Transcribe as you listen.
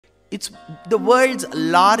It's the world's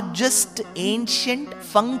largest ancient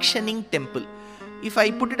functioning temple. If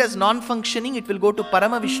I put it as non-functioning, it will go to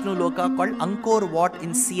Parama Vishnu Loka called Angkor Wat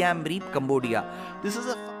in Siam Reap, Cambodia. This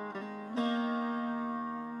is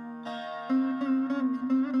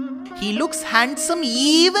He looks handsome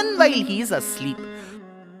even while he is asleep.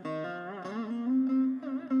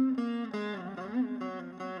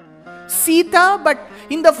 Sita, but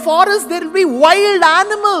in the forest there will be wild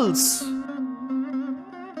animals.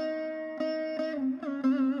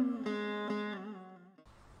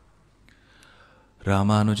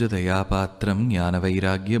 Ramanuja Dayapatram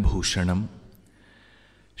Jnanavairagya Bhushanam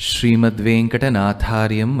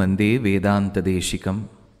Srimadvenkatanathāryam Vande Vedanta Deshikam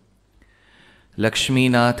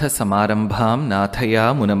Lakshminatha Samarambham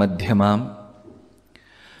Nathaya Munamadhyamam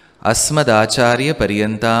Asmadacharya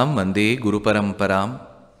Paryantam Vande Guru Paramparam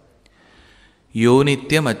Yo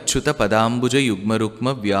Nityam Achyuta Padambuja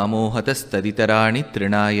Yugmarukma Vyamohata Staditarani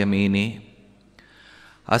Trinaya Mene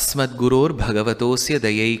Asmadguror Bhagavatosya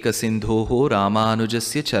Dayaika Sindhoho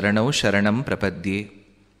Ramanujasya Charanau Sharanam Prapadye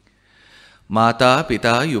Mata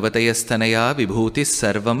Pita Yuvatayastanaya Vibhutis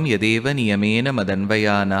Sarvam Yadeva Niyamena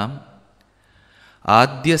Madanvayanam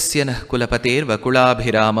Adyasya Nah Kulapater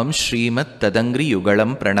Vakulabhiramam Srimat Tadangri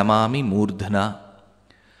Yugalam Pranamami Murdhana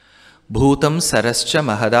Bhutam Sarascha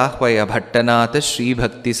Mahadahvaya Bhattanatha Sri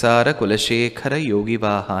Bhaktisara Kulashekara Yogi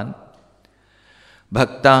Vahan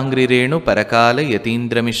Bhaktangri Renu Parakala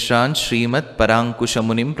Yatindra Mishran Srimat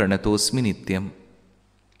Parankushamunim Pranatosmi Nityam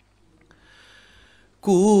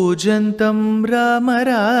Kujantam Rama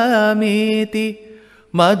Rameti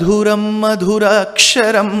Madhuram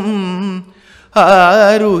Madhuraksharam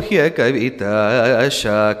Aruhya Kavita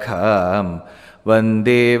Shakham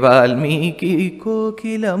Vande Valmiki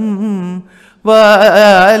Kokilam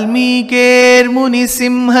Valmikir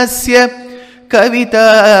Munisimhasya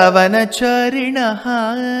Kavita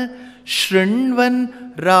Vanacharinaha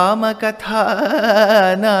Shrinvan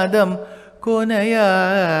Ramakatha Nadam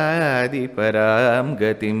Konayadi Param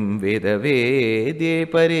Gatim Vedavede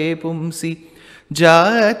Pare Pumsi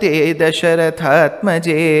Jate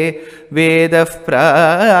Dasharathatmaje Vedaf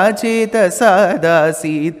Pracheta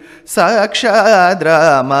Sadasid Sakshad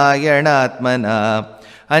Ramayanatmana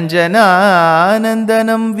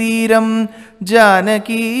Anjananandanam Viram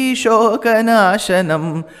Janaki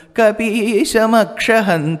Shokanashanam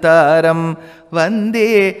Kapishamakshahantaram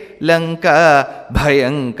Vande Lanka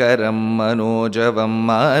Bhayankaram Manojavam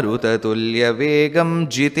Marutatulya Vegam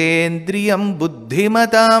Jitendriyam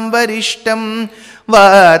Buddhimatam Varishtam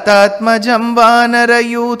Vatatmajam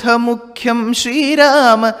Vanarayutha Mukhyam Shri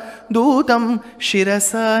Rama Dutam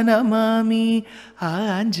Shirasa Namami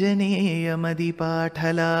Anjaneya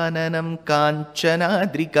Madipathalananam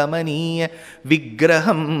Kanchanadrikamaniya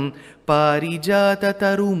Vigraham Parijata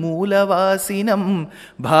Tarumulavasinam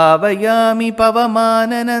Bhavayami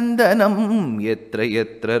Pavamananandanam Yatra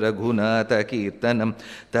Yatra Raghunatha Kirtanam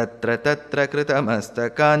Tatra Tatra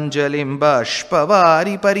Kritamastakанjalim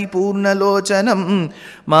Bashpavari Paripurna Lochanam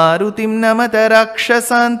Marutim Namata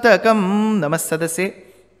Rakshasantakam Namasadase.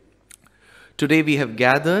 Today we have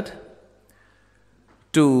gathered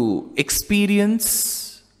to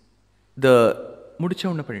experience the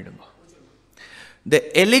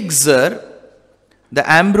elixir, the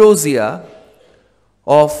ambrosia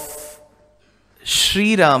of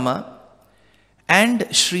Shri Rama and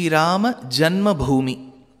Shri Rama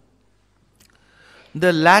Janmabhoomi.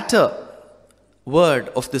 The latter word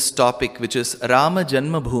of this topic, which is Rama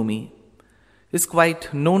Janmabhoomi, is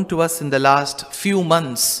quite known to us in the last few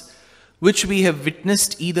months, which we have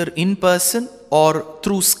witnessed either in person or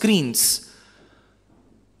through screens,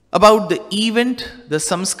 about the event, the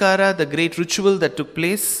samskara, the great ritual that took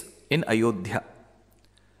place in Ayodhya.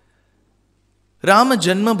 Rama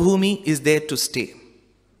Janmabhoomi is there to stay.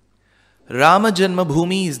 Rama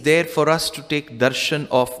Janmabhoomi is there for us to take darshan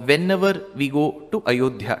of whenever we go to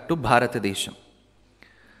Ayodhya, to Bharatadesham.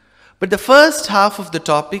 But the first half of the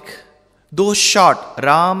topic, though short,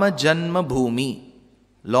 Rama Janmabhoomi,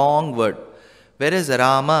 long word, whereas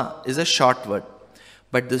Rama is a short word.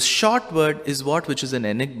 But this short word is which is an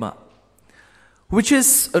enigma, which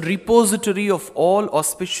is a repository of all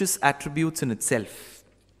auspicious attributes in itself.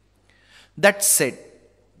 That said,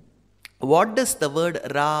 what does the word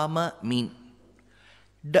Rama mean?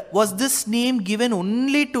 Was this name given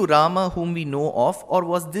only to Rama whom we know of, or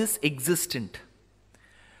was this existent?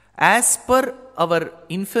 As per our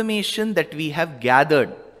information that we have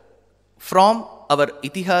gathered from our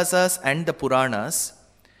Itihasas and the Puranas,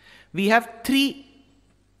 we have three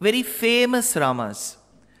very famous Ramas.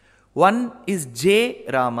 One is J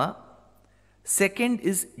Rama, second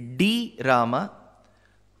is D Rama,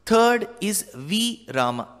 third is V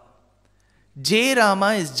Rama. J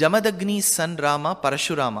Rama is Jamadagni's son Rama,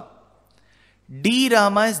 Parashurama. D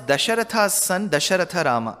Rama is Dasharatha's son, Dasharatha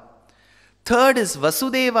Rama. Third is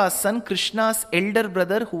Vasudeva's son, Krishna's elder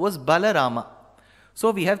brother, who was Balarama.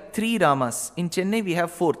 So we have 3 Ramas. In Chennai we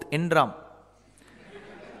have 4th, N Ram.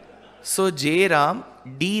 So J Ram,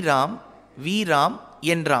 D Ram, V Ram,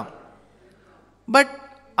 N Ram. But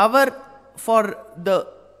for the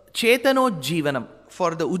Chetanojjivanam,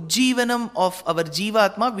 for the Ujjivanam of our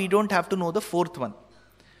Jivatma, we don't have to know the 4th one.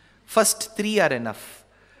 First 3 are enough,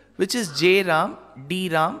 which is J Ram, D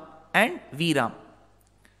Ram and V Ram.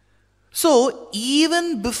 So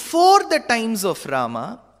even before the times of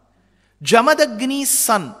Rama, Jamadagni's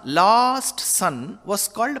son, last son, was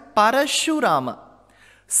called Parashurama.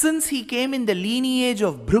 Since he came in the lineage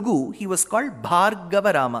of Bhrigu, he was called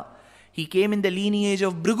Bhargava Rama. He came in the lineage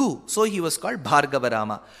of Bhrigu, so he was called Bhargava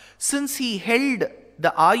Rama. Since he held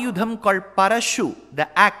the Ayudham called Parashu, the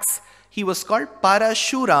axe, he was called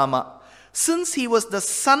Parashurama. Since he was the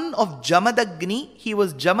son of Jamadagni, he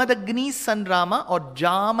was Jamadagni's son Rama or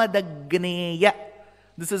Jamadagneya.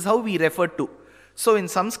 This is how we refer to. So in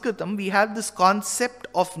Sanskritam, we have this concept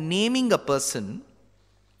of naming a person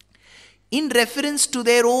in reference to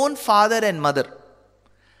their own father and mother.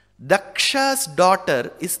 Daksha's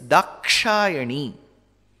daughter is Dakshayani.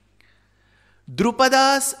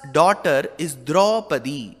 Drupada's daughter is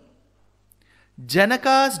Draupadi.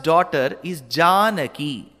 Janaka's daughter is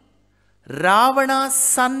Janaki. Ravana's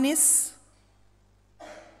son is?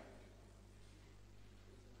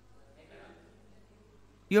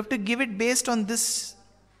 You have to give it based on this.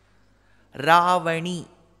 Ravani.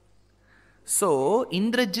 So,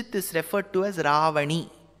 Indrajit is referred to as Ravani.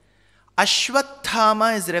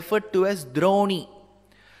 Ashwathama is referred to as Droni.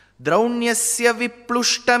 Draunasya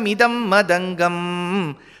viplushtamidam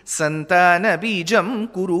madangam Sanatana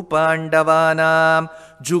bijam kuru pandavanam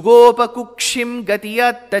Jugopakukshim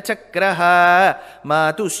gatiyatta chakraha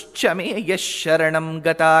Matushchame yasharanam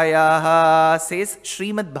gatayaha, says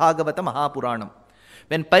Srimad Bhagavata Mahapuranam.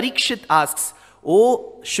 When Parikshit asks,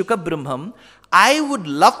 "O Shukabrahmam, I would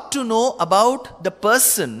love to know about the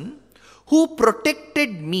person who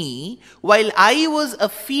protected me while I was a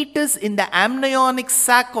fetus in the amniotic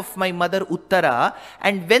sac of my mother Uttara,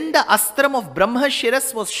 and when the astram of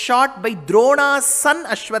Brahmashiras was shot by Drona's son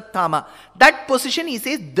Ashwathama." That position he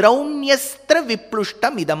says, Draunastra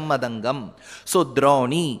viplushtam idam madangam. So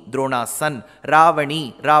Droni, Drona's son,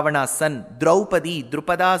 Ravani, Ravana's son, Draupadi,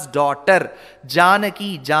 Drupada's daughter,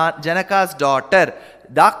 Janaki, Janaka's daughter,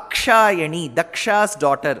 Dakshayani, Daksha's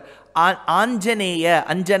daughter, Anjaneya,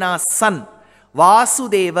 Anjana's son,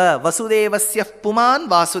 Vasudeva, Vasudevasya Puman,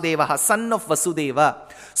 Vasudevaha, son of Vasudeva.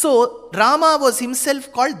 So Rama was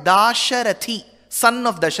himself called Dasharathi, son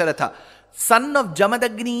of Dasharatha. Son of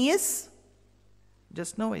Jamadagni is,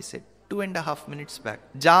 just now I said, 2.5 minutes back,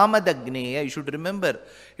 Jamadagneya. You should remember,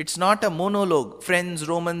 it's not a monologue. Friends,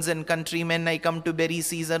 Romans and countrymen, I come to bury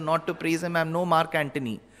Caesar, not to praise him. I am no Mark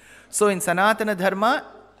Antony. So in Sanatana Dharma,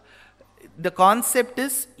 the concept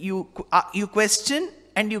is you question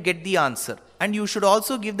and you get the answer. And you should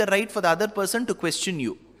also give the right for the other person to question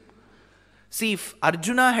you. See, if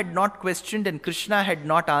Arjuna had not questioned and Krishna had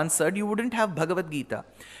not answered, you wouldn't have Bhagavad Gita.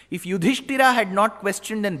 If Yudhishthira had not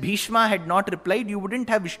questioned and Bhishma had not replied, you wouldn't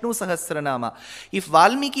have Vishnu Sahasranama. If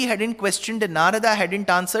Valmiki hadn't questioned and Narada hadn't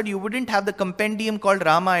answered, you wouldn't have the compendium called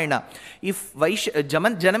Ramayana. If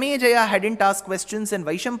Janamejaya hadn't asked questions and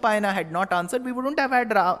Vaishampayana had not answered, we wouldn't have had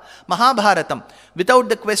Mahabharatam. Without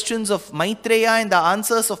the questions of Maitreya and the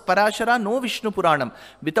answers of Parashara, no Vishnu Puranam.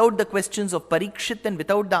 Without the questions of Parikshit and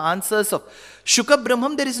without the answers of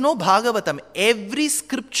Shukabrahmam, there is no Bhagavatam. Every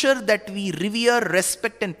scripture that we revere,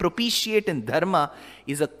 respect and propitiate in Dharma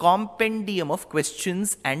is a compendium of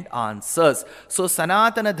questions and answers. So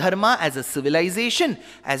Sanatana Dharma as a civilization,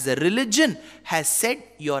 as a religion, has said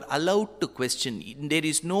you are allowed to question. There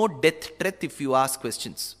is no death threat if you ask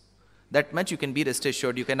questions. That much you can be rest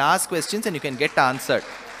assured. You can ask questions and you can get answered.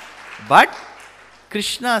 But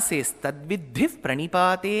Krishna says, Tadvidhiv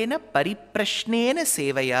pranipatena pariprashnena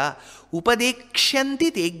sevaya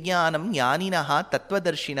upadekshanti te jnanam jnaninaha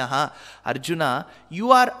tattvadarshinaha. Arjuna,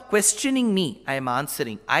 you are questioning me, I am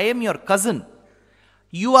answering. I am your cousin.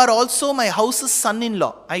 You are also my house's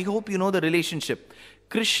son-in-law. I hope you know the relationship.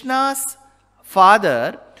 Krishna's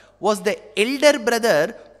father was the elder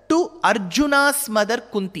brother to Arjuna's mother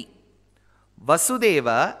Kunti.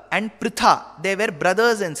 Vasudeva and Pritha, they were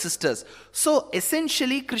brothers and sisters. So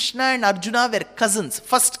essentially Krishna and Arjuna were cousins,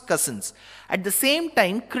 first cousins. At the same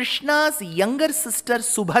time, Krishna's younger sister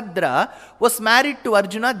Subhadra was married to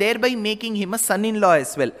Arjuna, thereby making him a son-in-law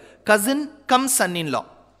as well. Cousin come son-in-law.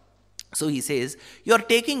 So he says, you're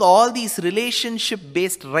taking all these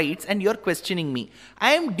relationship-based rights and you're questioning me.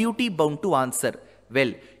 I am duty-bound to answer.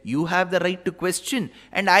 Well, you have the right to question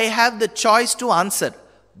and I have the choice to answer.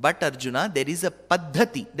 But Arjuna, there is a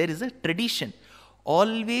paddhati, there is a tradition.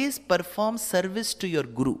 Always perform service to your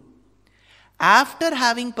Guru. After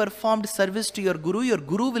having performed service to your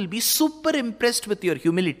Guru will be super impressed with your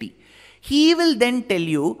humility. He will then tell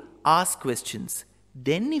you, ask questions.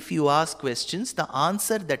 Then if you ask questions, the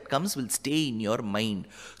answer that comes will stay in your mind.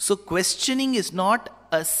 So questioning is not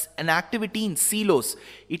an activity in silos.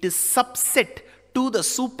 It is subset to the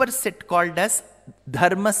superset called as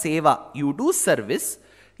Dharma Seva. You do service,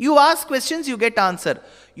 you ask questions, you get answer.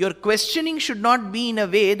 Your questioning should not be in a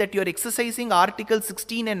way that you are exercising Article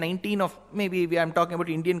 16 and 19 of, maybe I am talking about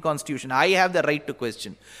Indian Constitution. I have the right to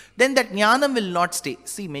question. Then that jnanam will not stay.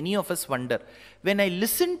 See, many of us wonder. When I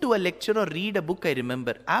listen to a lecture or read a book, I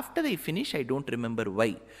remember. After I finish, I don't remember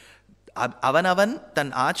why. Avanavan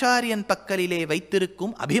tan acharyan pakkalile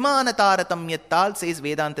vaittirukkum abhimanataratamyattal, says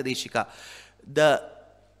Vedanta Deshika. The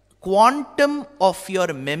quantum of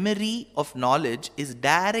your memory of knowledge is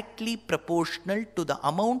directly proportional to the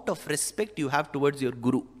amount of respect you have towards your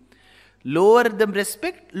Guru. Lower the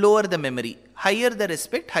respect, lower the memory. Higher the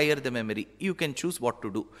respect, higher the memory. You can choose what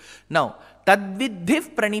to do. Now,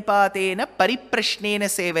 tadvidhiv pranipatena pariprashnena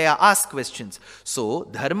sevaya. Ask questions. So,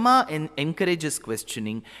 dharma encourages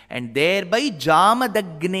questioning and thereby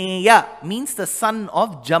Jamadagneya means the son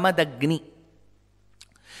of Jamadagni.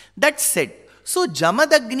 That said, so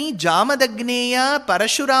Jamadagni, Jamadagneya,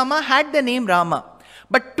 Parashurama had the name Rama.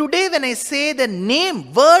 But today when I say the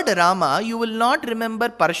name, word Rama, you will not remember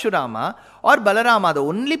Parashurama or Balarama. The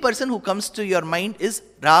only person who comes to your mind is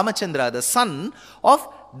Ramachandra, the son of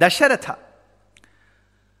Dasharatha.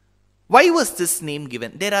 Why was this name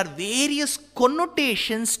given? There are various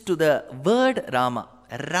connotations to the word Rama.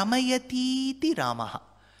 Ramayatiti Ramaha.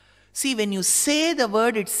 See, when you say the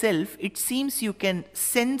word itself, it seems you can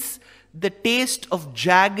sense the taste of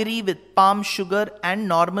jaggery with palm sugar and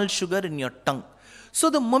normal sugar in your tongue. So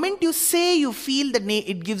the moment you say, you feel the name,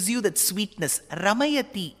 it gives you that sweetness.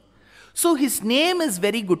 Ramayati. So his name is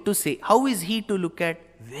very good to say. How is he to look at?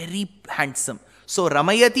 Very handsome. So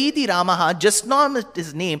Ramayatiti Ramaha, just not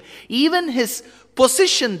his name, even his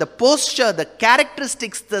position, the posture, the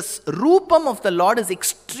characteristics, the roopam of the Lord is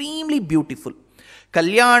extremely beautiful.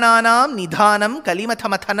 Kalyananam nidhanam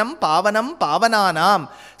kalimathamathanam pavanam pavananam,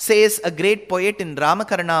 says a great poet in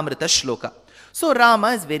Ramakarnamrita shloka. So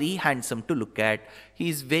Rama is very handsome to look at. He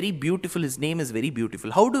is very beautiful. His name is very beautiful.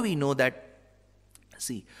 How do we know that?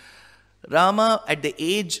 See, Rama at the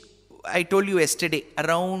age, I told you yesterday,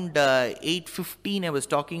 around 8:15, I was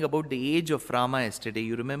talking about the age of Rama yesterday.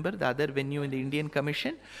 You remember the other venue in the Indian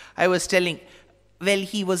Commission? I was telling, well,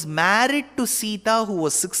 he was married to Sita, who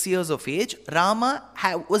was 6 years of age. Rama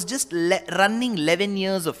was just running 11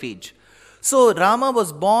 years of age. So Rama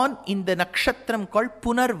was born in the nakshatram called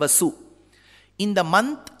Punarvasu, in the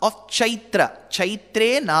month of Chaitra.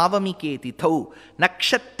 Chaitre Navamike Tithau,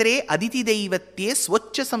 Nakshatre Aditi Deivatye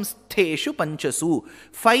Swachcha Samstheshu Panchasu.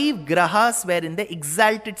 5 grahas were in the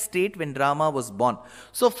exalted state when Rama was born.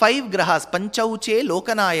 So 5 grahas, Panchauche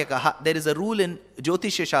Lokanayakaha. There is a rule in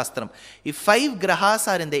Jyotishya Shastram. If 5 grahas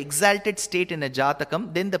are in the exalted state in a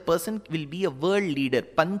Jatakam, then the person will be a world leader.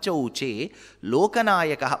 Panchauche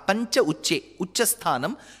Lokanayakaha. Pancha Uche,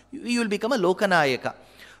 Uchasthanam, you will become a Lokanayaka.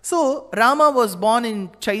 So, Rama was born in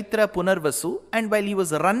Chaitra Punarvasu, and while he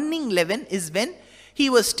was running 11 is when he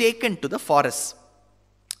was taken to the forest.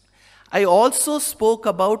 I also spoke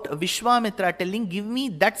about Vishwamitra telling, give me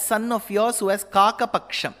that son of yours who has Kaka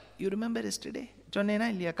Paksham. You remember yesterday?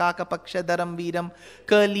 Kaka Paksha Dharam Veeram,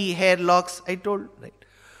 curly hair locks, I told, right?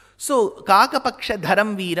 So, Kaka Paksha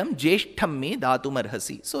Dharam Veeram, Jeshtham me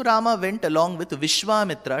Dhatumarhasi. So, Rama went along with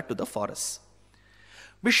Vishwamitra to the forest.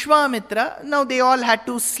 Vishwamitra, now they all had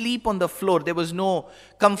to sleep on the floor. There was no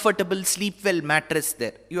comfortable sleep well mattress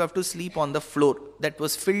there. You have to sleep on the floor that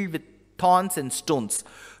was filled with thorns and stones.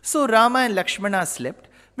 So Rama and Lakshmana slept.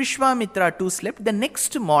 Vishwamitra too slept. The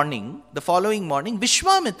next morning, the following morning,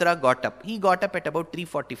 Vishwamitra got up. He got up at about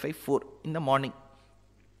 3:45, 4 in the morning.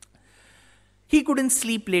 He couldn't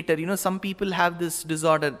sleep later. You know, some people have this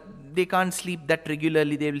disorder. They can't sleep that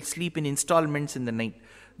regularly. They will sleep in installments in the night.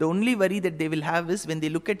 The only worry that they will have is when they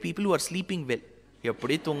look at people who are sleeping well.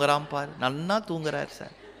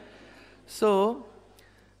 So,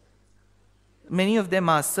 many of them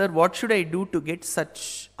ask, sir, what should I do to get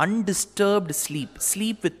such undisturbed sleep?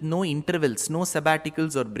 Sleep with no intervals, no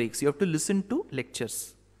sabbaticals or breaks. You have to listen to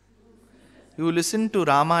lectures. You listen to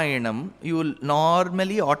Ramayanam, you will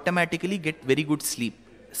normally automatically get very good sleep.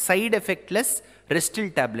 Side effectless,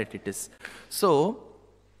 Restil tablet it is. So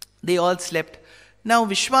they all slept. Now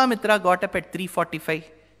Vishwamitra got up at 3:45.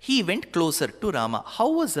 He went closer to Rama. How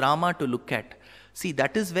was Rama to look at? See,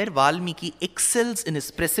 that is where Valmiki excels in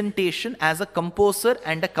his presentation as a composer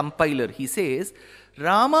and a compiler. He says,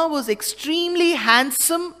 Rama was extremely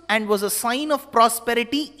handsome and was a sign of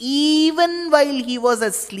prosperity even while he was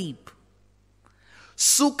asleep.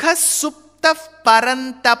 Sukha suptaf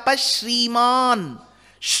parantapa shriman.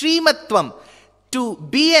 Shrimatvam, to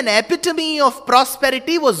be an epitome of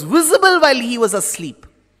prosperity, was visible while he was asleep.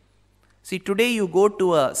 See, today you go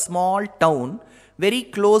to a small town, very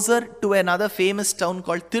closer to another famous town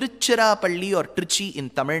called Tiruchirappalli or Trichy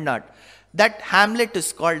in Tamil Nadu. That hamlet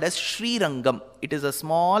is called as Srirangam. It is a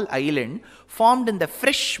small island formed in the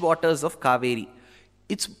fresh waters of Kaveri.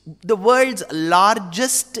 It's the world's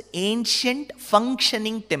largest ancient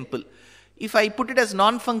functioning temple. If I put it as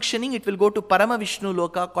non-functioning, it will go to Parama Vishnu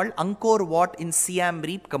Loka called Angkor Wat in Siam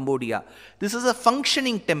Reap, Cambodia. This is a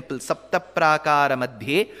functioning temple. Sapta Prakara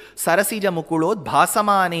Madhye, Sarasija Mukulod,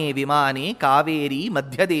 Bhasamane Vimane, Kaveri,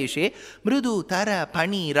 Madhyadeshe, Mrudu Tara,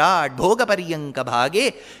 Pani, Rad, Bhoga Pariyanka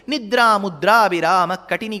Bhage, Nidra Mudra Virama,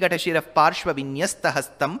 Katini Gatashiraf Parshva Vinyasta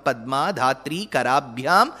Hastam, Padma, Dhatri,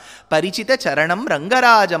 Karabhyam, Parichita Charanam,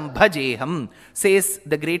 Rangarajam, Bhajeham, says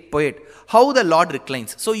the great poet. How the Lord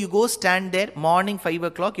reclines. So you go stand there, morning 5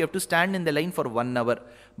 o'clock, you have to stand in the line for 1 hour.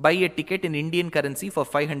 Buy a ticket in Indian currency for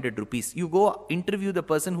 500 rupees. You go interview the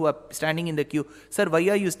person who are standing in the queue. Sir, why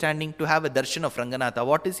are you standing? To have a darshan of Ranganatha.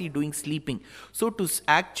 What is he doing? Sleeping. So to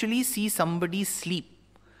actually see somebody sleep,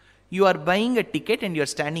 you are buying a ticket and you are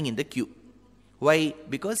standing in the queue. Why?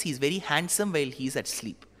 Because he is very handsome while he is at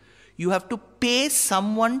sleep. You have to pay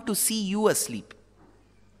someone to see you asleep.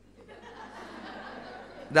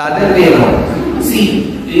 The other way around. See,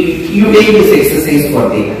 you take this exercise for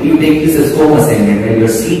day. You take this as home assignment. When you are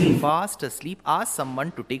sleeping fast asleep, ask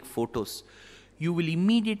someone to take photos. You will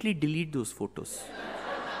immediately delete those photos.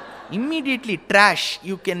 Immediately trash.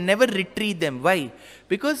 You can never retrieve them. Why?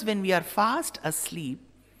 Because when we are fast asleep,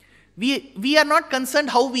 we are not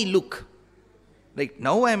concerned how we look. Like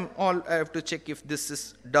now I have to check if this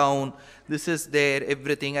is down, this is there,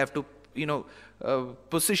 everything. I have to,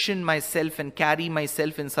 position myself and carry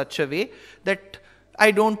myself in such a way that I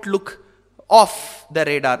don't look off the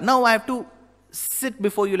radar. Now I have to sit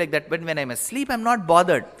before you like that. But when I'm asleep, I'm not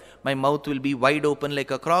bothered. My mouth will be wide open like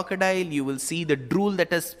a crocodile. You will see the drool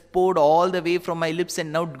that has poured all the way from my lips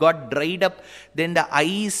and now got dried up. Then the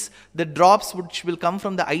eyes, the drops which will come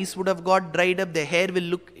from the eyes would have got dried up. The hair will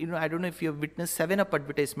look, I don't know if you have witnessed 7-Up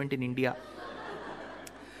advertisement in India.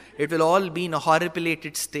 It will all be in a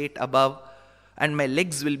horripilated state above. And my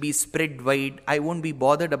legs will be spread wide. I won't be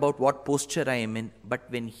bothered about what posture I am in. But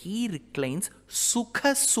when he reclines,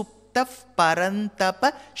 Sukha Suptaf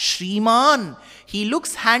Parantapa Shriman. He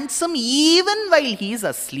looks handsome even while he is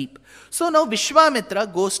asleep. So now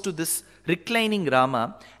Vishwamitra goes to this reclining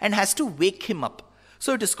Rama and has to wake him up.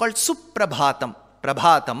 So it is called Suprabhatam.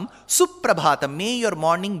 Prabhatam, Suprabhatam. May your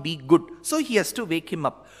morning be good. So he has to wake him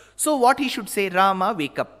up. So what he should say, Rama,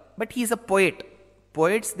 wake up. But he is a poet.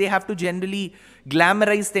 Poets, they have to generally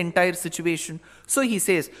glamorize the entire situation. So he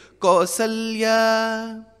says,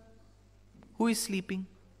 Kausalya. Who is sleeping?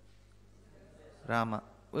 Rama.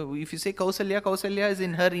 If you say Kausalya, Kausalya is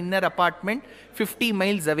in her inner apartment 50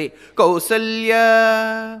 miles away.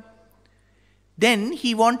 Kausalya. Then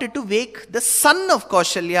he wanted to wake the son of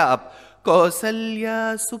Kausalya up.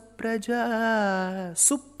 Kausalya Supraja.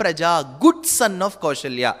 Supraja, good son of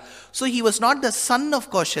Kausalya. So he was not the son of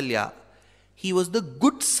Kausalya. He was the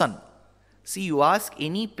good son. See, you ask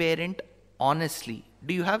any parent honestly,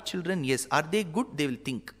 do you have children? Yes. Are they good? They will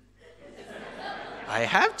think. I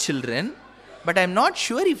have children, but I am not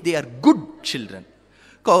sure if they are good children.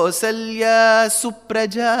 Kausalya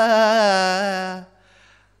Supraja.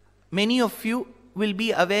 Many of you will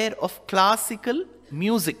be aware of classical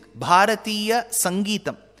music, Bharatiya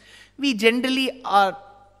Sangeetam. We generally are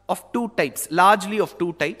of two types, largely of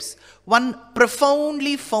two types. One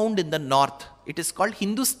profoundly found in the north. It is called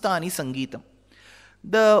Hindustani Sangeetam.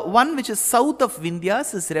 The one which is south of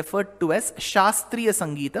Vindhyas is referred to as Shastriya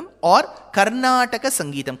Sangeetam or Karnataka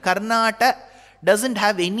Sangeetam. Karnataka doesn't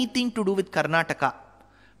have anything to do with Karnataka.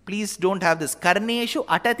 Please don't have this. Karneshu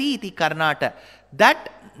Atati iti Karnataka.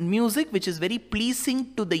 That music which is very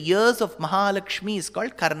pleasing to the ears of Mahalakshmi is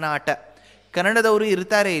called Karnataka. Kannadadauru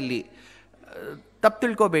irtare illi. ತಪ್ಪು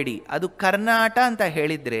ತಿಳ್ಕೋಬೇಡಿ, ಅದು ಕರ್ನಾಟ ಅಂತ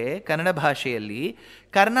ಹೇಳಿದರೆ ಕನ್ನಡ ಭಾಷೆಯಲ್ಲಿ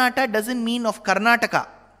ಕರ್ನಾಟ doesn't mean of Karnataka.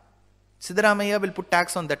 Siddaramaiah will put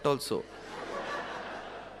tax on that also.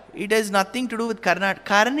 It has nothing to do with Karnataka.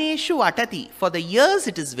 Karneshu atati. For the ears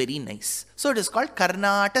it is very nice. So it is called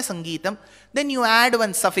Karnata Sangeetam. Then you add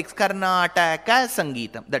one suffix, Karnataka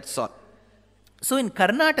Sangeetam. That's all. So in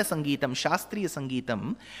Karnata Sangeetam, Shastriya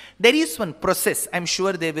Sangeetam, there is one process. I'm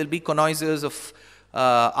sure there will be connoisseurs of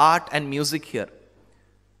art and music here.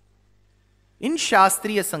 In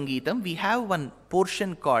Shastriya Sangeetam, we have one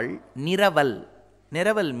portion called Niraval.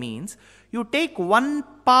 Niraval means you take one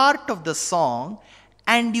part of the song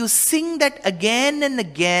and you sing that again and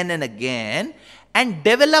again and again and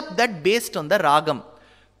develop that based on the ragam.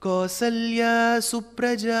 Kausalya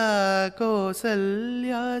Supraja,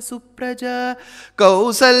 Kausalya Supraja,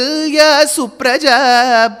 Kausalya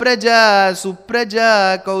Supraja, Praja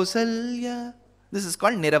Supraja, Kausalya. This is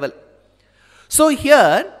called Niraval. So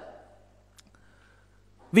here,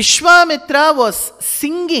 Vishwamitra was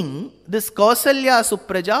singing this Kausalya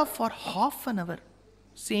Supraja for half an hour.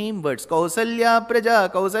 Same words. Kausalya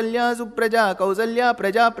Praja, Kausalya Supraja, Kausalya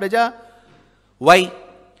Praja, Praja. Why?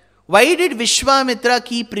 Why did Vishwamitra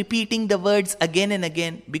keep repeating the words again and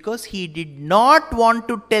again? Because he did not want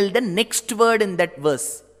to tell the next word in that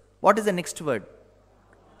verse. What is the next word?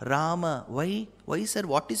 Rama. Why? Why, sir?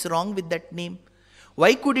 What is wrong with that name?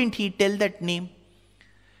 Why couldn't he tell that name?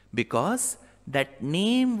 Because that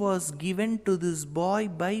name was given to this boy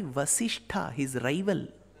by Vasishtha, his rival.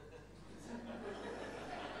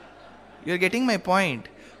 You are getting my point.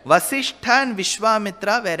 Vasishtha and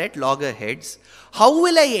Vishwamitra were at loggerheads. How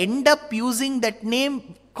will I end up using that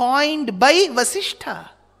name coined by Vasishtha,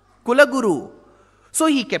 Kulaguru? So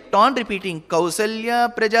he kept on repeating,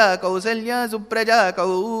 Kausalya Praja, Kausalya Supraja,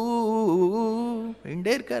 Kau.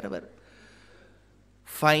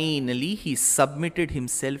 Finally, he submitted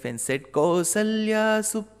himself and said, Kausalya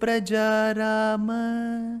Supraja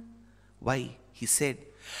Rama. Why? He said,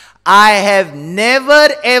 I have never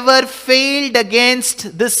ever failed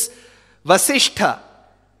against this Vasishtha.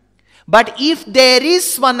 But if there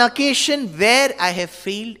is one occasion where I have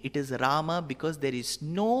failed, it is Rama, because there is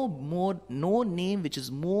no name which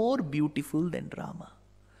is more beautiful than Rama.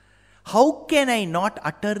 How can I not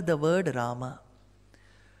utter the word Rama?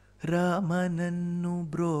 Ramanannu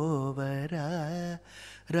brovara,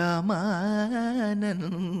 Ramanannu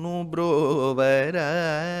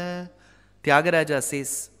brovara. Tyagaraja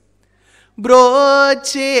says,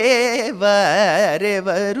 Broche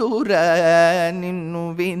varevarura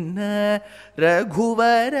ninnu vinna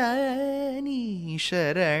Raghuvara ni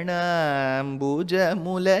sharanam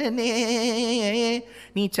bujamulane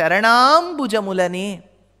ni charanam bujamulane.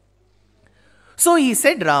 So he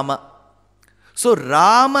said Rama. So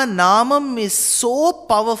Rama Namam is so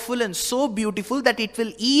powerful and so beautiful that it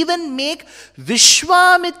will even make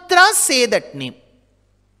Vishwamitra say that name.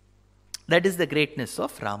 That is the greatness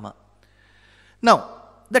of Rama. Now,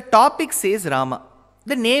 the topic says Rama.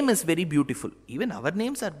 The name is very beautiful. Even our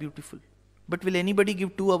names are beautiful. But will anybody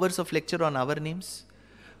give 2 hours of lecture on our names?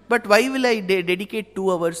 But why will I dedicate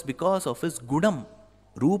 2 hours? Because of his gunam.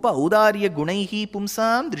 Rupa udarya gunaihi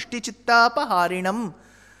pumsam drishtichittapa harinam.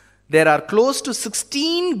 There are close to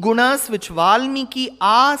 16 gunas which Valmiki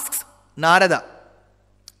asks Narada.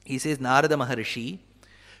 He says, Narada Maharishi,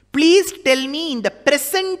 please tell me in the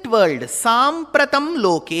present world, Sampratam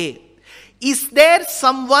Loke, is there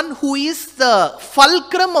someone who is the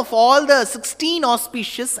fulcrum of all the 16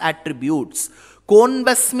 auspicious attributes?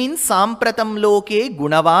 Konvasmin Sampratam Loke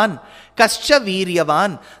Gunavan, Kascha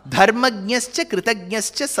Viryavan, Dharmajnascha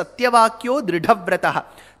Kritajnascha Satyavakyo Dridhavrataha,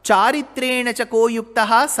 Charitrena Chako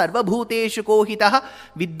Yuktaha, Sarvabhuteshu Kohitaha,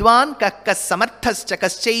 Vidwan Kakkas Samarthascha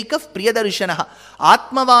Kaschaikav Priyadarshanaha,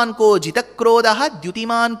 Atmavan Ko Jitakrodaha,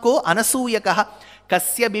 Dyutiman Ko Anasuyakaha,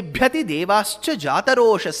 Kasya Bibhyati Devascha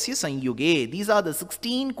Jataroshasya Sanyuge. These are the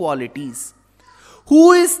 16 qualities.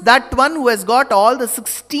 Who is that one who has got all the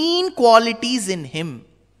 16 qualities in him?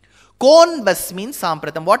 Kon Basmin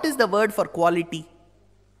Sampratam. What is the word for quality?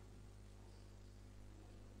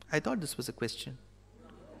 I thought this was a question.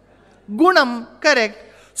 Gunam, correct.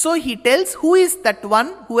 So he tells who is that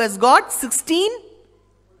one who has got 16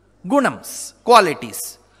 gunams,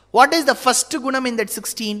 qualities. What is the first gunam in that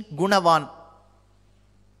 16? Gunavan.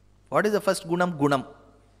 What is the first gunam? Gunam.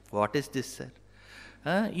 What is this, sir?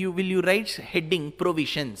 Will you write heading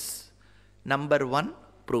provisions? Number 1,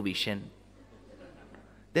 provision.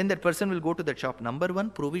 Then that person will go to the shop. Number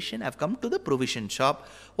 1, provision. I have come to the provision shop.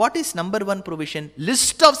 What is number 1 provision?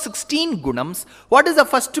 List of 16 gunams. What is the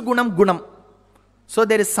first gunam? Gunam. So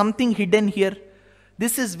there is something hidden here.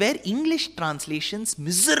 This is where English translations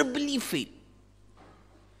miserably fail.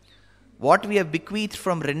 What we have bequeathed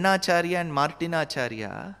from Rennacharya and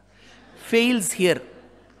Martinacharya fails here.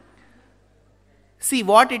 See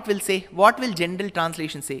what it will say. What will general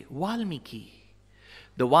translation say? Valmiki,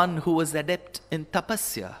 the one who was adept in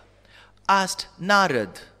tapasya, asked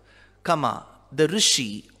Narad, the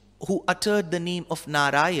rishi who uttered the name of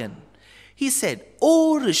Narayan. He said,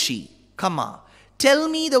 O rishi, tell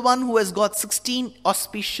me the one who has got 16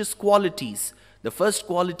 auspicious qualities. The first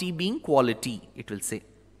quality being quality, it will say.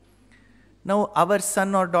 Now our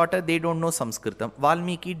son or daughter, they don't know Sanskritam.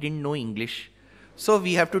 Valmiki didn't know English. So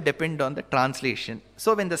we have to depend on the translation.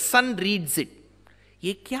 So when the son reads it,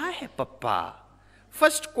 ye kya hai papa?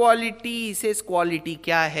 First quality, he says quality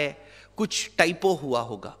kya hai? Kuch typo hua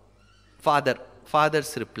hoga.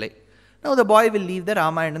 Father's reply. Now the boy will leave the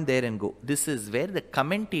Ramayana there and go. This is where the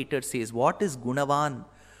commentator says, what is Gunavan?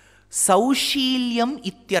 Saushilyam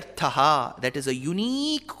ityarthaha. That is a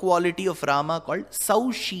unique quality of Rama called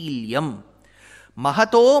Saushilyam.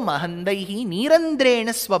 Mahato mahandaihi nirandrena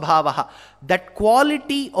svabhavaha. That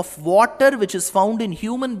quality of water which is found in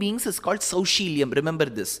human beings is called Saushilyam. Remember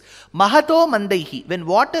this. Mahato mandaihi. When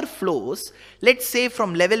water flows, let's say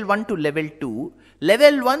from level 1 to level 2,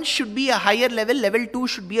 level 1 should be a higher level, level 2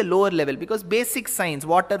 should be a lower level, because basic science,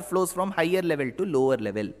 water flows from higher level to lower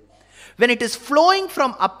level. When it is flowing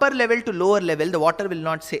from upper level to lower level, the water will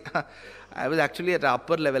not say, I was actually at the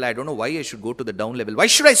upper level, I don't know why I should go to the down level. Why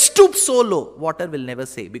should I stoop so low? Water will never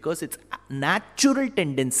say, because its natural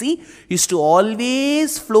tendency is to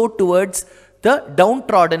always flow towards the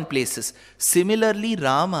downtrodden places. Similarly,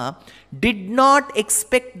 Rama did not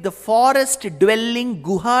expect the forest-dwelling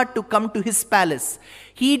Guha to come to his palace.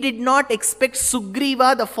 He did not expect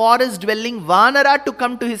Sugriva, the forest-dwelling Vanara, to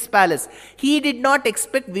come to his palace. He did not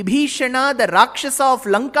expect Vibhishana, the Rakshasa of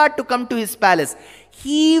Lanka, to come to his palace.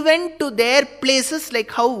 He went to their places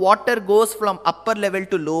like how water goes from upper level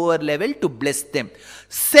to lower level to bless them.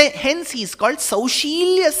 Hence, he is called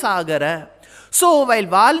Saushilya Sagara. So, while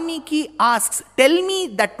Valmiki asks, tell me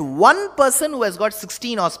that one person who has got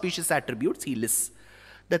 16 auspicious attributes, he lists.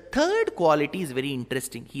 The third quality is very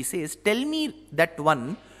interesting. He says, tell me that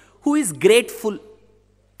one who is grateful.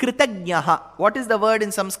 Kritagnaha. What is the word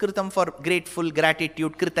in Sanskritam for grateful,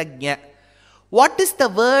 gratitude? Kritagnya. What is the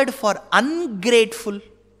word for ungrateful?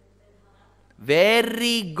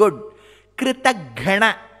 Very good.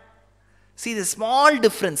 Kritaghana. See the small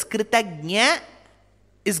difference. Kritagnya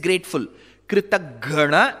is grateful.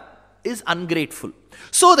 Kritaghana is ungrateful.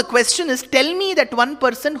 So the question is, tell me that one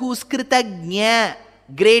person who is Kritagnya,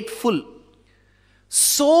 grateful.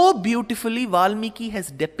 So beautifully Valmiki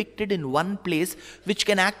has depicted in one place which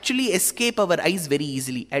can actually escape our eyes very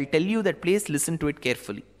easily. I'll tell you that place, listen to it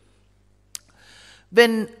carefully.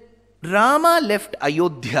 When Rama left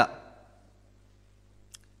Ayodhya,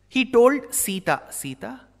 he told Sita,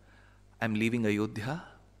 Sita, I'm leaving Ayodhya.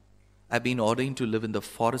 I've been ordained to live in the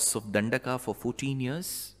forests of Dandaka for 14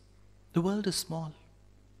 years. The world is small.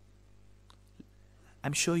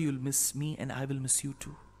 I'm sure you'll miss me and I will miss you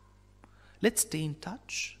too. Let's stay in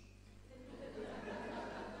touch.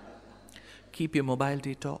 Keep your mobile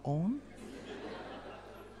data on.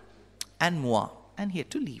 And moi. And he had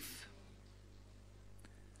to leave.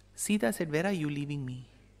 Sita said, where are you leaving me?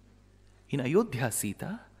 In Ayodhya,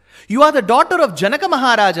 Sita. You are the daughter of Janaka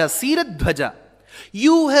Maharaja, Siradhvaja.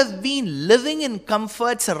 You have been living in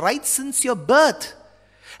comforts right since your birth.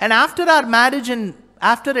 And after our marriage and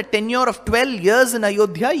after a tenure of 12 years in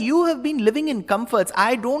Ayodhya, you have been living in comforts.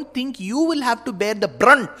 I don't think you will have to bear the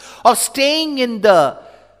brunt of staying in the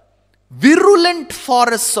virulent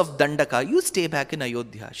forests of Dandaka. You stay back in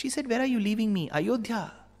Ayodhya. She said, where are you leaving me?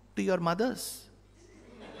 Ayodhya, to your mother's.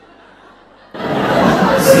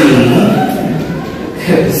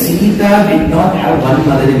 Sita did not have one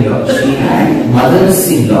mother-in-law. She had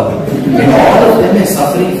mothers-in-law. And all of them were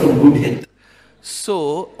suffering from good health.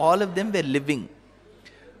 So, all of them were living.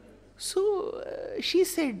 So, she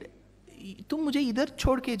said, तुम मुझे इधर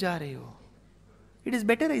छोड़ के जा रहे हो. It is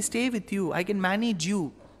better I stay with you. I can manage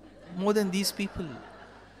you more than these people.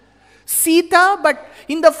 Sita, but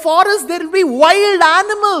in the forest there will be wild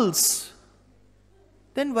animals.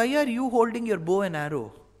 Then why are you holding your bow and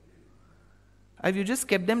arrow? Have you just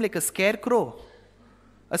kept them like a scarecrow?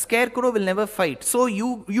 A scarecrow will never fight. So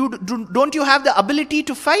don't you have the ability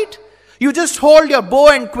to fight? You just hold your bow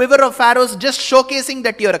and quiver of arrows, just showcasing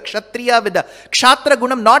that you're a Kshatriya with a Kshatra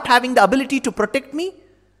Gunam, not having the ability to protect me?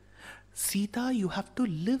 Sita, you have to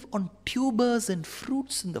live on tubers and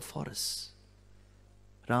fruits in the forest.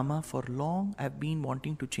 Rama, for long I've been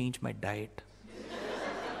wanting to change my diet.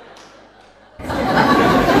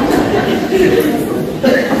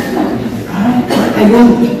 I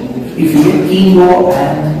don't. If you get quinoa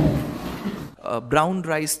and brown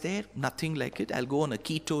rice there, nothing like it. I'll go on a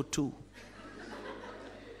keto too.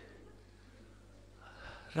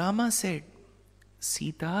 Rama said,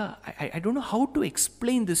 Sita, I don't know how to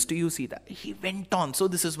explain this to you, Sita. He went on. So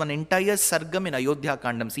this is one entire sargam in Ayodhya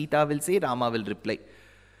Kandam. Sita will say, Rama will reply.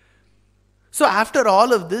 So after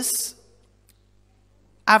all of this,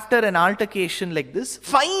 after an altercation like this,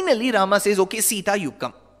 finally Rama says, okay, Sita, you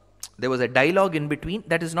come. There was a dialogue in between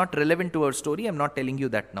that is not relevant to our story. I'm not telling you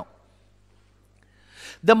that now.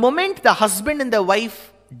 The moment the husband and the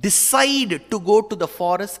wife decide to go to the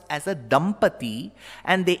forest as a dampati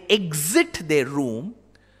and they exit their room,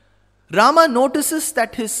 Rama notices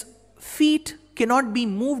that his feet cannot be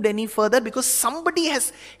moved any further because somebody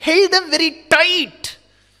has held them very tight.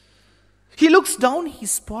 He looks down, he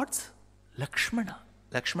spots Lakshmana.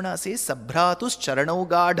 Lakshmana says, Sabhratus charanau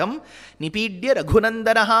gadham nipidya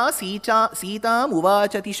raghunandanaha sitam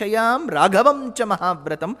uvachatishayam raghavam cha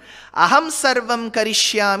mahavratam aham sarvam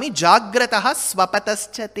karishyami jagrataha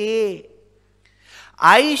swapataschate.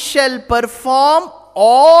 I shall perform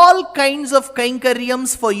all kinds of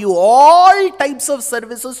kainkaryams for you, all types of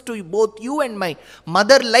services to both you and my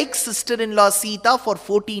mother-like sister-in-law Sita for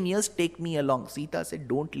 14 years. Take me along. Sita said,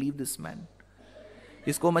 don't leave this man.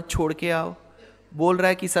 Isko mat chhod ke aao. बोल रहा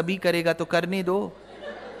है कि सभी करेगा तो करने दो.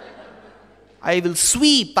 I will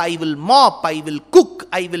sweep, I will mop, I will cook,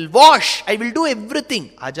 I will wash, I will do everything.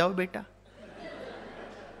 आ जाओ बेटा.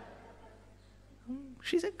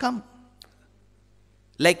 She said, come.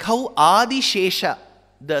 Like how Adi Shesha,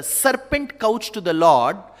 the serpent couch to the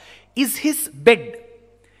Lord, is his bed.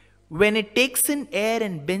 When it takes in air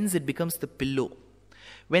and bends, it becomes the pillow.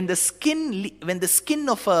 When the skin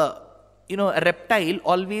of a reptile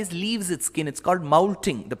always leaves its skin. It's called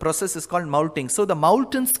molting. The process is called molting. So the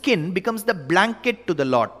molten skin becomes the blanket to the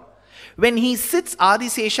Lord. When he sits,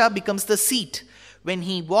 Adisesha becomes the seat. When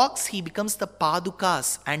he walks, he becomes the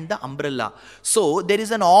padukas and the umbrella. So there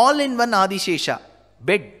is an all-in-one Adisesha.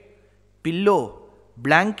 Bed, pillow,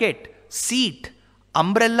 blanket, seat,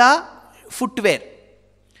 umbrella, footwear.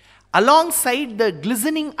 Alongside the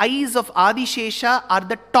glistening eyes of Adishesha are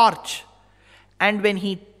the torch. And when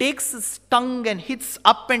he takes his tongue and hits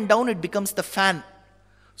up and down, it becomes the fan.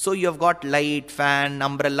 So you have got light, fan,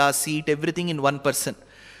 umbrella, seat, everything in one person.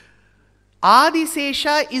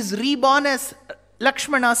 Adisesha is reborn as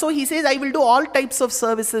Lakshmana. So he says, I will do all types of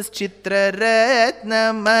services. Chitra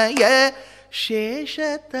Ratnamaya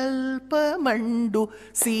Sheshatalpa Mandu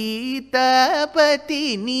Sita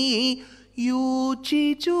Patini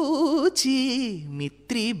Yuchi Chuchi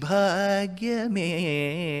Mitri Bhagyame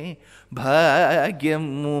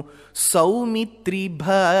Bhagyamu Saumitri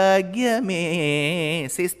Bhagyame,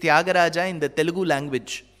 says Tyagaraja in the Telugu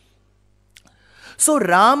language. So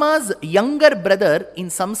Rama's younger brother in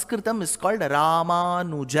Sanskritam is called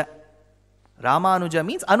Ramanuja. Ramanuja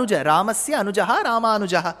means Anuja. Ramasya Anujaha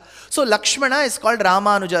Ramanujaha. So Lakshmana is called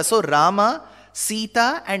Ramanuja. So Rama,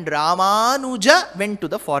 Sita and Ramanuja went to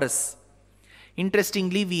the forest.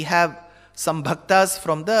 Interestingly, we have some bhaktas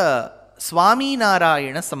from the Swami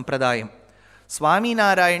Narayana Sampradayam. Swami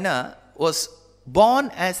Narayana was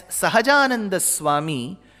born as Sahajananda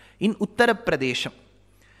Swami in Uttar Pradesh.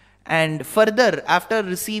 And further, after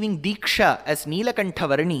receiving Diksha as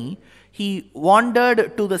Neelakanthavarani, he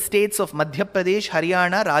wandered to the states of Madhya Pradesh,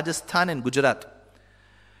 Haryana, Rajasthan and Gujarat.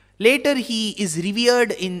 Later, he is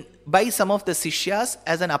revered by some of the Sishyas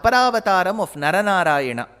as an Aparavataram of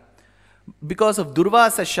Naranarayana. Because of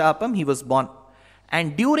Durvasa Shapam, he was born.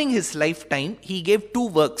 And during his lifetime, he gave two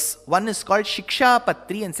works. One is called Shiksha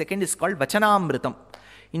Patri and second is called Vachanamritam.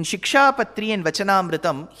 In Shiksha Patri and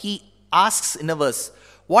Vachanamritam, he asks in a verse,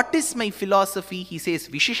 what is my philosophy? He says,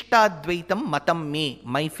 Vishishtadvaitam matam me.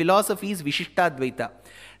 My philosophy is Vishishtadvaita.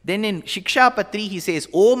 Then in Shiksha Patri, he says,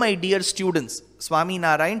 oh my dear students, Swami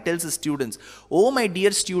Narayan tells his students, oh my dear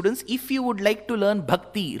students, if you would like to learn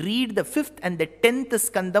bhakti, read the 5th and the 10th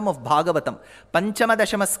skandam of Bhagavatam. Panchama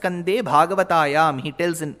Dashama Skande Bhagavatayam, he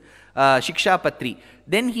tells in Shiksha Patri.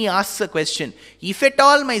 Then he asks a question, if at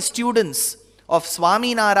all my students of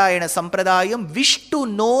Swami Narayana Sampradayam wish to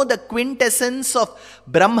know the quintessence of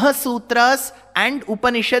Brahma Sutras and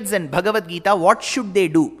Upanishads and Bhagavad Gita, what should they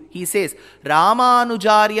do? He says,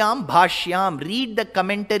 Ramanujaryam Bhashyam, read the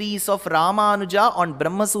commentaries of Ramanuja on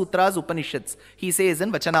Brahma Sutras, Upanishads. He says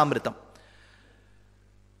in Vachanamritam.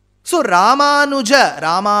 So Ramanuja,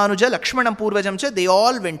 Lakshmana Purvajamcha, they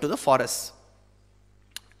all went to the forest.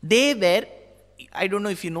 They were, I don't know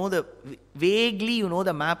if you know vaguely you know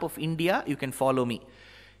the map of India, you can follow me.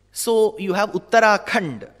 So you have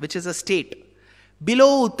Uttarakhand, which is a state.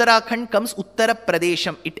 Below Uttarakhand comes Uttara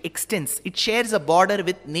Pradesham. It extends. It shares a border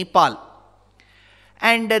with Nepal.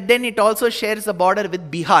 And then it also shares a border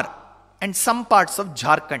with Bihar and some parts of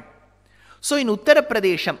Jharkhand. So in Uttara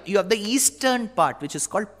Pradesham, you have the eastern part, which is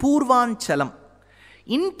called Purvanchalam.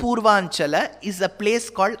 In Purvanchala is a place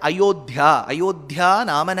called Ayodhya. Ayodhya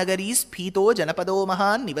Namanagari Spito Janapado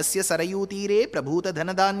Mahan Nivasya Sarayutire Prabhuta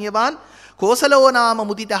Dhanadhanyavan Kosalo Nama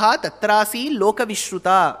Muditaha Tatrasi Loka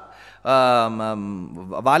Vishruta.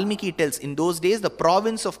 Valmiki tells, in those days the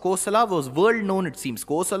province of Kosala was world known, it seems.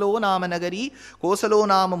 Kosalo Nama Nagari, Kosalo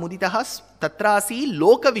Nama Muditahas, Tatrasi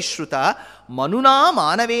Loka Vishruta, Manuna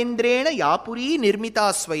Manavendrena Yapuri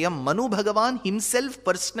Nirmita Swayam. Manu Bhagavan himself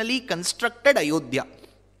personally constructed Ayodhya.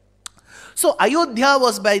 So Ayodhya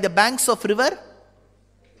was by the banks of river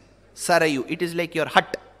Sarayu. It is like your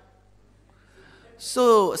hut.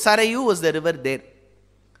 So Sarayu was the river there.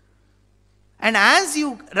 And as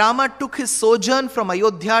Rama took his sojourn from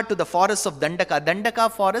Ayodhya to the forests of Dandaka.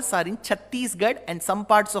 Dandaka forests are in Chhattisgarh and some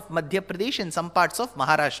parts of Madhya Pradesh and some parts of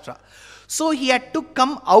Maharashtra. So he had to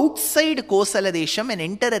come outside Kosala Desham and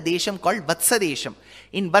enter a Desham called Vatsadesham.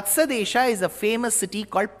 In Vatsadesha is a famous city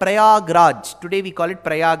called Prayagraj. Today we call it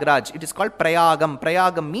Prayagraj. It is called Prayagam.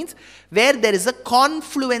 Prayagam means where there is a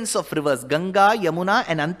confluence of rivers. Ganga, Yamuna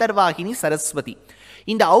and Antarvahini Saraswati.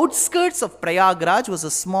 In the outskirts of Prayagraj was a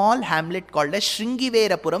small hamlet called as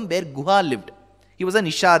Shringiverapuram where Guha lived. He was a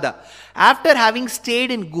Nishada. After having stayed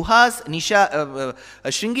in Guha's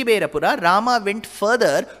Shringiverapura, Rama went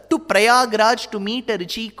further to Prayagraj to meet a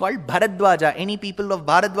rishi called Bharadwaja. Any people of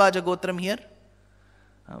Bharadwaja Gotram here?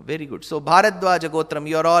 Very good. So Bharadwaja Gotram,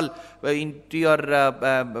 you are all into your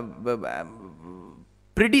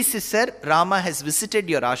predecessor, Rama has visited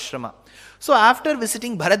your ashrama. So after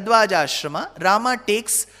visiting Bharadwaja ashrama, Rama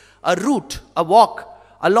takes a route, a walk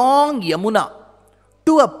along Yamuna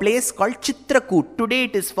to a place called Chitrakoot. Today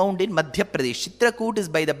it is found in Madhya Pradesh. Chitrakoot is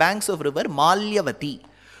by the banks of river Malyavati.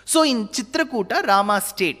 So in Chitrakoota, Rama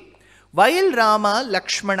stayed. While Rama,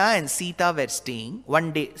 Lakshmana and Sita were staying,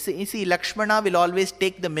 one day, see Lakshmana will always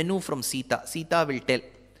take the menu from Sita. Sita will tell,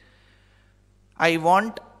 I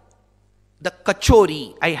want the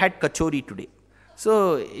kachori. I had kachori today.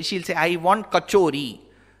 So she'll say, I want kachori.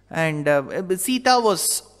 And Sita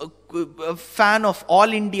was a fan of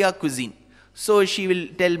all India cuisine. So she will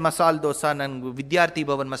tell masal dosa nangu Vidyarthi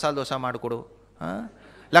Bhavan masal dosa madukodu.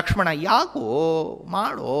 Lakshmana yako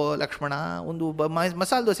mado Lakshmana undu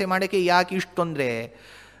masal dosa madake yaki ishtu tondre.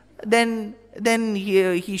 Then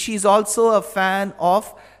she is also a fan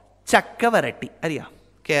of chakkavarati. Ariya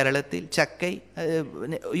Keralathil chakkai.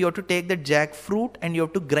 You have to take the jackfruit and you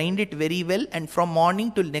have to grind it very well, and from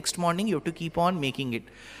morning till next morning you have to keep on making it,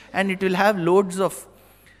 and it will have loads of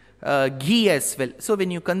ghee as well. So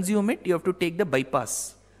when you consume it, you have to take the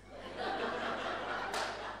bypass.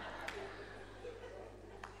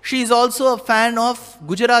 She is also a fan of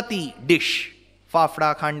Gujarati dish.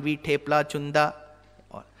 Fafda, khandvi, thepla, chunda.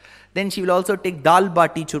 Then she will also take dal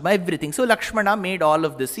bati churma, everything. So Lakshmana made all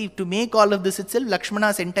of this. See, to make all of this itself,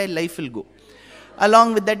 Lakshmana's entire life will go.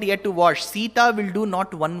 Along with that, he had to wash. Sita will do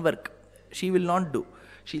not one work. She will not do.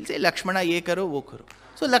 She will say, Lakshmana ye karo, wo karo.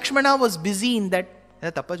 So Lakshmana was busy in that.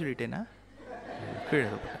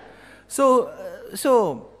 So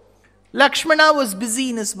Lakshmana was busy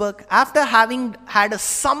in his work. After having had a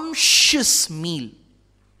sumptuous meal,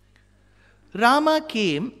 Rama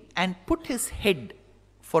came and put his head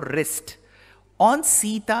for rest on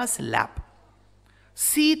Sita's lap.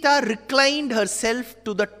 Sita reclined herself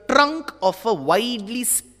to the trunk of a widely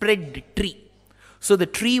spread tree. So the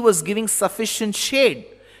tree was giving sufficient shade.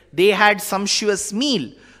 They had sumptuous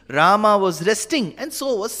meal. Rama was resting and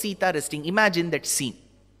so was Sita resting. Imagine that scene.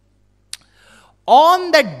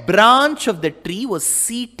 On that branch of the tree was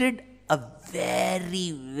seated a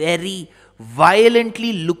very, very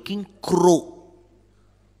violently looking crow.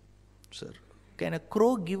 Sir, can a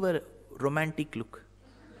crow give a romantic look?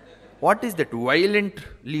 What is that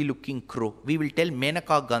violently looking crow? We will tell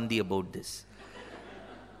Menaka Gandhi about this.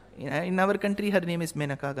 In our country, her name is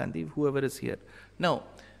Menaka Gandhi, whoever is here. Now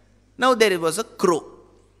there was a crow.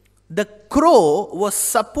 The crow was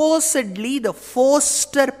supposedly the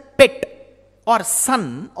foster pet or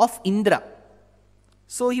son of Indra.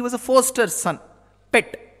 So he was a foster son,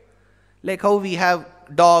 pet. Like how we have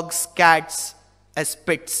dogs, cats as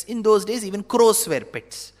pets. In those days, even crows were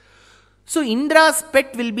pets. So Indra's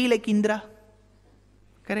pet will be like Indra.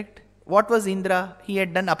 Correct? What was Indra? He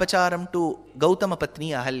had done apacharam to Gautama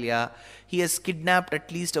Patni Ahalya. He has kidnapped at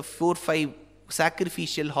least 4-5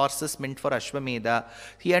 sacrificial horses meant for Ashwamedha.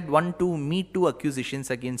 He had 1-2 Me Too accusations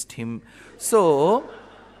against him. So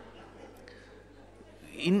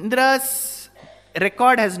Indra's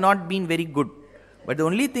record has not been very good. But the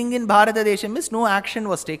only thing in Bharata Desham is no action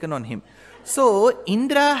was taken on him. So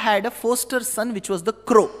Indra had a foster son which was the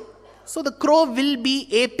crow. So the crow will be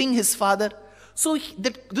aping his father. So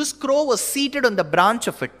this crow was seated on the branch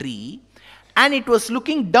of a tree and it was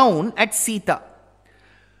looking down at Sita.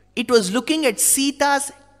 It was looking at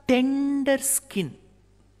Sita's tender skin.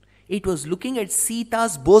 It was looking at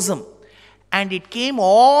Sita's bosom. And it came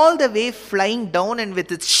all the way flying down and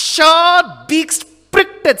with its sharp beaks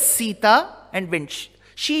pricked at Sita and went.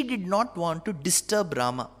 She did not want to disturb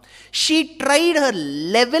Rama. She tried her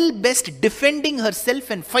level best defending herself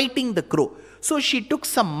and fighting the crow. So she took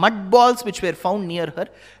some mud balls which were found near her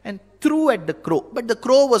and threw at the crow. But the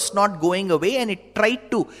crow was not going away and it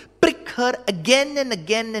tried to prick her again and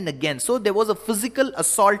again and again. So there was a physical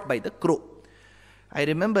assault by the crow. I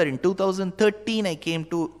remember in 2013 I came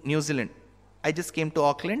to New Zealand. I just came to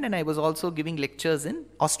Auckland and I was also giving lectures in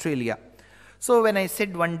Australia. So when I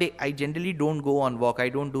said one day, I generally don't go on walk, I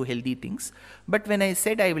don't do healthy things. But when I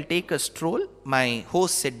said I will take a stroll, my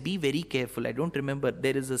host said, be very careful. I don't remember.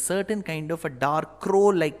 There is a certain kind of a dark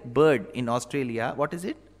crow-like bird in Australia. What is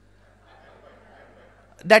it?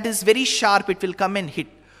 That is very sharp. It will come and hit.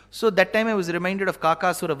 So that time I was reminded of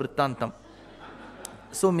Kakasura Vrittantam.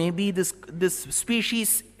 So maybe this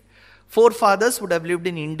species forefathers would have lived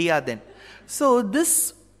in India then. So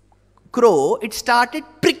this crow, it started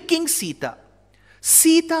pricking Sita.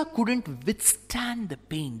 Sita couldn't withstand the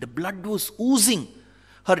pain. The blood was oozing.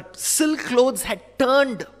 Her silk clothes had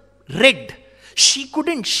turned red. She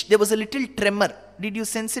couldn't. There was a little tremor. Did you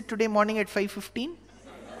sense it today morning at 5:15?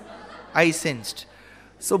 I sensed.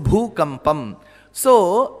 So Bhukampam.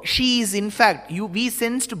 So she is in fact, we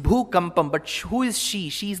sensed Bhukampam. But who is she?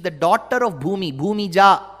 She is the daughter of Bhumi.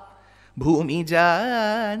 Bhumija.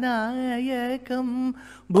 Bhumija Nayakam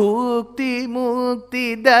Bhukti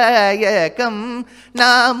Mukti Dayakam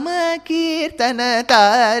Nama Kirtana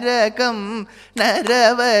Tarakam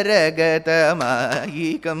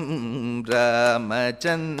Naravaragatamaikam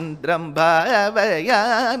Ramachandram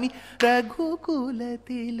Bhavayami Raghukula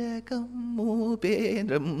Tilakam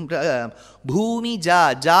Upendram Ram.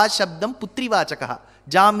 Bhumija. Ja Shabdam Putrivachakaha.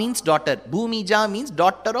 Ja means daughter. Bhumija means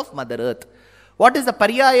daughter of Mother Earth. What is the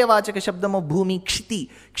Paryaya Vachaka Shabdam of Bhumi? Kshiti.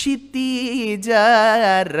 Kshiti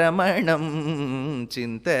Jaramanam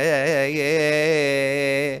Chintaye.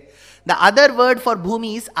 The other word for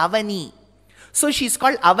Bhumi is Avani. So she is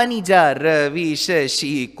called Avanija. Ravi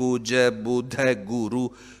Shashi Kuja Buddha Guru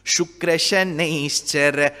Shukra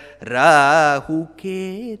Shanaishchara Rahu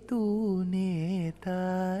Ketu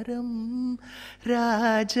Netaram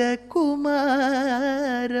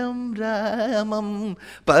Rajakumaram Ramam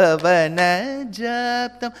Pavana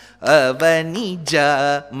Japtam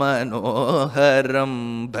Avanija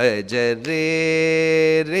Manoharam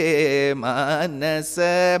Bhajare Re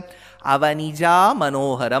Manasa Avanija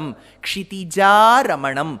Manoharam Kshitija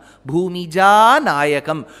Ramanam Bhumija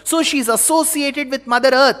Nayakam. So she is associated with Mother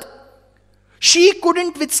Earth. She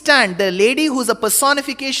couldn't withstand, the lady who is a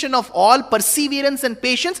personification of all perseverance and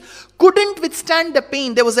patience, couldn't withstand the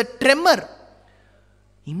pain. There was a tremor.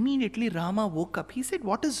 Immediately Rama woke up. He said,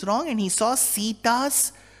 what is wrong? And he saw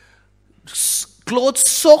Sita's clothes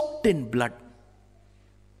soaked in blood.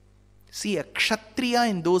 See, a Kshatriya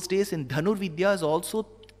in those days in Dhanurvidya is also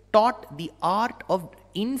taught the art of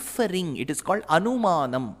inferring. It is called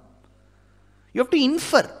Anumanam. You have to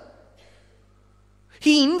infer.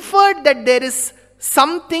 He inferred that there is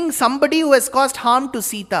somebody who has caused harm to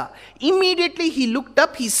Sita. Immediately he looked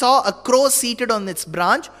up, he saw a crow seated on its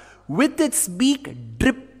branch with its beak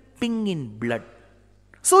dripping in blood.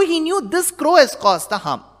 So he knew this crow has caused the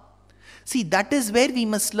harm. See, that is where we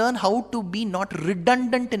must learn how to be not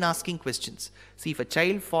redundant in asking questions. See, if a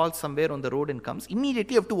child falls somewhere on the road and comes,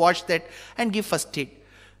 immediately you have to watch that and give first aid.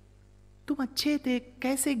 Tum achhe the,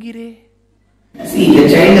 kaise gire? See, the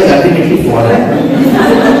child has ultimately fallen.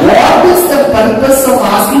 What is the purpose of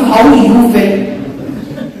asking how you fell?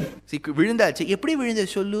 See, விழுந்தாச்சு எப்படி விழுந்த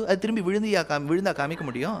சொல்லு அது திரும்பி விழுந்தா காமிக்க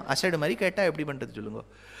முடியும் aside மாதிரி கேட்டா எப்படி பண்றது சொல்லுங்க.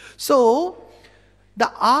 So the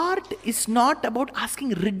art is not about asking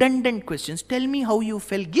redundant questions. Tell me how you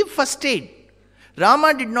fell. Give first aid. Rama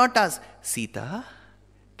did not ask, Sita,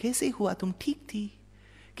 kaise hua tum theek thi?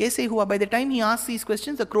 Kaise hua? By the time he asks these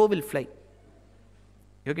questions, the crow will fly.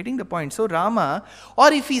 You're getting the point. So Rama,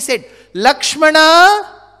 or if he said, Lakshmana,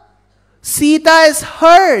 Sita is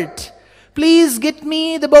hurt. Please get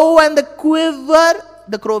me the bow and the quiver.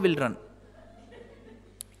 The crow will run.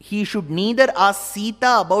 He should neither ask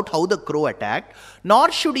Sita about how the crow attacked,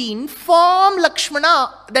 nor should he inform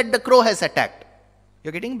Lakshmana that the crow has attacked.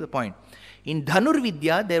 You're getting the point. In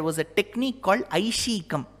Dhanurvidya, there was a technique called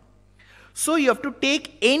Aishikam. So you have to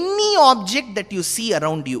take any object that you see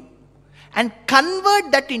around you and convert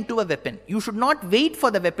that into a weapon. You should not wait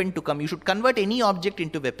for the weapon to come. You should convert any object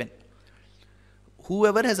into weapon.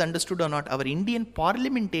 whoever has understood or not, our Indian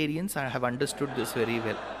parliamentarians have understood this very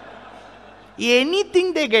well.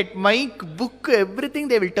 Anything they get, mic, book, everything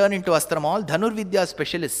they will turn into astram, all Dhanurvidya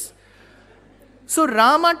specialists. So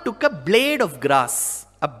Rama took a blade of grass,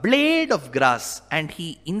 and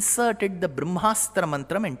he inserted the Brahmastra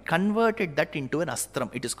mantram and converted that into an astram.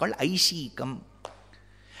 It is called Aishikam.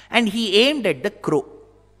 And he aimed at the crow.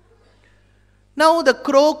 Now the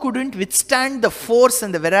crow couldn't withstand the force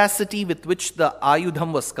and the veracity with which the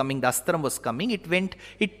Ayudham was coming, the astram was coming.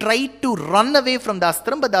 It tried to run away from the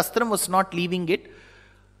astram, but the astram was not leaving it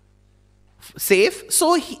safe.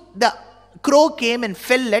 So the crow came and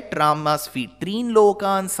fell at Rama's feet. Treen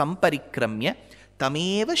lokan samparikramya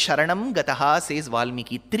tameva sharanam gataha, says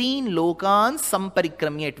Valmiki. Treen lokan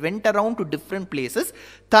samparikramya. It went around to different places.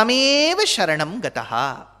 Tameva sharanam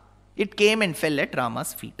gataha. It came and fell at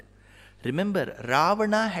Rama's feet. Remember,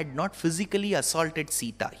 Ravana had not physically assaulted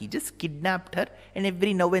Sita. He just kidnapped her, and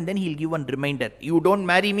every now and then he'll give one reminder. You don't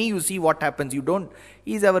marry me, you see what happens. You don't.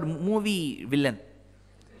 He's our movie villain.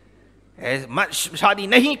 शादी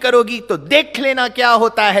नहीं करोगी तो देख लेना क्या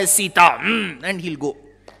होता है Sita, and he'll go.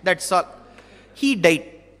 That's all. He died.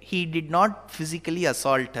 He did not physically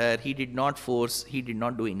assault her. He did not force. He did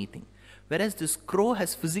not do anything. Whereas this crow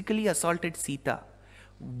has physically assaulted Sita,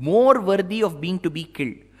 more worthy of being to be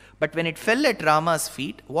killed. But when it fell at Rama's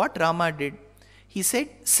feet, what Rama did? He said,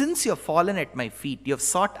 since you have fallen at my feet, you have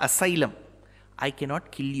sought asylum, I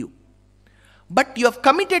cannot kill you. But you have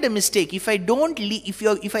committed a mistake. If I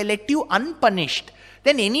let you unpunished,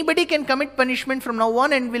 then anybody can commit punishment from now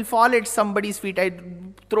on and will fall at somebody's feet. I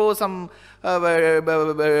throw some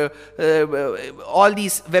all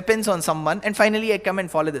these weapons on someone, and finally I come and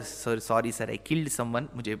follow this. Sorry sir, I killed someone.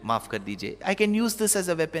 Mujhe maaf kar dijiye. I can use this as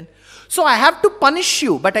a weapon. So I have to punish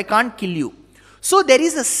you, but I can't kill you. So there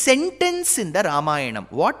is a sentence in the Ramayanam.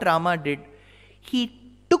 What Rama did? He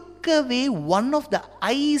took away one of the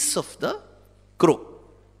eyes of the crow.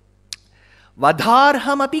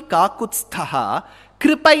 Vadharham api kakutsthaha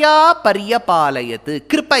kripaya paryapalayat.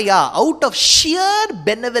 Kripaya, out of sheer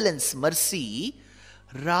benevolence, mercy,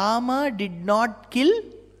 Rama did not kill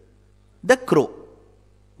the crow.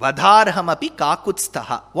 Vadharham api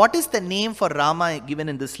kakutsthaha. What is the name for Rama given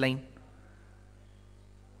in this line?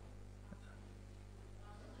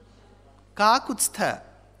 Kakutstha.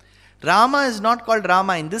 Rama is not called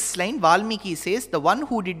Rama. In this line, Valmiki says the one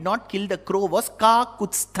who did not kill the crow was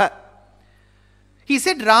Kakutstha. He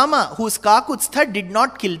said Rama, who is Kakutstha, did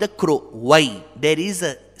not kill the crow. Why? There is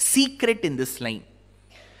a secret in this line.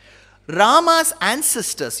 Rama's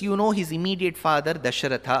ancestors, you know his immediate father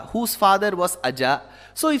Dasharatha, whose father was Aja.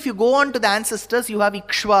 So if you go on to the ancestors, you have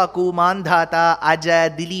Ikshvaku, Mandhata, Aja,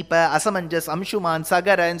 Dilipa, Asamanjas, Amshuman,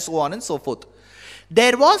 Sagara, and so on and so forth.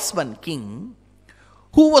 There was one king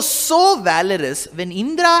who was so valorous. When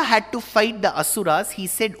Indra had to fight the Asuras, he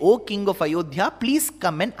said, O king of Ayodhya, please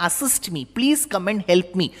come and assist me. Please come and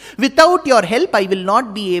help me. Without your help, I will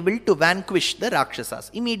not be able to vanquish the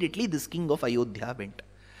Rakshasas. Immediately, this king of Ayodhya went.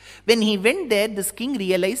 When he went there, this king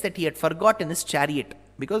realized that he had forgotten his chariot.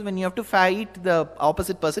 Because when you have to fight the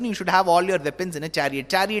opposite person, you should have all your weapons in a chariot.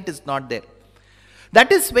 Chariot is not there. That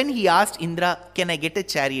is when he asked Indra, can I get a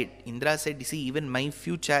chariot? Indra said, you see, even my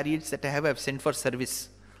few chariots that I have sent for service.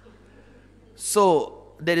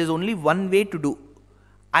 So, there is only one way to do.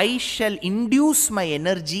 I shall induce my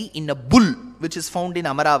energy in a bull, which is found in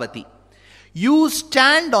Amaravati. You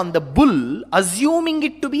stand on the bull, assuming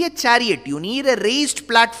it to be a chariot. You need a raised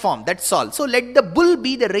platform, that's all. So, let the bull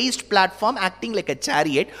be the raised platform, acting like a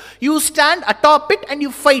chariot. You stand atop it and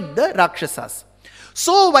you fight the Rakshasas.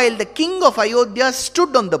 So, while the king of Ayodhya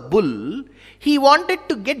stood on the bull, he wanted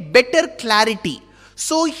to get better clarity.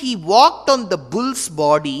 So, he walked on the bull's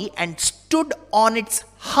body and stood on its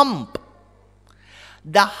hump.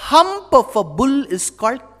 The hump of a bull is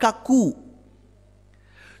called kaku.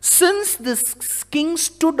 Since this king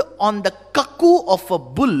stood on the kaku of a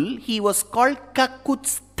bull, he was called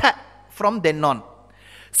Kakutstha from then on.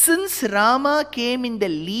 Since Rama came in the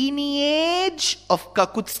lineage of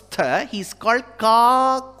Kakutstha, he is called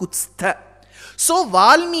Kakutstha. So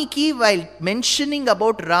Valmiki, while mentioning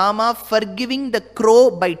about Rama forgiving the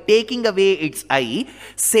crow by taking away its eye,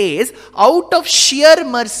 says, out of sheer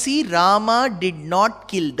mercy, Rama did not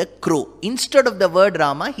kill the crow. Instead of the word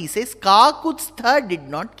Rama, he says, Kakutstha did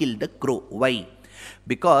not kill the crow. Why?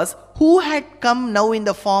 Because who had come now in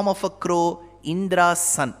the form of a crow? Indra's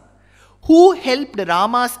son. Who helped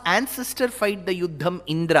Rama's ancestor fight the Yuddham?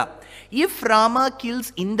 Indra. If Rama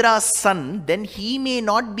kills Indra's son, then he may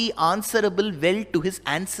not be answerable well to his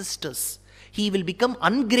ancestors. He will become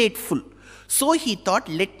ungrateful. So he thought,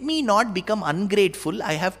 let me not become ungrateful.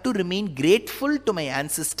 I have to remain grateful to my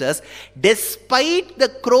ancestors despite the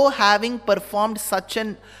crow having performed such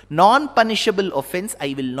an non-punishable offense.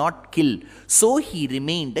 I will not kill. So he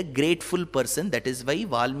remained a grateful person. That is why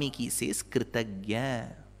Valmiki says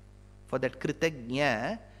Kritagya. For that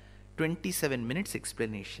Kritagya, 27 minutes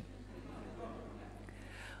explanation.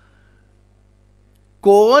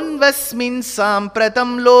 Konvasmin sampratam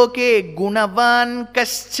loke gunavan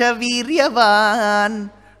kascha viryavan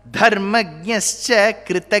dharmajnascha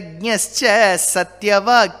kritajnascha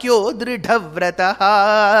satyavakyo dridhavrataha.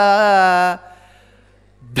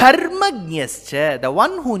 Dharmajnascha, the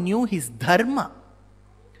one who knew his dharma.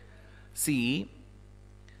 See,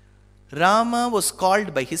 Rama was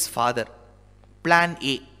called by his father. Plan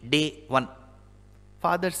A, day 1.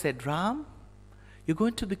 Father said, Ram, you're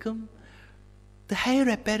going to become the heir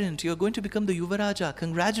apparent, you are going to become the Yuvaraja,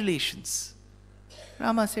 congratulations.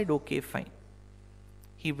 Rama said, okay, fine.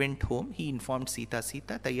 He went home, he informed Sita,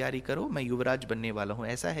 taiyari karo, main Yuvaraj banne wala hu,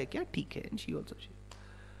 aisa hai kya? Theek hai. And she also said.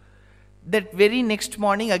 That very next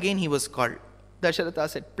morning again he was called. Dasharatha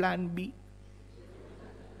said, plan B.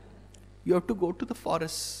 You have to go to the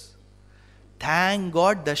forest. Thank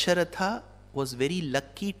God Dasharatha was very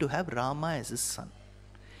lucky to have Rama as his son.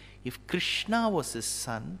 If Krishna was his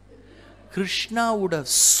son, Krishna would have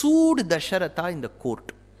sued Dasharatha in the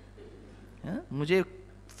court. मुझे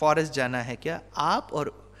forest जाना है क्या? आप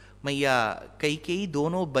और मैया कैकेयी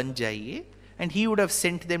दोनों बन जाइए. And he would have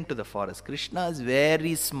sent them to the forest. Krishna is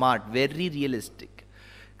very smart, very realistic.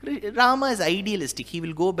 Rama is idealistic. He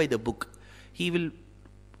will go by the book. He will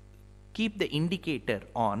keep the indicator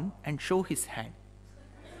on and show his hand.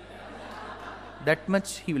 That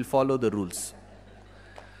much he will follow the rules.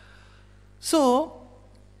 So,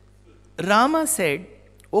 Rama said,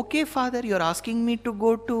 okay father, you're asking me to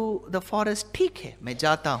go to the forest. Theek hai, main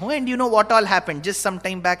jata hu. And you know what all happened? Just some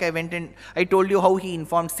time back I went and I told you how he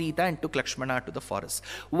informed Sita and took Lakshmana to the forest.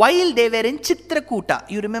 While they were in Chitrakuta,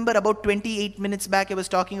 you remember about 28 minutes back I was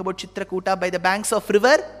talking about Chitrakuta by the banks of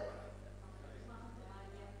river?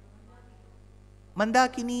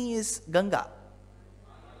 Mandakini is Ganga.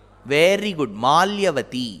 Very good.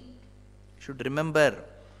 Malyavati. Should remember.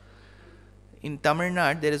 In Tamil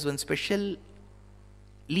Nadu, there is one special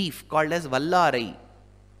leaf called as Vallarai.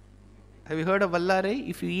 Have you heard of Vallarai?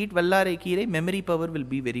 If you eat Vallarai Kire, memory power will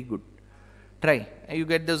be very good. Try. You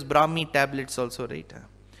get those Brahmi tablets also, right?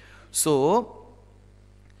 So,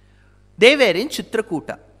 they were in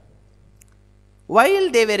Chitrakuta.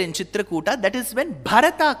 While they were in Chitrakuta, that is when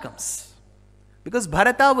Bharata comes. Because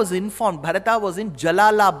Bharata was informed, Bharata was in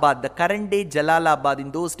Jalalabad, the current day Jalalabad. In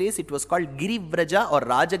those days it was called Girivraja or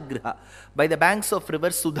Rajagriha, by the banks of river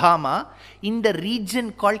Sudhama, in the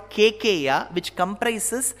region called Kekeya, which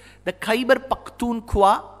comprises the Khyber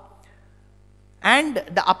Pakhtunkhwa and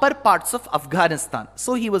the upper parts of Afghanistan.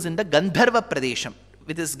 So he was in the Gandharva Pradesham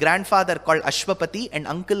with his grandfather called Ashwapati and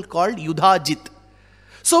uncle called Yudhajit.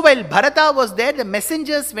 So while Bharata was there, the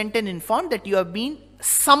messengers went and informed that you have been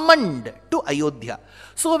summoned to Ayodhya.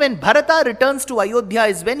 So when Bharata returns to Ayodhya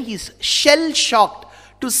is when he is shell-shocked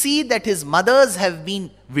to see that his mothers have been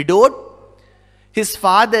widowed, his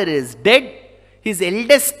father is dead, his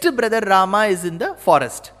eldest brother Rama is in the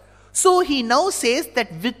forest. So he now says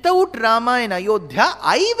that without Rama in Ayodhya,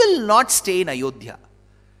 I will not stay in Ayodhya.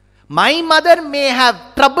 My mother may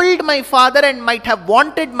have troubled my father and might have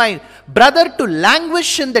wanted my brother to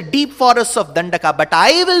languish in the deep forests of Dandaka, but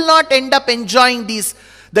I will not end up enjoying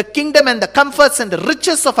the kingdom and the comforts and the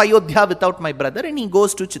riches of Ayodhya without my brother. And he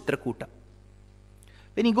goes to Chitrakuta.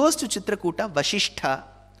 When he goes to Chitrakuta, Vasishtha,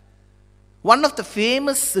 one of the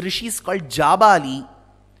famous rishis called Jabali,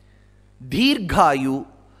 Dheerghayu,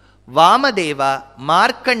 Vamadeva,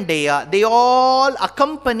 Markandeya, they all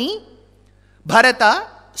accompany Bharata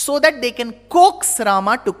so that they can coax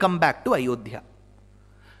Rama to come back to Ayodhya.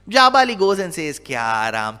 Jabali goes and says,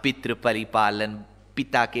 Kya Ram, Pitru Paripalan,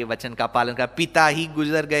 Pita ke vachan ka palan ka, Pita hi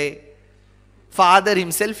guzar gaye. Father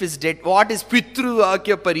himself is dead. What is Pitru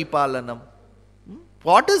Akya Paripalanam?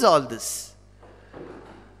 What is all this?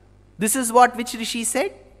 This is what which Rishi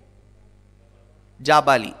said?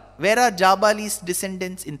 Jabali. Where are Jabali's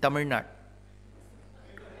descendants? In Tamil Nadu.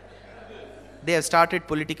 They have started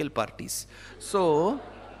political parties. So,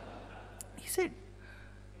 he said,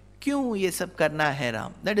 Kyun ye sab karna hai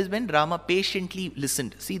Ram? That is when Rama patiently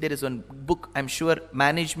listened. See, there is one book, I'm sure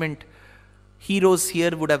management heroes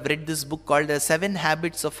here would have read this book called The 7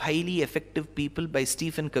 Habits of Highly Effective People by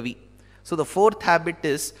Stephen Covey. So the 4th habit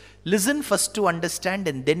is, listen first to understand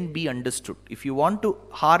and then be understood. If you want to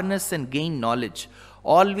harness and gain knowledge,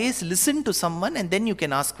 always listen to someone and then you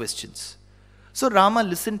can ask questions. So Rama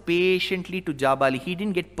listened patiently to Jabali. He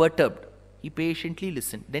didn't get perturbed. He patiently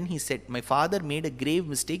listened. Then he said, my father made a grave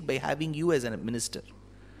mistake by having you as a minister.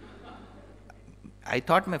 I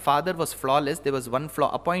thought my father was flawless. There was one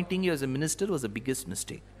flaw. Appointing you as a minister was the biggest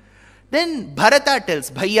mistake. Then Bharata tells,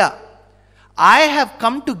 Bhaiya, I have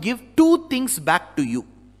come to give two things back to you.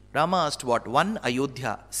 Rama asked what? One,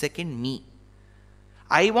 Ayodhya. Second, me.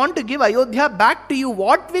 I want to give Ayodhya back to you.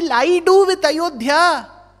 What will I do with Ayodhya?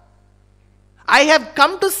 I have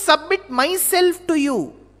come to submit myself to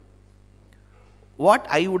you. What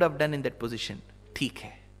I would have done in that position? ठीक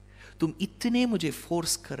है, तुम इतने मुझे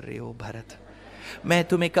force कर रहे हो भरत, मैं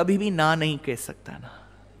तुम्हें कभी भी ना नहीं कह सकता ना,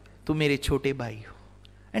 तुम मेरे छोटे भाई हो.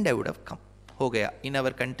 And I would have come. हो गया. In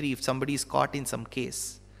our country, if somebody is caught in some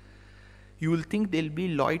case, you will think they'll be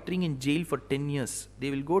loitering in jail for 10 years.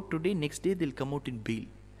 They will go today, next day they'll come out in bail.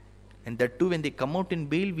 And that too, when they come out in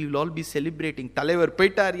bail, we will all be celebrating. Talevar,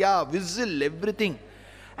 Petar, yeah, whistle, everything.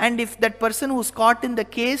 And if that person who's caught in the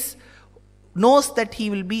case knows that he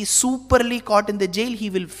will be superly caught in the jail, he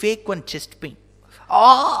will fake one chest pain.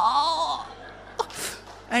 Ah!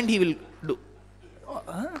 And he will do.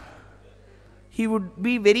 He would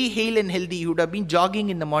be very hale and healthy. He would have been jogging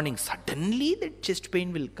in the morning. Suddenly that chest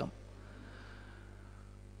pain will come.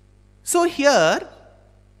 So here,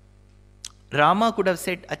 Rama could have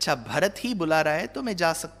said, Acha, Bharat hi bula raha hai, to main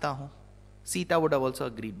ja sakta hu. Sita would have also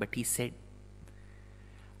agreed. But he said,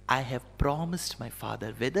 I have promised my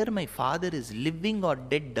father, whether my father is living or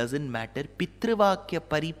dead doesn't matter. Pitrivakya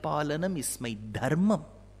Paripalanam is my dharma.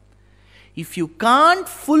 If you can't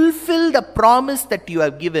fulfill the promise that you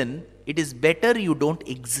have given, it is better you don't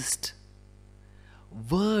exist.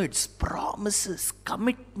 Words, promises,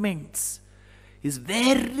 commitments is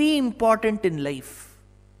very important in life.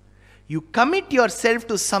 You commit yourself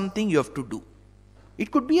to something you have to do.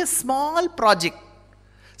 It could be a small project,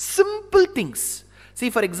 simple things. See,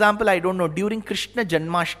 for example, I don't know, during Krishna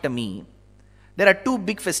Janmashtami, there are two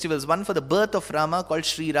big festivals. One for the birth of Rama called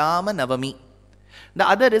Shri Rama Navami. The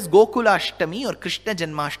other is Gokula Ashtami or Krishna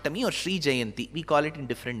Janmashtami or Sri Jayanti. We call it in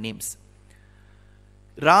different names.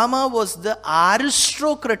 Rama was the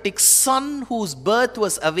aristocratic son whose birth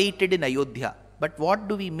was awaited in Ayodhya. But what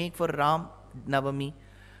do we make for Ram Navami?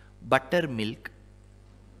 Buttermilk,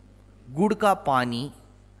 gud ka pani,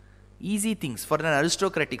 easy things for an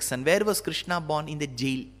aristocratic son. Where was Krishna born? In the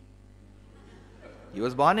jail. He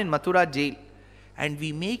was born in Mathura jail. And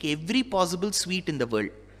we make every possible sweet in the world.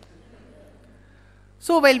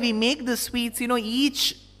 So while we make the sweets,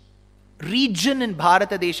 each region in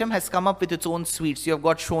Bharata Desham has come up with its own sweets. You have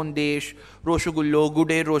got Shondesh, Roshagullo,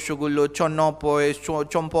 Gude Roshagullo, Chonnopoy,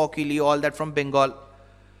 Chompokili, all that from Bengal.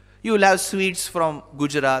 You will have sweets from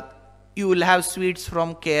Gujarat. You will have sweets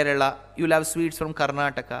from Kerala. You will have sweets from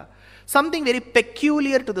Karnataka. Something very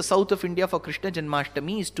peculiar to the south of India for Krishna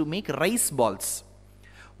Janmashtami is to make rice balls.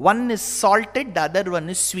 One is salted, the other one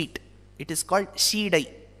is sweet. It is called Chidai.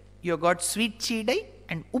 You have got sweet Chidai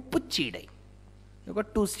and Uppu Chidai. You have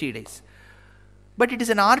got two Chidais. But it is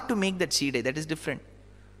an art to make that Chidai. That is different.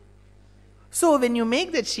 So when you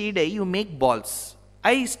make that Chidai, you make balls.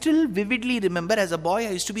 I still vividly remember as a boy, I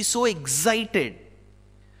used to be so excited.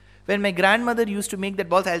 When my grandmother used to make that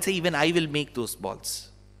balls, I'll say, even I will make those balls.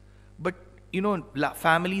 But,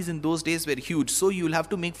 families in those days were huge. So you'll have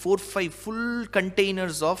to make 4-5 full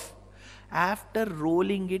containers of, after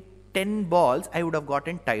rolling it 10 balls, I would have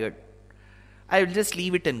gotten tired. I will just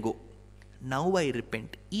leave it and go. Now I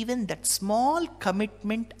repent. Even that small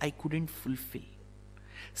commitment I couldn't fulfill.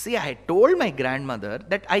 See, I had told my grandmother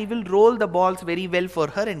that I will roll the balls very well for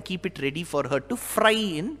her and keep it ready for her to fry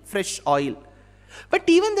in fresh oil. But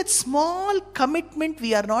even that small commitment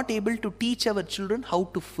we are not able to teach our children how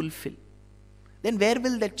to fulfill. Then where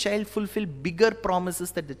will that child fulfill bigger promises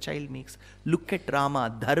that the child makes? Look at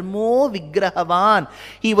Rama. Dharmo Vigrahavan.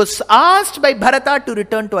 He was asked by Bharata to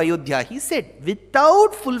return to Ayodhya. He said,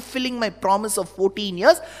 without fulfilling my promise of 14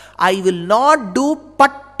 years, I will not do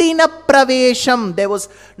Pattina Pravesham. There was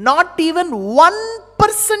not even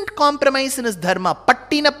 1% compromise in his dharma.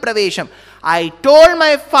 Pattina Pravesham. I told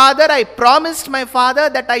my father, I promised my father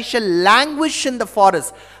that I shall languish in the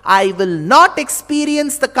forest. I will not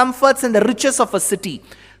experience the comforts and the riches of a city.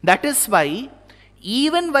 That is why,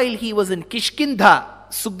 even while he was in Kishkindha,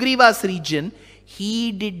 Sugriva's region,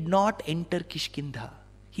 he did not enter Kishkindha.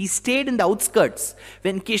 He stayed in the outskirts.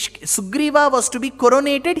 When Sugriva was to be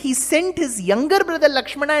coronated, he sent his younger brother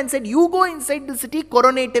Lakshmana and said, you go inside the city,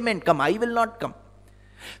 coronate him and come. I will not come.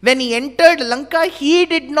 When he entered Lanka, he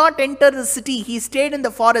did not enter the city. He stayed in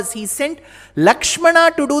the forest. He sent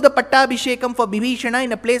Lakshmana to do the Pattabhishekam for Bibhishana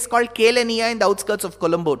in a place called Kelaniya in the outskirts of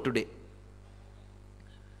Colombo today.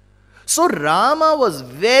 So Rama was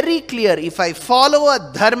very clear, if I follow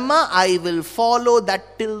a dharma, I will follow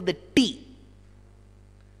that till the T.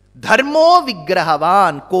 Dharmo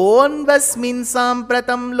vigrahavan, konvasmin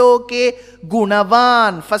sampratam loke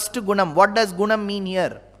gunavan. First gunam. What does gunam mean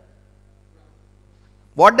here?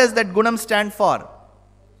 What does that gunam stand for?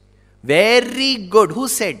 Very good. Who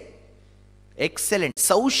said? Excellent.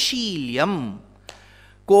 Saushilyam.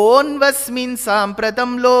 Konvasmin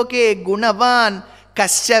sampratam loke gunavan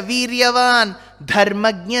kascha viryavan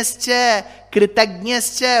dharmajnascha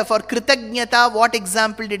kritajnascha. For kritajnata, what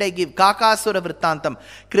example did I give? Kakasura vrittantam.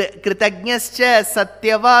 Kritajnascha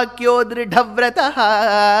satyavakyo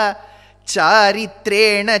dridhavrataha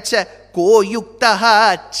charitrena cha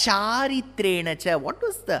koyuktaha charitrena cha. What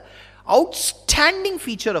was the outstanding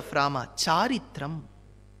feature of Rama? Charitram.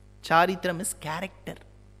 Charitram is character.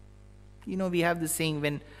 You know, we have this saying,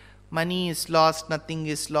 when money is lost, nothing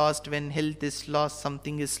is lost. When health is lost,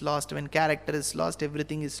 something is lost. When character is lost,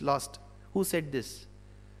 everything is lost. Who said this?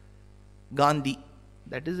 Gandhi.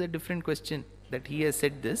 That is a different question, that he has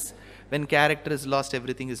said this. When character is lost,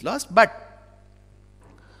 everything is lost. But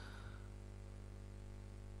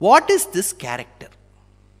what is this character?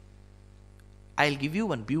 I'll give you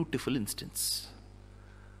one beautiful instance.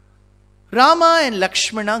 Rama and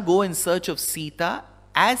Lakshmana go in search of Sita.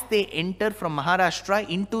 As they enter from Maharashtra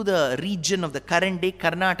into the region of the current day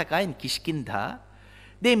Karnataka in Kishkindha,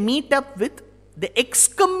 they meet up with the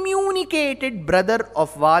excommunicated brother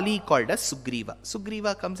of Vali called as Sugriva.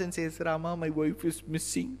 Sugriva comes and says, Rama, my wife is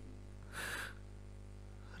missing.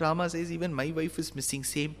 Rama says, even my wife is missing.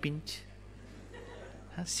 Same pinch.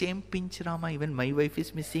 Same pinch, Rama. Even my wife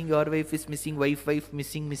is missing. Your wife is missing. Wife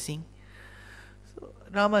missing. So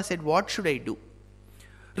Rama said, what should I do?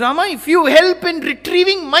 Rama, if you help in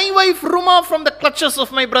retrieving my wife Ruma from the clutches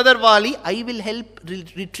of my brother Vali, I will help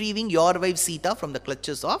retrieving your wife Sita from the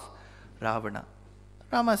clutches of Ravana.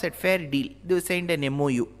 Rama said, fair deal. They signed an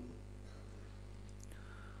MOU.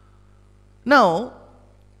 Now,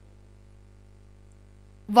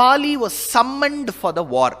 Vali was summoned for the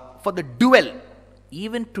war, for the duel.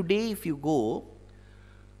 Even today, if you go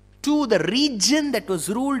to the region that was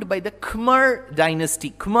ruled by the Khmer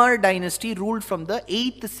dynasty. Khmer dynasty ruled from the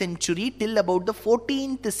 8th century till about the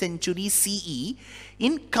 14th century CE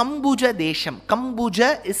in Kambuja Desham.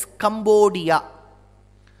 Kambuja is Cambodia.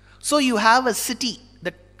 So you have a city,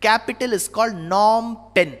 the capital is called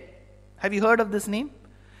Phnom Penh. Have you heard of this name?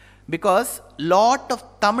 Because lot of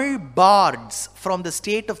Tamil bards from the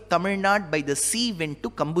state of Tamil Nadu by the sea went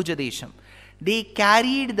to Kambuja Desham. They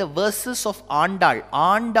carried the verses of Andal.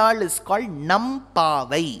 Andal is called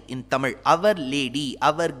Nampavai in Tamil. Our lady,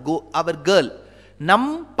 our girl.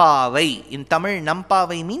 Nampavai. In Tamil,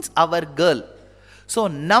 Nampavai means our girl. So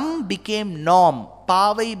Nam became Nom.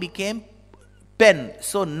 Pavai became Pen.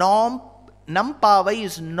 So Nampavai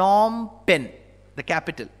is Phnom Penh, the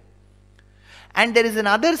capital. And there is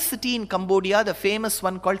another city in Cambodia, the famous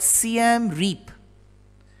one called Siem Reap.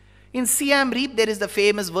 In Siem Reap, there is the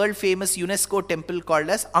famous, world famous UNESCO temple called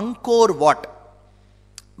as Angkor Wat.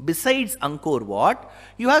 Besides Angkor Wat,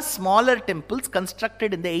 you have smaller temples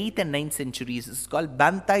constructed in the 8th and 9th centuries. It's called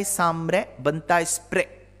Bantai Samre, Bantai Spre.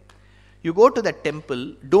 You go to that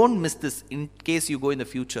temple, don't miss this in case you go in the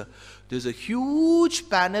future. There's a huge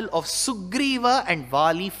panel of Sugriva and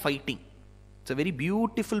Vali fighting. It's a very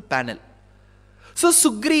beautiful panel. So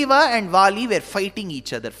Sugriva and Vali were fighting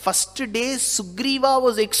each other. First day, Sugriva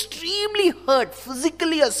was extremely hurt,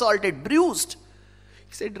 physically assaulted, bruised.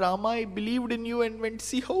 He said, Rama, I believed in you and went,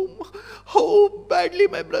 see how badly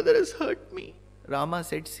my brother has hurt me. Rama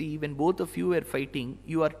said, see, when both of you were fighting,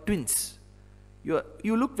 you are twins.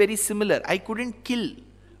 You look very similar. I couldn't kill.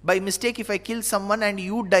 By mistake, if I kill someone and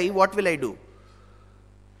you die, what will I do?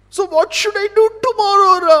 So what should I do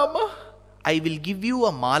tomorrow, Rama? I will give you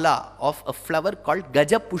a mala of a flower called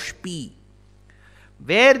Gajapushpi.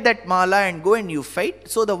 Wear that mala and go and you fight.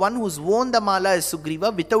 So the one who's worn the mala is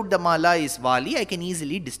Sugriva, without the mala is Vali. I can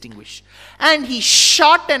easily distinguish. And he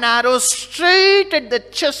shot an arrow straight at the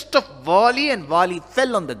chest of Vali and Vali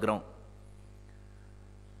fell on the ground.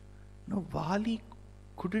 Now Vali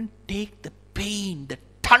couldn't take the pain, the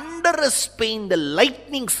thunderous pain, the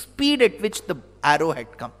lightning speed at which the arrow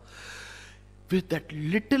had come. With that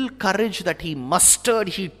little courage that he mustered,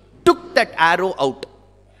 he took that arrow out.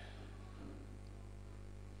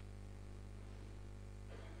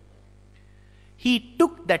 He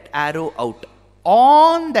took that arrow out.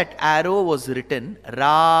 On that arrow was written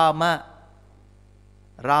Rama.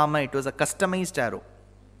 Rama, it was a customized arrow.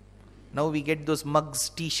 Now we get those mugs,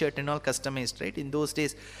 t-shirt and all customized, right? In those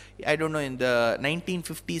days, I don't know, in the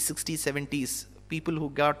 1950s, 60s, 70s, people who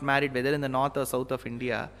got married, whether in the north or south of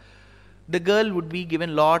India, the girl would be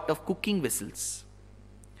given lot of cooking vessels.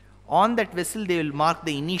 On that vessel, they will mark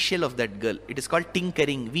the initial of that girl. It is called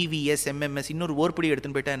tinkering. VVS, MMS. Innor vorpudi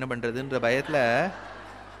eduthu poita enna pandradundra bayathla.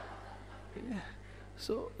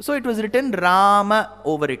 So it was written Rama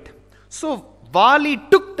over it. So Vali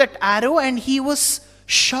took that arrow and he was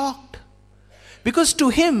shocked. Because to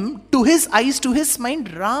him, to his eyes, to his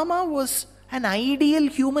mind, Rama was an ideal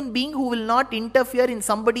human being who will not interfere in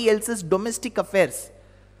somebody else's domestic affairs.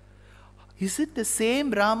 Is it the same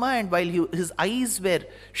Rama? And while his eyes were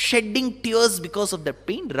shedding tears because of the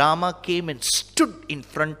pain, Rama came and stood in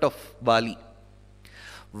front of Vali.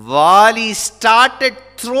 Vali started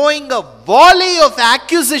throwing a volley of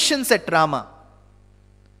accusations at Rama.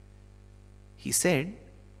 He said,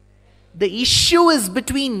 the issue is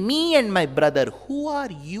between me and my brother. Who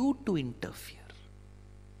are you to interfere?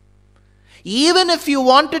 Even if you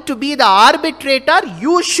wanted to be the arbitrator,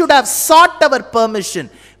 you should have sought our permission.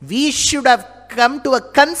 We should have come to a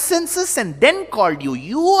consensus and then called you.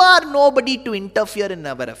 You are nobody to interfere in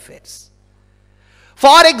our affairs.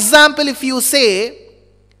 For example, if you say,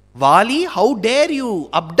 Vali, how dare you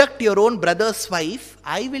abduct your own brother's wife?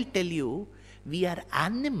 I will tell you, we are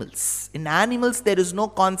animals. In animals, there is no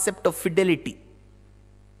concept of fidelity.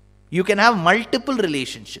 You can have multiple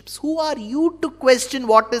relationships. Who are you to question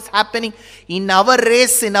what is happening in our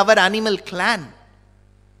race, in our animal clan?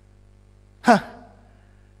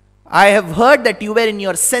 I have heard that you were in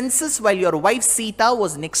your senses while your wife Sita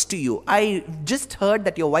was next to you. I just heard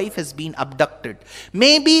that your wife has been abducted.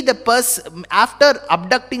 Maybe the person, after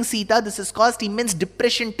abducting Sita, this has caused immense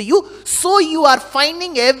depression to you. So you are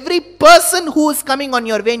finding every person who is coming on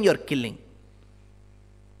your way and you are killing.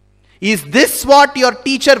 Is this what your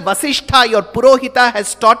teacher Vasishtha, your Purohita,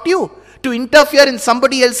 has taught you? To interfere in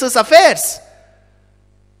somebody else's affairs?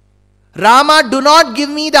 Rama, do not give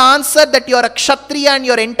me the answer that you are a Kshatriya and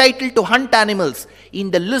you are entitled to hunt animals.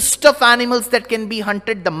 In the list of animals that can be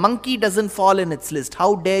hunted, the monkey doesn't fall in its list.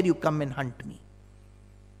 How dare you come and hunt me?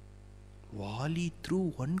 Vali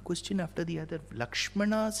threw one question after the other.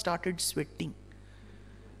 Lakshmana started sweating.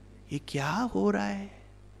 Ye kya ho raha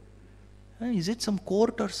hai? Is it some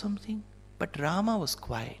court or something? But Rama was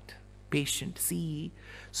quiet, patient. See,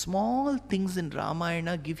 small things in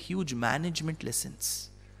Ramayana give huge management lessons.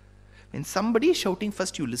 When somebody is shouting,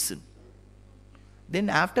 first you listen. Then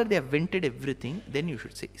after they have vented everything, then you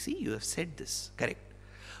should say, see, you have said this, correct.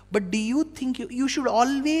 But do you think you should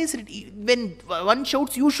always, when one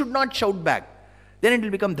shouts, you should not shout back. Then it will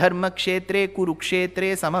become Dharma Kshetre,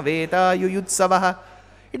 Kurukshetre, Samaveta, Yuyutsavaha.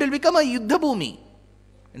 It will become a Yuddha Bhumi.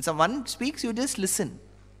 When someone speaks, you just listen.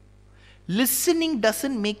 Listening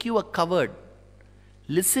doesn't make you a coward.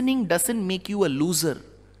 Listening doesn't make you a loser.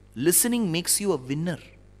 Listening makes you a winner.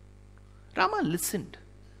 Rama listened.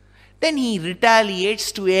 Then he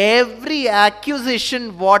retaliates to every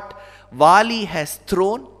accusation what Vali has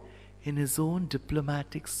thrown in his own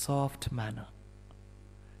diplomatic, soft manner.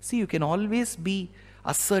 See, you can always be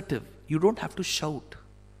assertive. You don't have to shout.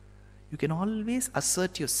 You can always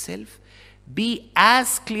assert yourself. Be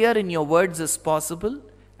as clear in your words as possible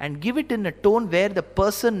and give it in a tone where the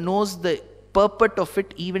person knows the purport of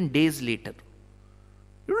it even days later.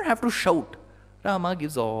 You don't have to shout. Rama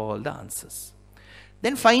gives all the answers.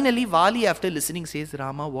 Then finally, Vali, after listening, says,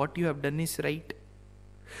 Rama, what you have done is right.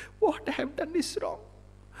 What I have done is wrong.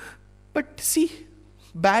 But see,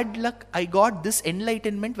 bad luck, I got this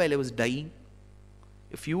enlightenment while I was dying.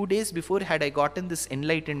 A few days before, had I gotten this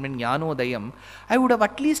enlightenment, Jnanodayam, I would have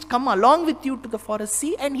at least come along with you to the forest.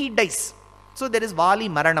 See, and he dies. So there is Vali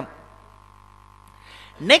Maranam.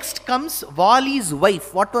 Next comes Vali's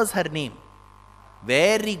wife. What was her name?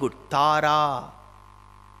 Very good, Tara.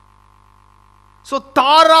 So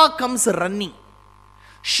Tara comes running.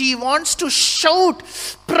 She wants to shout,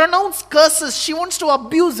 pronounce curses. She wants to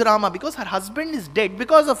abuse Rama because her husband is dead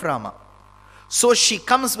because of Rama. So she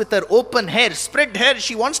comes with her open hair, spread hair.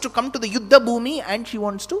 She wants to come to the Yuddha Bhumi and she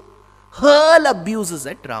wants to hurl abuses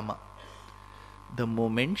at Rama. The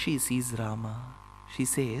moment she sees Rama, she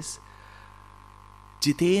says,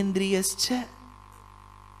 Jitendriyascha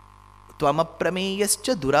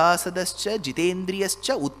Tvamaprameyascha Durasadascha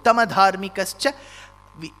Jitendriyascha Uttama Dharmikascha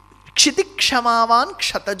Kshitikshamavan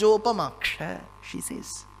Kshatajopamaksha. She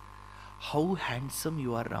says, how handsome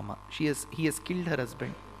you are, Rama. He has killed her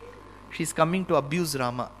husband. She is coming to abuse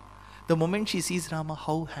Rama. The moment she sees Rama,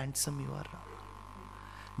 how handsome you are, Rama.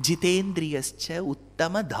 Jitendriyascha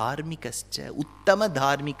Uttama Dharmikascha. Uttama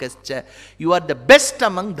Dharmikascha. You are the best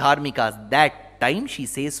among Dharmikas. That time she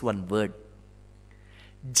says one word.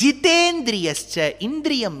 Jitendriyascha.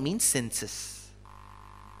 Indriyam means senses.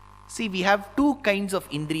 See, we have two kinds of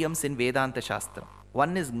indriyams in Vedanta Shastra.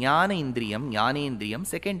 One is Jnana Indriyam.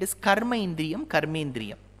 Second is Karma Indriyam,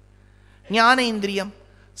 Karmendriyam. Jnana Indriyam.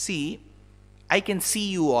 See, I can see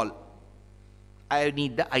you all. I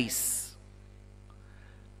need the eyes.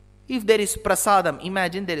 If there is prasadam,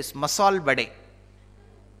 imagine there is masal vade.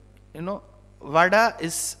 Vada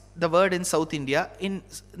is the word in South India. In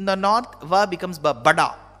the north, va becomes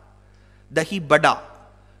bada. Dahi bada.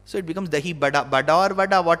 So it becomes dahi bada. Bada or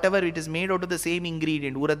vada, whatever, it is made out of the same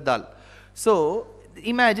ingredient, urad dal. So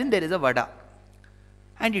imagine there is a vada.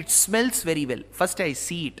 And it smells very well. First I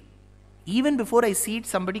see it. Even before I see it,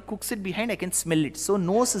 somebody cooks it behind, I can smell it. So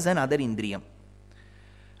nose is another indriyam.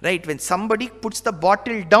 Right? When somebody puts the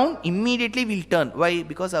bottle down, immediately we'll turn. Why?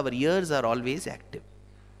 Because our ears are always active.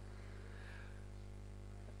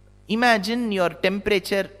 Imagine your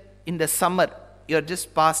temperature in the summer. You're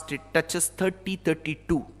just past it, touches 30,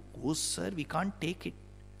 32. Oh sir, we can't take it.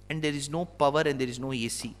 And there is no power and there is no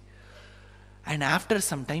AC. And after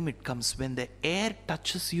some time it comes. When the air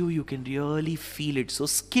touches you, you can really feel it. So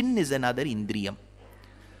skin is another indriyam.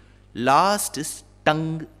 Last is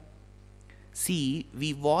tongue. See,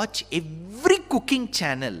 we watch every cooking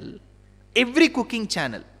channel.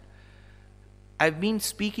 I've been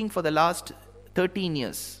speaking for the last 13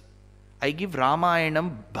 years. I give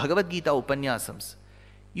Ramayanam, Bhagavad Gita Upanyasams.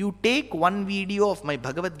 You take one video of my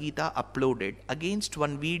Bhagavad Gita uploaded against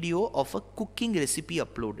one video of a cooking recipe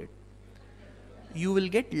uploaded. You will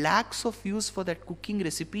get lakhs of views for that cooking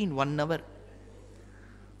recipe in 1 hour.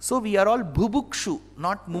 So we are all bhubukshu,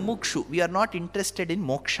 not mumukshu. We are not interested in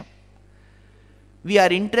moksham. We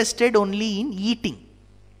are interested only in eating.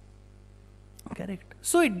 Correct.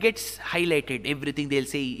 So it gets highlighted. Everything they'll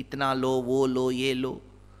say, itna lo, wo lo, ye lo.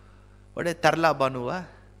 What is Tarla Banu?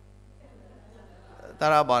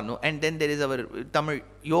 Tarabanu. And then there is our Tamil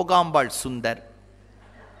Yogambal Sundar.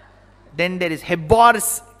 Then there is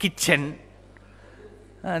Hebbar's Kitchen.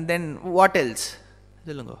 And then what else?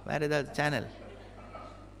 Where is the channel?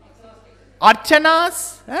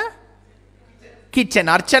 Archana's Kitchen.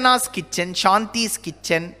 Archana's Kitchen. Shanti's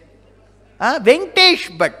Kitchen.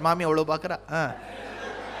 Venkatesh Bhatt. Mami avlo pakara.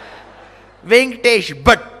 Venkatesh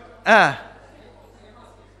Bhatt.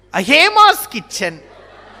 Hema's Kitchen.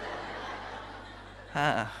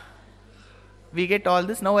 We get all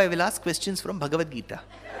this. Now I will ask questions from Bhagavad Gita.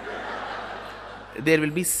 There will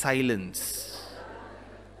be silence.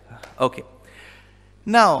 Okay.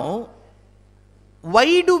 Now,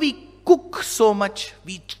 why do we cook so much?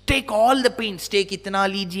 We take all the pains. Take itna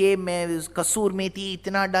lijiye, kasur methi,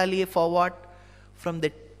 itna daliye, for what? From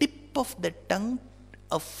the tip of the tongue,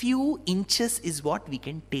 a few inches is what we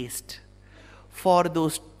can taste. For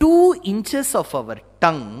those 2 inches of our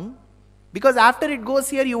tongue, because after it goes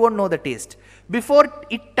here, you won't know the taste. Before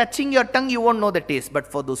it touching your tongue, you won't know the taste. But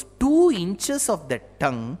for those 2 inches of the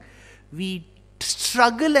tongue, we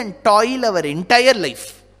struggle and toil our entire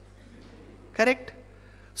life. Correct?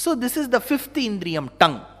 So this is the 5th indriyam,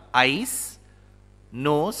 tongue. Eyes,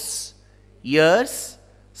 nose, ears,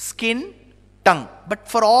 skin, tongue. But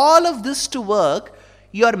for all of this to work,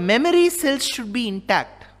 your memory cells should be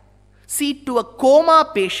intact. See, to a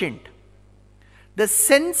coma patient, the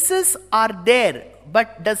senses are there,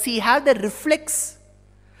 but does he have the reflex?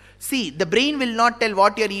 See, the brain will not tell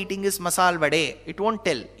what you are eating is masal vade. It won't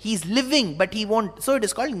tell. He is living, but he won't. So it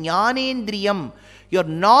is called jnanendriyam. Your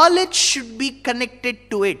knowledge should be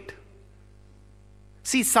connected to it.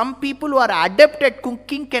 See, some people who are adept at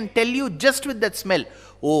cooking can tell you just with that smell,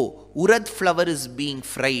 oh, urad flower is being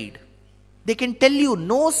fried. They can tell you.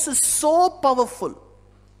 Nose is so powerful.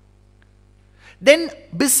 Then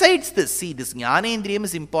besides this, see, this jnanendriyam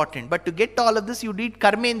is important. But to get all of this, you need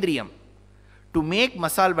karmendriyam. To make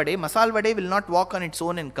masal vade will not walk on its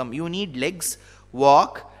own and come. You need legs,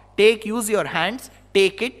 walk, use your hands,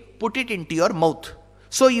 take it, put it into your mouth.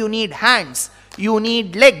 So you need hands, you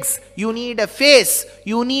need legs, you need a face,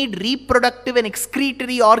 you need reproductive and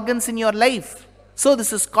excretory organs in your life. So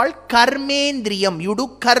this is called karmendriyam. You do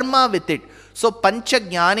karma with it. So pancha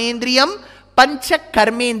jnanendriyam, pancha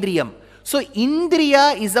karmendriyam. So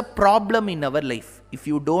indriya is a problem in our life. If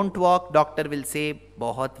you don't walk, doctor will say,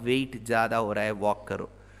 बहुत weight ज़्यादा हो रहा है, walk करो.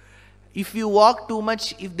 If you walk too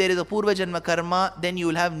much, if there is a purva janma karma, then you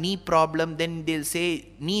will have knee problem. Then they'll say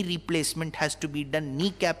knee replacement has to be done,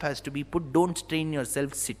 kneecap has to be put. Don't strain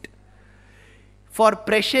yourself, sit. For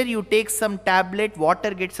pressure, you take some tablet,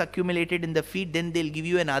 water gets accumulated in the feet, then they'll give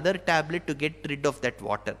you another tablet to get rid of that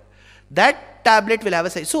water. That tablet will have a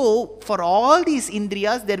size. So for all these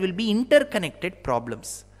indriyas, there will be interconnected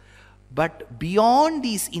problems. But beyond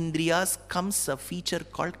these indriyas comes a feature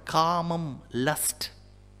called kamam, lust.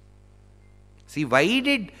 See, why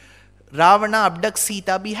did Ravana abducts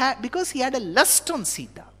Sita because he had a lust on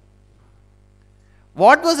Sita.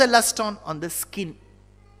 What was a lust on? On the skin.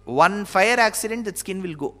 One fire accident, that skin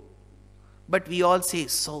will go. But we all say,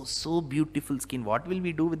 so beautiful skin. What will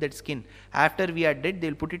we do with that skin? After we are dead, they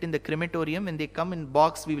will put it in the crematorium. When they come in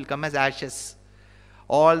box, we will come as ashes.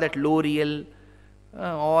 All that L'Oreal,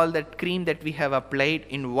 all that cream that we have applied,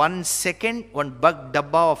 in 1 second, one bug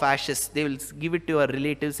dabba of ashes, they will give it to our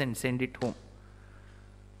relatives and send it home.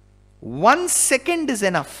 1 second is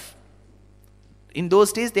enough. In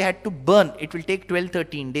those days, they had to burn. It will take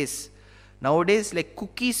 12-13 days. Nowadays, like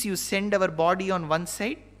cookies, you send our body on one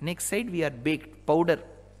side, next side we are baked, powder.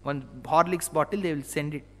 One Horlicks bottle, they will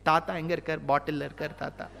send it. Tata, engar kar, bottle kar,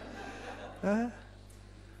 tata.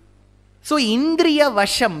 So, Indriya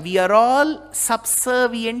Vasham, we are all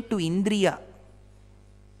subservient to Indriya.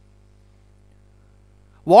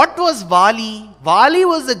 What was Vali? Vali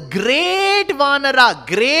was a great Vanara,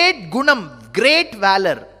 great Gunam, great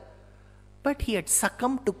valor. But he had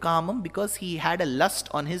succumbed to Kamam because he had a lust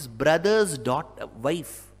on his brother's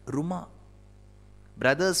wife, Rama.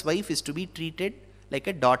 Brother's wife is to be treated like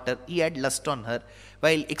a daughter. He had lust on her.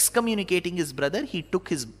 While excommunicating his brother, he took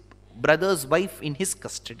his brother's wife in his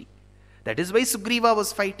custody. That is why Sugriva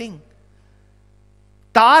was fighting.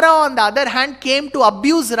 Tara, on the other hand, came to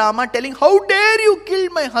abuse Rama, telling, "How dare you kill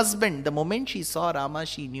my husband?" The moment she saw Rama,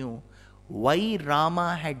 she knew why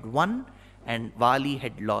Rama had won and Vali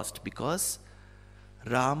had lost, because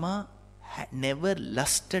Rama had never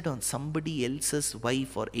lusted on somebody else's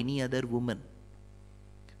wife or any other woman,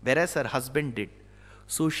 whereas her husband did.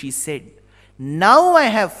 So she said, "Now I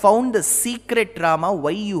have found the secret, Rama,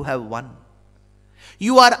 why you have won.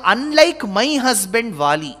 You are unlike my husband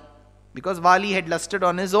Vali," because Vali had lusted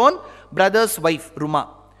on his own brother's wife, Ruma.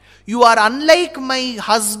 "You are unlike my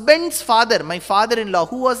husband's father, my father-in-law."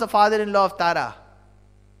 Who was the father-in-law of Tara?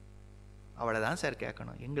 அவளதான் sir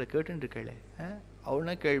கேட்கணும். எங்களை கேட்டுன்னு இருக்கே,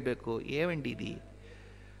 அவளை கேள்ಬೇಕು. ஏவண்டிதி.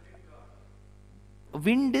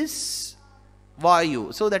 Wind is Vayu,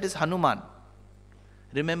 so that is Hanuman.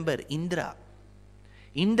 Remember Indra.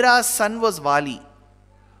 Indra's son was Vali.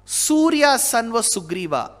 Surya's son was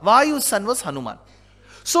Sugriva. Vayu's son was Hanuman.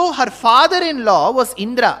 So her father-in-law was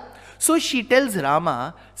Indra. So she tells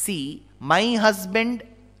Rama, "See, my husband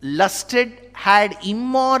lusted, had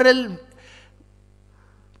immoral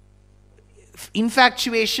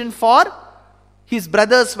infatuation for his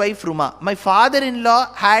brother's wife Ruma. My father-in-law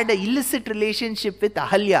had an illicit relationship with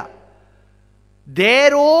Ahalya.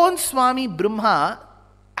 Their own Swami Brahma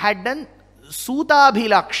had done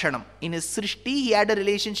Sutabhilakshanam. In his Srishti, he had a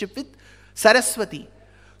relationship with Saraswati.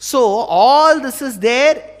 So, all this is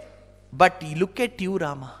there, but look at you,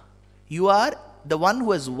 Rama. You are the one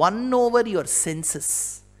who has won over your senses.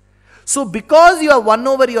 So, because you have won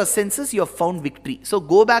over your senses, you have found victory." So,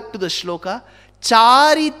 go back to the shloka.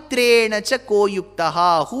 Charitrena cha ko yuktaha.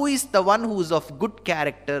 Who is the one who is of good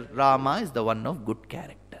character? Rama is the one of good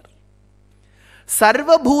character.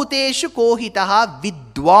 Sarva bhuteshu kohitaha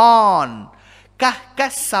vidwan. Kah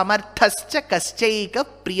samarthascha kaschaika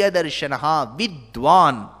priyadarshanaha.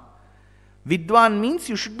 Vidwan. Vidwan means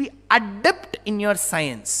you should be adept in your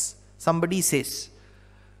science. Somebody says,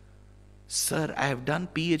 "Sir, I have done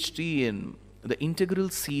PhD in the integral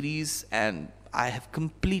series and I have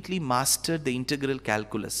completely mastered the integral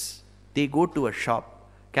calculus." They go to a shop.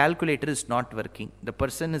 Calculator is not working. The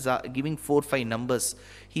person is giving 4-5 numbers.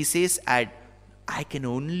 He says, "I can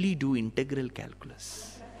only do integral calculus.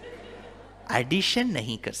 Addition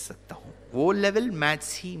नहीं कर सकता हूँ. वो level maths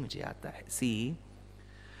ही मुझे आता है." See,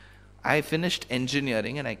 I finished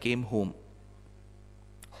engineering and I came home.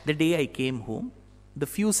 The day I came home, the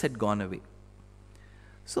fuse had gone away.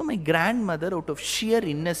 So my grandmother, out of sheer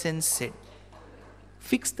innocence, said,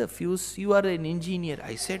 "Fix the fuse, you are an engineer."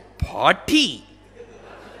 I said, "Party!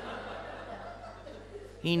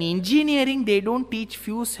 In engineering, they don't teach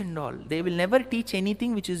fuse and all. They will never teach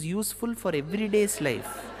anything which is useful for everyday's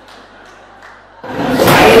life."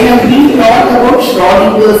 I have been taught about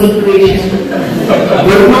Schrodinger's equation,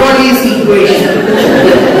 Bernoulli's equation,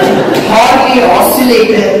 Hartley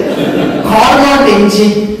oscillator, Carnot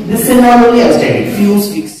engine. This and all only I have studied. Fuse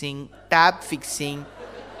fixing, tap fixing.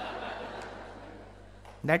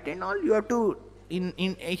 That and all you have to,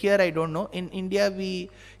 in here I don't know. In India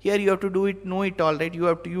here you have to know it all, right?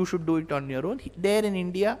 You should do it on your own. There in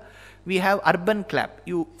India we have urban clap.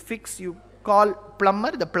 You call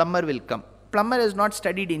plumber, the plumber will come. Plumber has not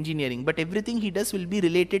studied engineering, but everything he does will be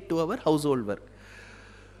related to our household work.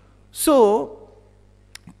 So,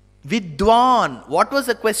 Vidwan, what was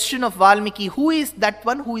the question of Valmiki? Who is that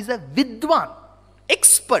one who is a Vidwan?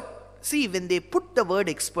 Expert. See, when they put the word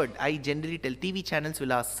expert, I generally tell TV channels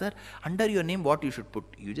will ask, sir, under your name what you should put?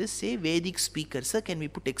 You just say Vedic speaker. Sir, can we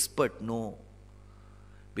put expert? No.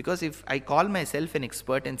 Because if I call myself an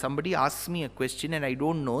expert and somebody asks me a question and I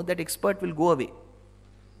don't know, that expert will go away.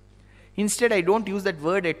 Instead, I don't use that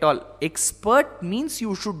word at all. Expert means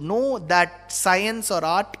you should know that science or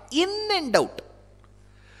art in and out.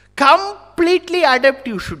 Completely adept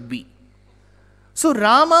you should be. So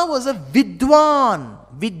Rama was a Vidwan.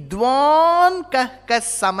 Vidwan kahka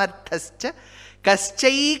samarthascha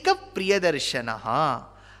kaschaika priyadarshanaha.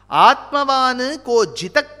 Atmavan ko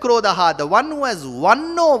jitakrodaha. The one who has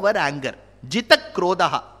won over anger.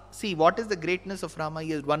 Jitakrodaha. See, what is the greatness of Rama?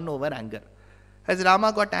 He has won over anger. Has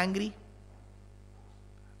Rama got angry?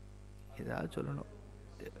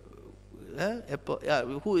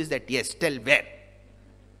 Who is that? Yes, tell where.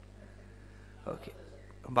 Okay.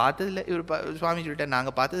 Swami சொல்லிட்டார்,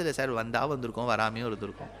 நாங்கள் பார்த்ததில்லை sir, வந்தா வந்திருக்கோம், வராமையும்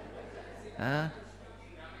இருந்திருக்கோம்.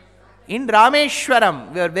 In Rameshwaram,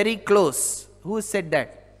 we are very close. Who said that?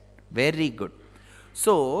 Very good.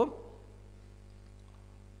 So,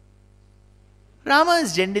 Rama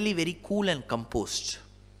is generally very cool and composed.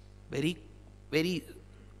 Very, very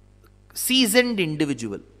seasoned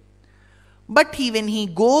individual. But when he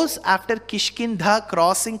goes after Kishkindha,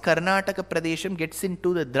 crossing Karnataka Pradesham, gets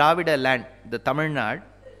into the Dravida land, the Tamil Nadu.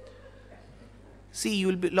 See, you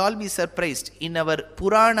will all be surprised. In our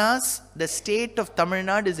Puranas, the state of Tamil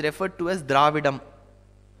Nadu is referred to as Dravidam.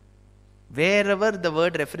 Wherever the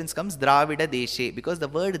word reference comes, Dravida Deshe, because the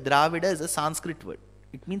word Dravida is a Sanskrit word.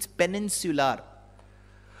 It means peninsular.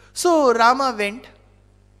 So Rama went.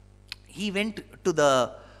 He went to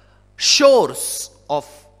the shores of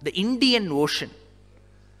the Indian Ocean.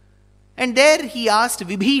 And there he asked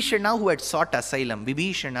Vibhishana, who had sought asylum,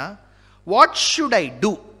 Vibhishana, what should I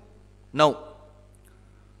do now?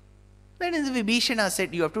 Then Vibhishana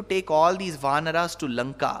said, you have to take all these Vanaras to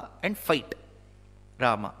Lanka and fight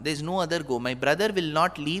Rama. There is no other go. My brother will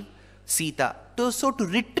not leave Sita. So to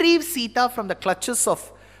retrieve Sita from the clutches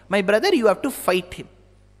of my brother, you have to fight him.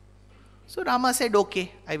 So Rama said,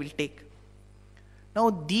 okay, I will take. Now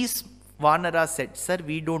these Vanaras said, sir,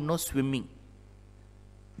 we don't know swimming.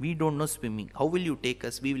 We don't know swimming. How will you take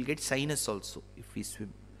us? We will get sinus also if we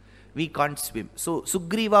swim. We can't swim. So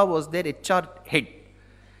Sugriva was their HR head.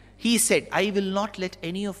 He said, I will not let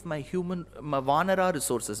any of my Vanara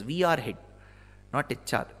resources, VR head, not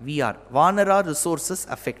HR, VR, Vanara resources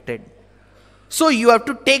affected. So you have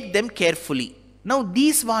to take them carefully. Now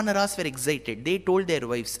these Vanaras were excited. They told their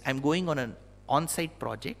wives, I am going on an on-site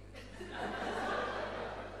project.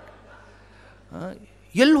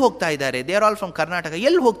 ಎಲ್ಲಿ ಹೋಗ್ತಾ ಇದ್ದಾರೆ? They are all from Karnataka.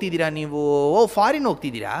 ಎಲ್ಲಿ ಹೋಗ್ತಿದ್ದೀರಾ ನೀವು? Foreign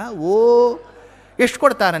ಹೋಗ್ತಿದ್ದೀರಾ? ಎಷ್ಟು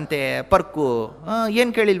ಕೊಡ್ತಾರಂತೆ ಪರ್ಕು?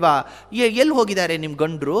 ಏನು ಕೇಳಿಲ್ವಾ? ಎಲ್ಲಿ ಹೋಗಿದ್ದಾರೆ ನಿಮ್ಮ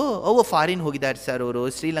ಗಂಡರು? ಫಾರಿನ್ ಹೋಗಿದ್ದಾರೆ ಸರ್ ಅವರು,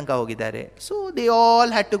 ಶ್ರೀಲಂಕಾ ಹೋಗಿದ್ದಾರೆ. So they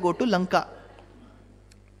all had to go to Lanka.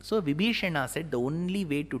 So Vibhishana said the only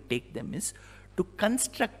way to take them is to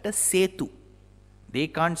construct a Setu. They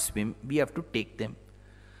can't swim, we have to take them.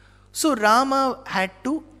 So Rama had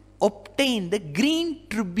to obtain the green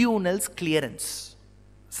tribunal's clearance.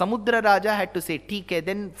 Samudra Raja had to say, "Theek hai,"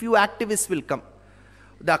 then few activists will come.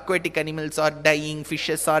 The aquatic animals are dying,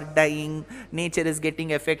 fishes are dying, nature is getting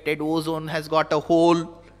affected, ozone has got a hole.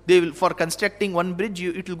 They will, for constructing one bridge,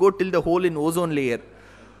 it will go till the hole in ozone layer.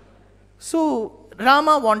 So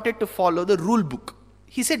Rama wanted to follow the rule book.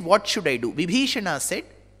 He said, what should I do? Vibhishana said,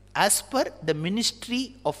 as per the Ministry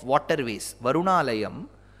of Waterways, Varunalayam,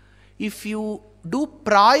 if you do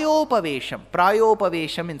prayopavesham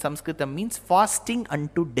in Sanskritam means fasting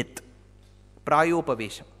unto death.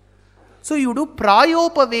 Prayopavesham. So you do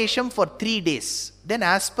prayopavesham for 3 days. Then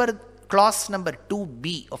as per clause number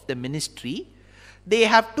 2B of the ministry, they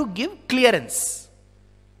have to give clearance.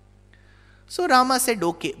 So Rama said,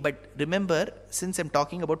 okay, but remember, since I'm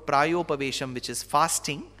talking about prayopavesham, which is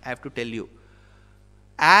fasting, I have to tell you,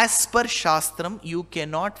 as per Shastram, you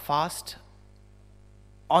cannot fast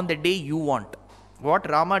on the day you want. What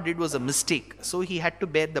Rama did was a mistake. So he had to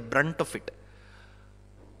bear the brunt of it.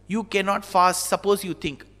 You cannot fast. Suppose you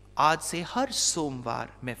think, आज से हर सोमवार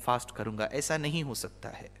मैं fast करूंगा. ऐसा नहीं हो सकता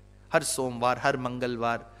है. हर सोमवार, हर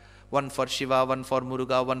मंगलवार, one for Shiva, one for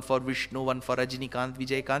Muruga, one for Vishnu, one for Rajinikanth,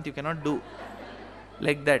 Vijaykant. You cannot do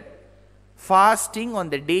like that. Fasting on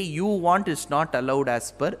the day you want is not allowed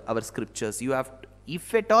as per our scriptures. You have to,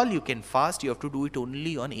 if at all you can fast, you have to do it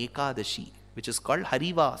only on Ekadashi, which is called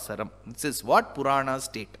Harivasaram. This is what Puranas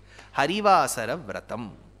state. Harivasara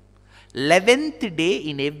Vratam. 11th day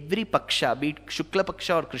in every Paksha, be it Shukla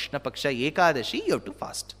Paksha or Krishna Paksha, Ekadashi, you have to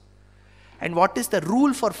fast. And what is the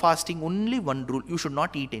rule for fasting? Only one rule. You should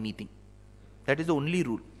not eat anything. That is the only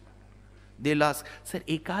rule. They'll ask, sir,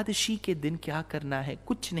 Ekadashi के दिन क्या करना है?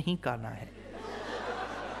 कुछ नहीं करना है.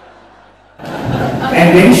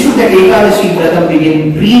 And when should the Ekadashi Vratam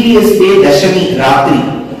begin? Previous day, Dashami, Ratri.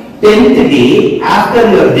 10th day,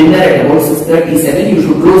 after your dinner at about 6:37, you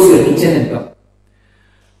should close your kitchen and come.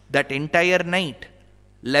 That entire night,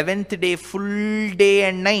 11th day, full day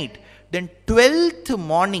and night. Then 12th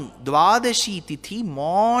morning, Dwadashi Tithi,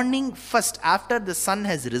 morning first, after the sun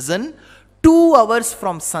has risen, 2 hours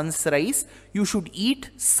from sunrise, you should eat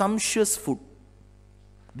sumptuous food.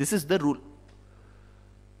 This is the rule.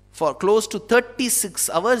 For close to 36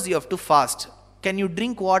 hours, you have to fast. Can you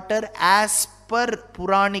drink water? As per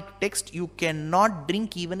Puranic text, you cannot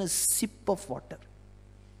drink even a sip of water.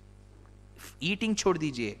 Eating छोड़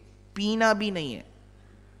दीजिए, पीना भी नहीं है,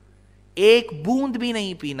 एक बूंद भी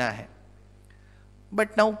नहीं पीना है.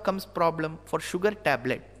 But now comes problem for sugar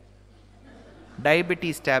tablet,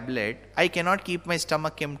 diabetes tablet. I cannot keep my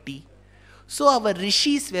stomach empty. So our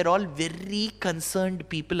rishis were all very concerned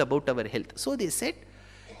people about our health. So they said,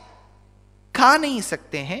 खा नहीं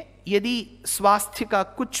सकते हैं, यदि स्वास्थ्य का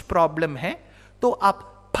कुछ प्रॉब्लम है तो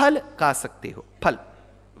आप फल खा सकते हो, फल,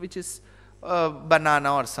 which is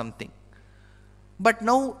banana or something. But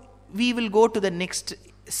now we will go to the next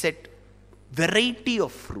set, variety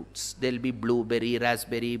of fruits. There will be blueberry,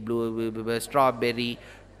 raspberry, strawberry,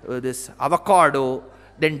 this avocado,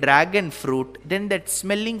 then dragon fruit, then that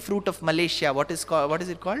smelling fruit of Malaysia, what is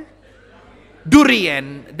it called?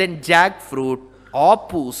 Durian, then jackfruit,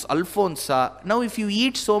 opus, alfonsa. Now if you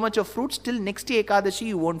eat so much of fruits, till next day Ekadashi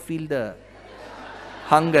you won't feel the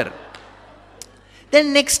hunger.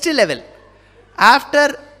 Then next level,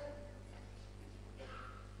 after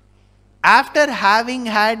having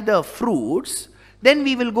had the fruits, then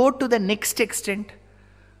we will go to the next extent.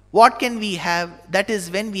 What can we have? That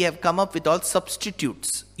is when we have come up with all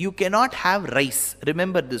substitutes. You cannot have rice.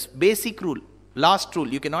 Remember this basic rule, last rule,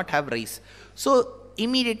 you cannot have rice. So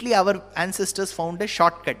immediately our ancestors found a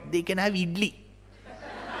shortcut. They can have idli.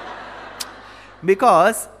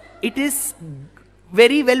 Because it is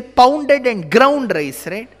very well pounded and ground rice,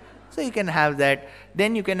 right? So you can have that.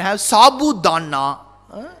 Then you can have sabudana.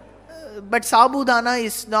 But sabudana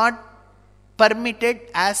is not permitted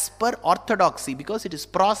as per orthodoxy because it is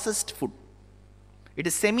processed food. It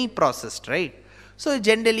is semi-processed, right? So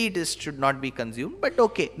generally it should not be consumed. But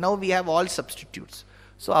okay, now we have all substitutes.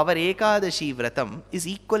 So our Ekadashi Vratam is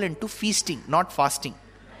equivalent to feasting, not fasting.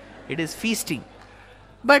 It is feasting.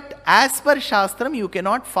 But as per Shastram, you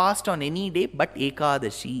cannot fast on any day but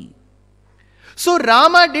Ekadashi. So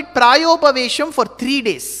Rama did Prayopavesham for 3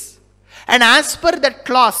 days. And as per that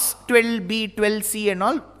clause, 12b, 12c and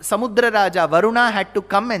all, Samudra Raja Varuna had to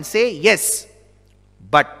come and say yes.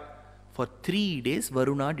 But for 3 days,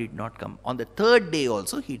 Varuna did not come. On the 3rd day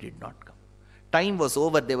also, he did not come. Time was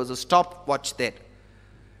over. There was a stopwatch there.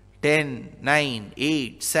 10, 9,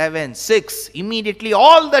 8, 7, 6. Immediately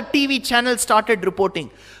all the TV channels started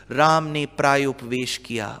reporting. Ram ने प्रायोपवेश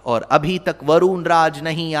किया और अभी तक वरुण राज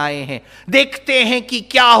नहीं आए हैं. देखते हैं कि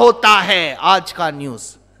क्या होता है. आज का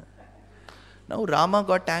news. Now Rama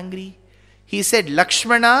got angry. He said,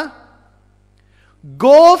 Lakshmana,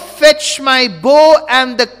 go fetch my bow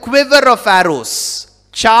and the quiver of arrows.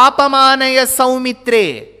 Chapamanaya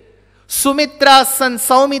Saumitre. Sumitra son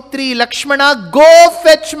Saumitri, Lakshmana, go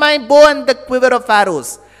fetch my bow and the quiver of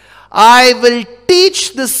arrows. I will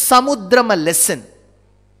teach this Samudram a lesson.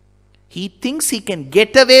 He thinks he can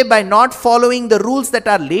get away by not following the rules that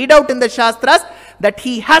are laid out in the Shastras, that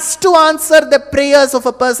he has to answer the prayers of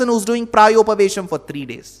a person who is doing Prayopavesham for 3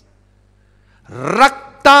 days.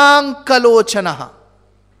 Raktankalochanaha.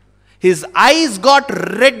 His eyes got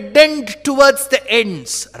reddened towards the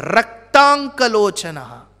ends.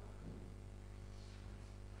 Raktankalochanaha.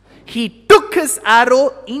 He took his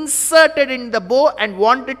arrow, inserted in the bow and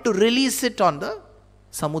wanted to release it on the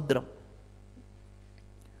Samudram.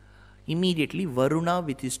 Immediately Varuna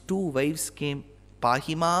with his 2 wives came.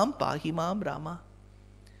 Pahimam, Pahimam, Rama.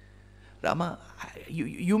 Rama,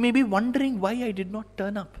 you may be wondering why I did not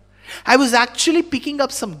turn up. I was actually picking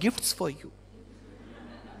up some gifts for you.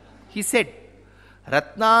 He said,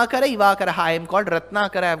 Ratnakara Ivakara. I am called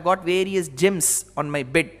Ratnakara. I have got various gems on my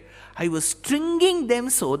bed. I was stringing them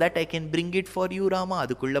so that I can bring it for you, Rama.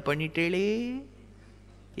 Adukulla panitele.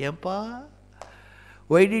 Yampa.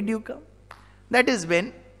 Why did you come? That is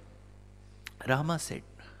when Rama said,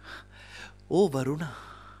 Oh Varuna,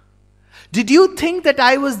 did you think that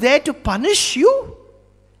I was there to punish you?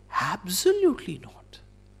 Absolutely not.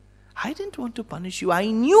 I didn't want to punish you. I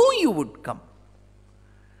knew you would come.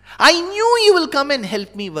 I knew you will come and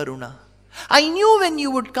help me, Varuna. I knew when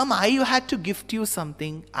you would come, I had to gift you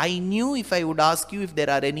something. I knew if I would ask you if there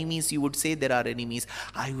are enemies, you would say there are enemies.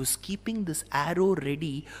 I was keeping this arrow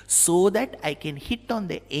ready so that I can hit on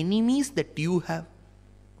the enemies that you have.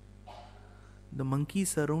 The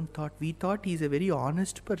monkeys around we thought he's a very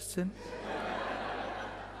honest person.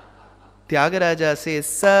 Tyagaraja says,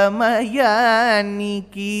 Samayani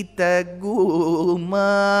tagu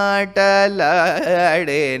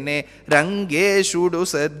mataladene range shudu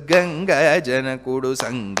sadganga janakudu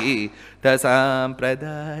sangi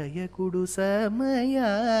tasampradaya kudu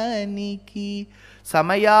samayaniki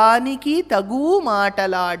tagu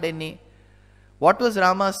mataladene. What was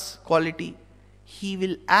Rama's quality? He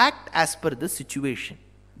will act as per the situation.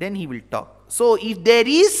 Then he will talk. So if there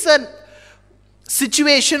is a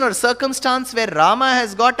situation or circumstance where Rama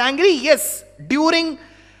has got angry, yes, during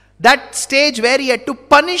that stage where he had to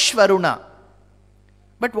punish Varuna.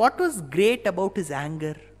 But what was great about his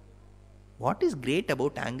anger? What is great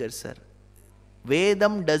about anger, sir?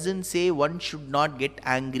 Vedam doesn't say one should not get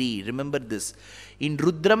angry. Remember this. In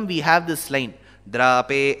Rudram we have this line.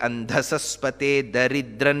 Drape andhasaspate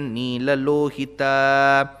daridran nila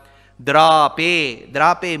lohita.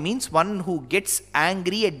 Drape means one who gets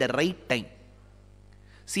angry at the right time.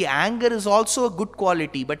 See, anger is also a good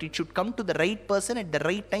quality, but it should come to the right person at the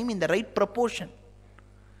right time in the right proportion.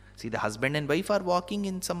 See, the husband and wife are walking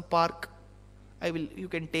in some park. You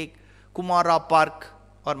can take Kumara Park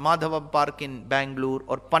or Madhava Park in Bangalore,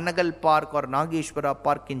 or Panagal Park or Nageshwara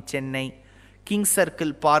Park in Chennai, King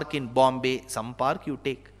Circle Park in Bombay. Some park you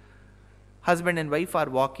take. Husband and wife are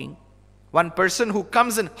walking. One person who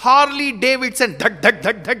comes in Harley Davidson,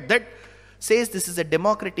 says this is a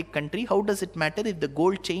democratic country. How does it matter if the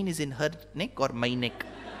gold chain is in her neck or my neck?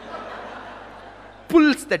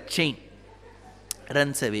 Pulls that chain,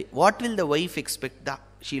 runs away. What will the wife expect?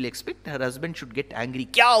 She'll expect her husband should get angry.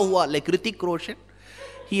 Kya hua? Like Hrithik Roshan.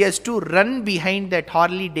 He has to run behind that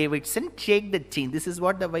Harley Davidson, shake the chain. This is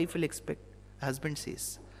what the wife will expect. The husband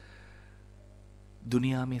says,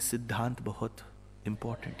 दुनिया में सिद्धांत बहुत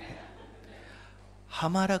important है.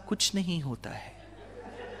 हमारा कुछ नहीं होता है.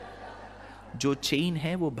 जो चेन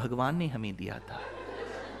है वो भगवान ने हमें दिया था,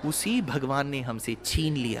 उसी भगवान ने हमसे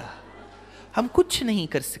छीन लिया. हम कुछ नहीं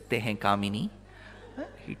कर सकते हैं कामिनी.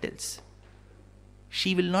 He tells.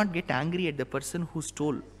 She will not get angry at the person who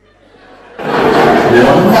stole.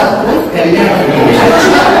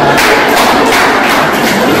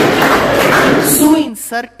 So in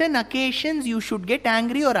certain occasions you should get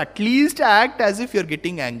angry, or at least act as if you're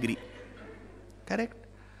getting angry. Correct?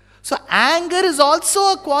 So anger is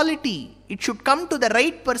also a quality. It should come to the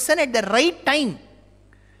right person at the right time.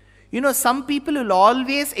 You know, some people will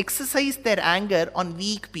always exercise their anger on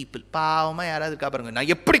weak people. And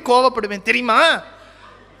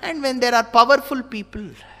when there are powerful people,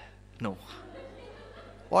 no.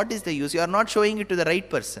 What is the use? You are not showing it to the right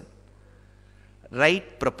person.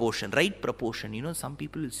 Right proportion. You know, some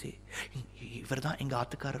people will say,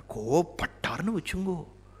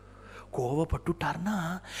 கோவப்பட்டுட்டார்னா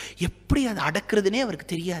எப்படி அதை அடக்கிறதுனே அவருக்கு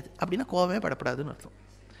தெரியாது அப்படின்னா கோவமே படப்படாதுன்னு அர்த்தம்.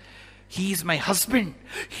 He is my husband.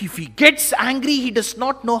 If he gets angry, he does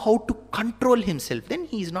not know how to control himself. Then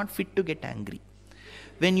he is not fit to get angry.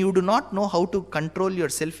 When you do not know how to control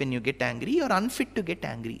yourself when you get angry, you are unfit to get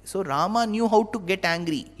angry. So Rama knew how to get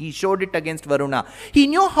angry. He showed it against Varuna. He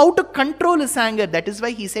knew how to control his anger. That is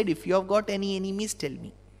why he said, if you have got any enemies, tell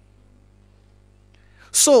me.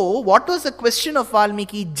 So, what was the question of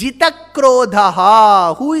Valmiki?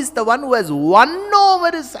 Jitakrodhaha. Who is the one who has won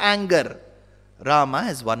over his anger? Rama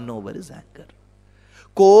has won over his anger.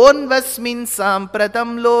 Kon vasmin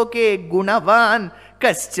sampratam loke gunavan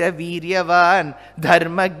kascha viryavan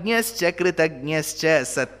dharmagnyascha kritagnyascha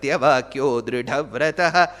satyavakyo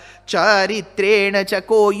dridhavrataha charitrena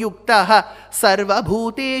chako yuktaha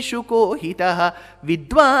sarvabhuteshu kohitaha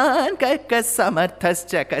vidwan karkas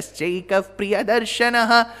samarthascha kaschaikas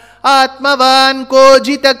priyadarshanaha atmavan ko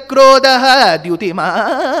jitakrodaha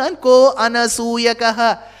dyutiman ko anasuyakaha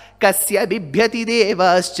kasya bibhyati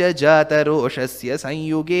devascha jataroshasya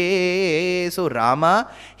sanyuge. So Rama,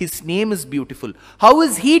 his name is beautiful. How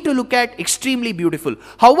is he to look at? Extremely beautiful.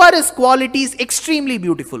 How are his qualities? Extremely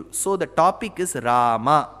beautiful. So the topic is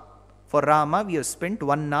Rama. For Rama we have spent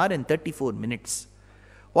 1 hour and 34 minutes.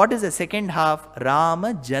 What is the second half?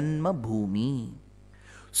 Rama Janmabhoomi.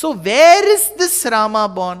 So where is this Rama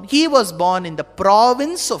born? He was born in the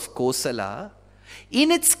province of Kosala, in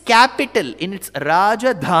its capital, in its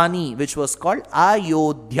Rajadhani, which was called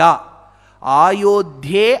Ayodhya.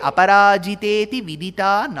 Ayodhye aparajiteti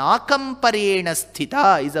vidita nakamparena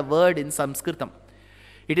sthita is a word in Sanskritam.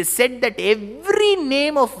 It is said that every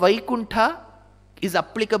name of Vaikuntha is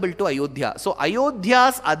applicable to Ayodhya. So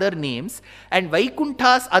Ayodhya's other names and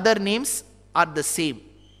Vaikuntha's other names are the same.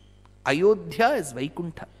 Ayodhya is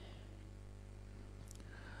Vaikuntha.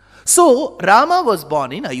 So Rama was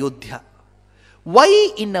born in Ayodhya.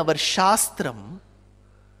 Why in our Shastram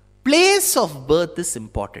place of birth is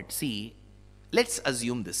important? See, let's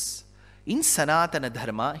assume this. In Sanatana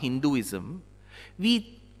Dharma, Hinduism,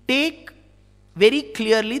 we take very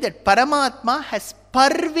clearly that Paramatma has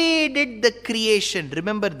pervaded the creation.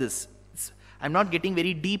 Remember this. I'm not getting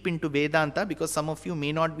very deep into Vedanta because some of you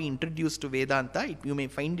may not be introduced to Vedanta. You may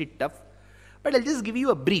find it tough. But I'll just give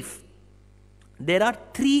you a brief. There are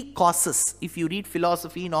 3 causes. If you read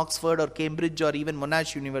philosophy in Oxford or Cambridge or even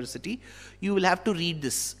Monash University, you will have to read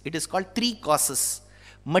this. It is called 3 causes.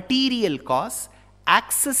 Material cause,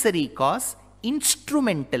 accessory cause,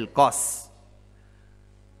 instrumental cause.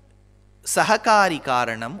 Sahakari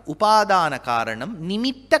karanam, upadana karanam,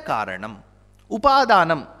 nimitta karanam.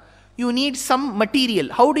 Upadanam, you need some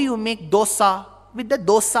material. How do you make dosa? With the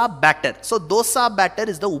dosa batter. So dosa batter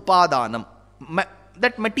is the upadanam,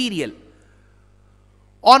 that material.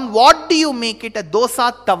 On what do you make it? A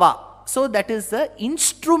dosa tawa. So that is the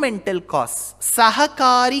instrumental cause.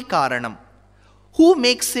 Sahakari karanam. Who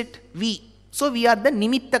makes it? We. So we are the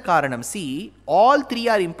nimitta karanam. See, all 3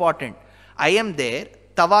 are important. I am there.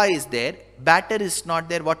 Tawa is there, batter is not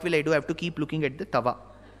there. What will I do? I have to keep looking at the tawa.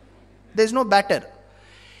 There is no batter.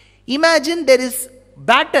 Imagine there is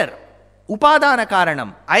batter, upadana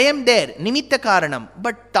karanam. I am there, nimitta karanam,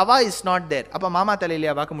 but tawa is not there. Appa mama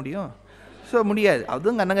thalaiya vaaka mudiyum? So mudiyad.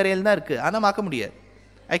 Adum gannagareyil da irukku. Ana vaaka mudiyad.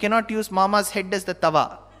 I cannot use mama's head as the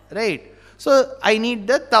tawa, right? So I need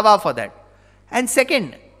the tawa for that. And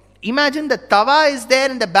second, imagine the tawa is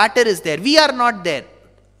there and the batter is there. We are not there.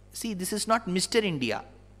 See, this is not Mr. India,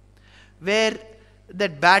 where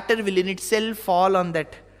that batter will in itself fall on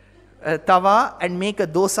that tawa and make a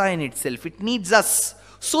dosa in itself. It needs us.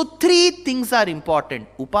 So 3 things are important.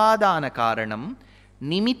 Upadana karanam,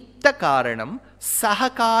 nimitta karanam,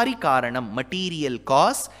 sahakari karanam, material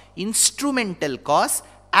cause, instrumental cause,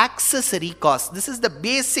 accessory cause. This is the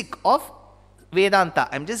basic of Vedanta.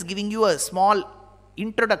 I am just giving you a small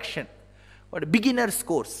introduction or a beginner's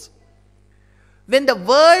course. When the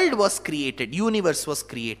world was created, universe was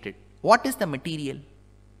created, what is the material?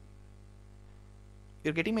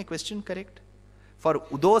 You're getting my question correct? For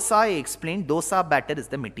dosa, I explained dosa batter is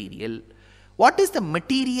the material. What is the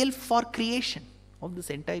material for creation of this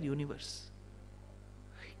entire universe?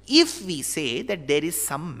 If we say that there is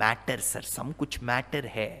some matter, sir, some kuch matter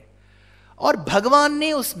hai, और भगवान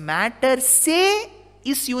ने उस matter से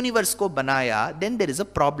इस universe को बनाया, then there is a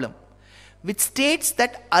problem, which states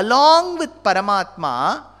that along with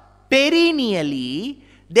Paramatma, perennially,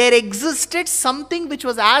 there existed something which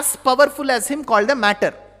was as powerful as him called the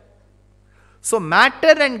matter. So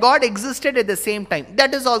matter and God existed at the same time.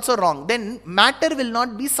 That is also wrong. Then matter will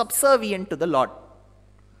not be subservient to the Lord.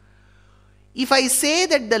 If I say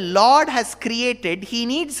that the Lord has created, he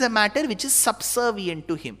needs a matter which is subservient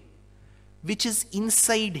to him, which is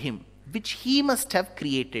inside him, which he must have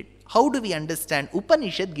created. How do we understand?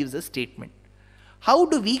 Upanishad gives a statement. How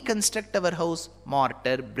do we construct our house?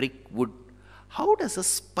 Mortar, brick, wood. How does a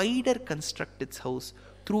spider construct its house?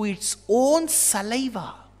 Through its own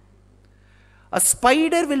saliva. A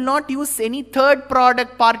spider will not use any third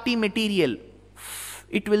product party material.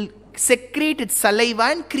 It will secrete its saliva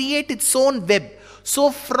and create its own web.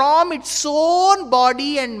 So from its own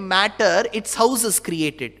body and matter, its house is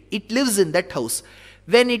created. It lives in that house.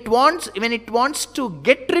 When it wants to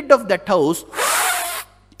get rid of that house,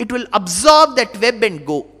 it will absorb that web and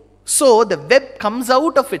go. So the web comes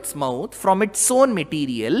out of its mouth from its own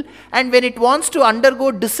material, and when it wants to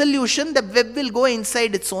undergo dissolution, the web will go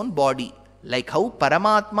inside its own body. Like how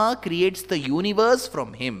Paramatma creates the universe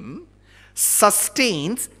from him,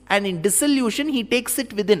 sustains, and in dissolution he takes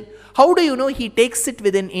it within. How do you know he takes it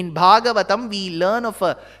within? In Bhagavatam we learn of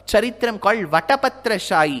a charitram called Vatapatra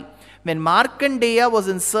Shayi. When Markandeya was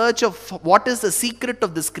in search of what is the secret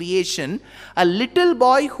of this creation, a little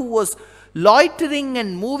boy who was loitering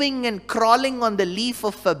and moving and crawling on the leaf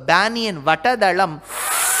of a banyan Vatadalam,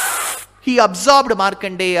 he absorbed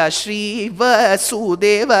Markandeya. Shri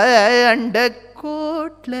Vasudeva and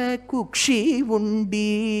Kotla Kukshi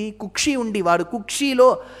Undi. Kukshi Undi Vadu.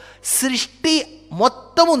 Kukshilo Srishti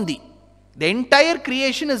Mottamundi. The entire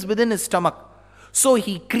creation is within his stomach. So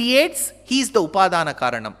he creates, he is the Upadana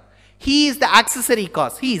Karanam. He is the accessory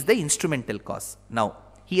cause. He is the instrumental cause. Now,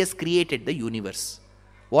 he has created the universe.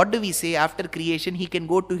 What do we say after creation? He can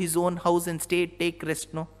go to his own house and stay, take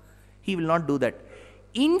rest. No, he will not do that.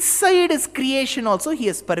 Inside his creation also he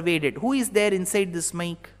has pervaded. Who is there inside this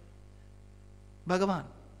mic? Bhagavan.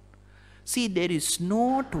 See, there is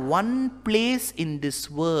not one place in this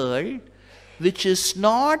world which is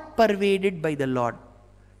not pervaded by the Lord.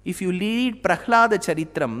 If you read Prahlada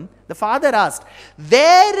Charitram, the father asked,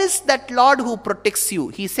 where is that Lord who protects you?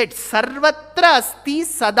 He said, Sarvatra asti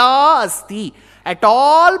sada asti. At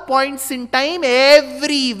all points in time,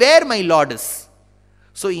 everywhere my Lord is.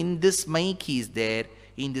 So in this mic he is there,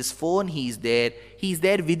 in this phone he is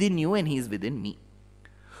there within you and he is within me.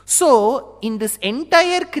 So in this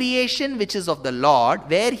entire creation which is of the Lord,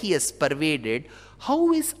 where he has pervaded,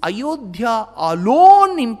 how is Ayodhya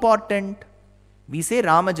alone important? We say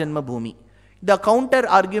Rama Janmabhoomi. The counter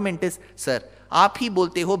argument is, sir, आप ही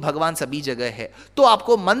बोलते हो भगवान सभी जगह है, तो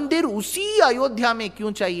आपको मंदिर उसी अयोध्या में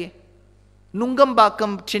क्यों चाहिए?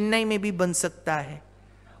 नुंगमबाकम चेन्नई में भी बन सकता है,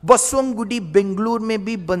 बसवंगुडी बेंगलुरु में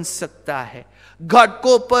भी बन सकता है,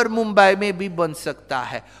 घाटकोपर मुंबई में भी बन सकता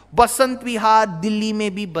है, बसंत विहार दिल्ली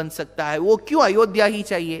में भी बन सकता है, वो क्यों अयोध्या ही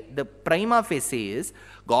चाहिए? The prima facie is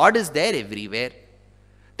God is there everywhere.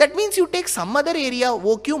 That means you take some other area,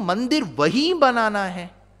 वो क्यों मंदिर वही बनाना है?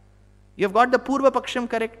 You have got the Purva Paksham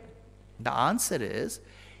correct? The answer is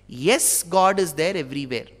yes, God is there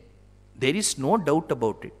everywhere. There is no doubt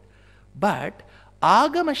about it. But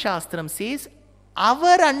Agama Shastram says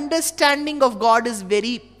our understanding of God is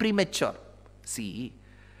very premature. See,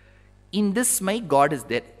 in this mic, God is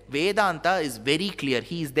there. Vedanta is very clear.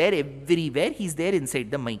 He is there everywhere. He is there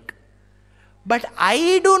inside the mic. But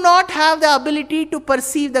I do not have the ability to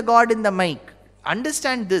perceive the God in the mic.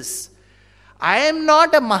 Understand this. I am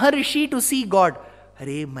not a Maharishi to see God.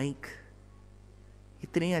 अरे mic,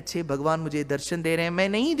 इतने अच्छे भगवान मुझे दर्शन दे रहे हैं, मैं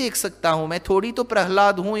नहीं देख सकता हूं, मैं थोड़ी तो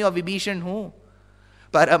प्रहलाद हूं या विभीषण हूं.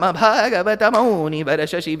 परम भागवत मौनि वर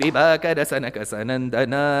शशि विभाकर सनक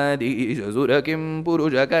सनंदनादि सुर किम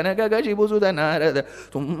पुरुष कनक गशिभुसुत नारद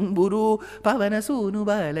तुम्बुरु पवन सूनु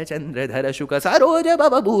बाल चंद्रधर शुक सरोज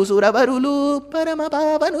भव भूसुर वरुलु परम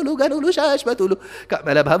पावनुलु गनुलु शाश्वतुलु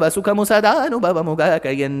कमल भव सुखमु सदानुभव muga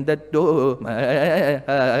कयंदो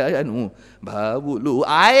Manu Bhavulu.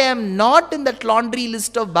 I am not in that laundry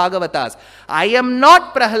list of Bhagavatas. I am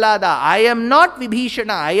not Prahlada. I am not Vibhishana.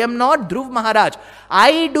 I am not Dhruv Maharaj.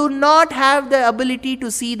 I do not have the ability to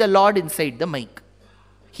see the Lord inside the mic.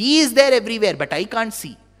 He is there everywhere, but I can't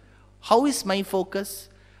see. How is my focus?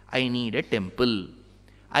 I need a temple.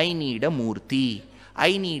 I need a murti.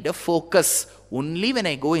 I need a focus. Only when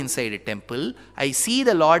I go inside a temple, I see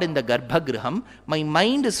the Lord in the Garbhagraham. My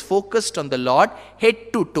mind is focused on the Lord,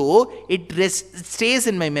 head to toe. It stays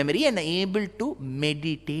in my memory and I am able to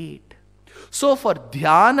meditate. So for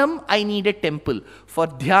dhyanam, I need a temple. For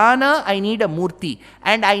dhyana, I need a murti.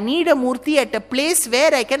 And I need a murti at a place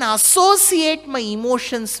where I can associate my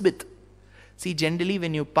emotions with. See, generally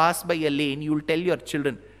when you pass by a lane, you will tell your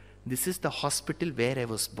children, this is the hospital where I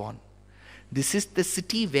was born. This is the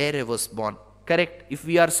city where I was born. Correct? If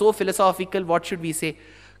we are so philosophical, what should we say?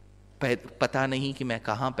 पता नहीं कि मैं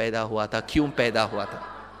कहाँ पैदा हुआ था, क्यों पैदा हुआ था,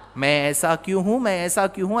 मैं ऐसा क्यों हूँ,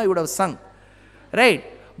 I would have sung. Right?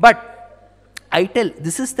 But I tell,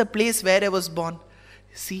 this is the place where I was born.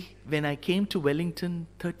 See, when I came to Wellington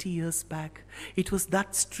 30 years back, it was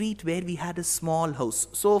that street where we had a small house.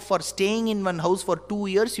 So for staying in one house for 2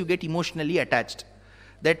 years, you get emotionally attached.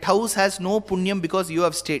 That house has no punyam because you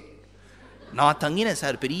have stayed. நான் தங்கின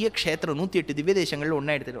sir பெரிய க்ஷேத்திரம் 108 திவ்ய தேசங்கள்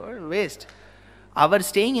ஒன்றா எடுத்துட்டு waste. Our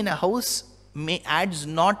staying in a house adds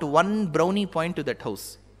not one brownie point to that house.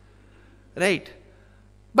 Right?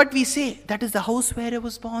 But we say, that is the house where I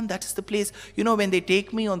was born, that is the place. You know, when they take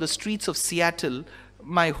me on the streets of Seattle,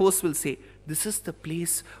 my host will say, this is the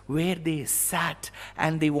place where they sat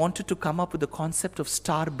and they wanted to come up with the concept of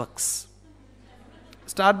Starbucks.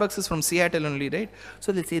 Starbucks is from Seattle only, right?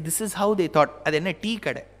 So they'll say, this is how they thought. அது என்ன tea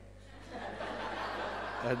கடை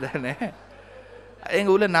அதானே,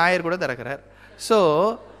 எங்கள் ஊரில் நாயர் கூட திறக்கிறார். So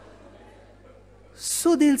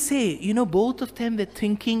they'll say, you know, both of them were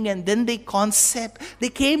thinking and then they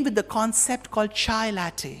came with the concept called chai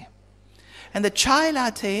latte. And the chai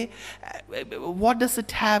latte, what does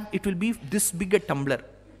it have? It will be this big a tumbler.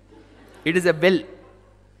 It is a well.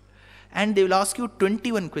 And they will ask you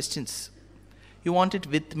 21 questions. You want it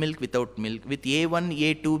with milk, without milk, with A1,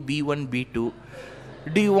 A2, B1, B2.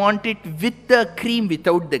 Do you want it with the cream,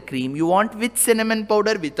 without the cream? You want with cinnamon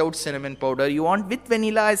powder, without cinnamon powder? You want with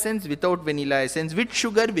vanilla essence, without vanilla essence? With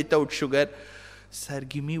sugar, without sugar? Sir,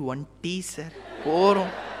 give me one tea, sir. One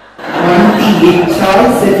tea, chai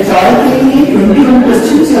 21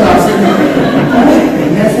 questions you are asking.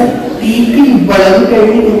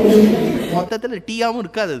 மொத்தத்தில் டீயாவும்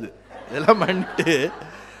இருக்காது, அது இதெல்லாம் பண்ணிட்டு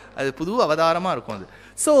அது புது அவதாரமாக இருக்கும் அது.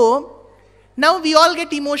 So Now we all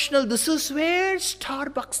get emotional. This is where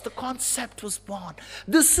Starbucks, the concept, was born.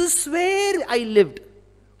 This is where I lived.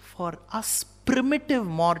 For us primitive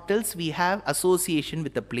mortals, we have association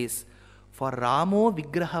with a place. For Ramo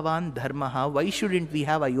Vigrahavan Dharmaha, why shouldn't we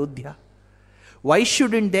have Ayodhya? Why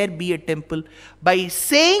shouldn't there be a temple? By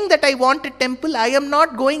saying that I want a temple, I am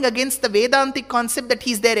not going against the Vedantic concept that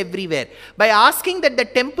he's there everywhere. By asking that the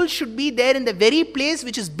temple should be there in the very place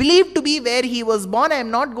which is believed to be where he was born, I am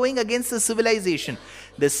not going against the civilization.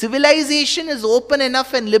 The civilization is open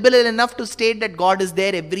enough and liberal enough to state that God is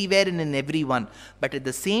there everywhere and in everyone. But at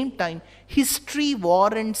the same time, history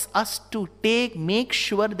warrants us to make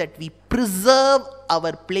sure that we preserve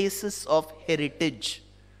our places of heritage.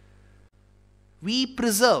 We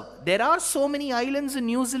preserve. There are so many islands in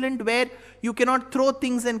New Zealand where you cannot throw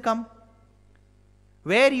things and come.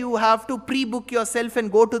 Where you have to pre-book yourself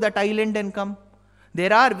and go to that island and come.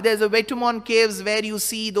 There's a Wetumon caves where you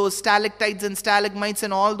see those stalactites and stalagmites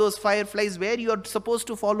and all those fireflies where you are supposed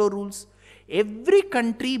to follow rules. Every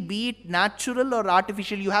country, be it natural or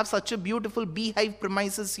artificial, you have such a beautiful beehive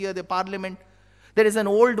premises here, the parliament. There is an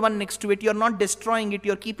old one next to it. You're not destroying it.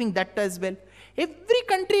 You're keeping that as well. Every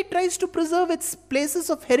country tries to preserve its places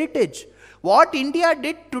of heritage. What India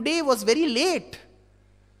did today was very late.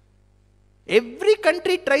 Every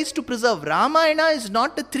country tries to preserve. Ramayana is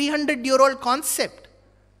not a 300-year-old concept.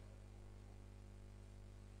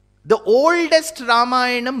 The oldest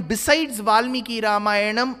Ramayanam besides Valmiki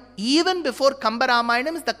Ramayanam, even before Kamba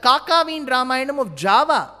Ramayanam, is the Kakaveen Ramayanam of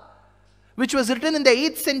Java, which was written in the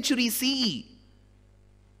 8th century CE.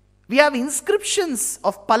 We have inscriptions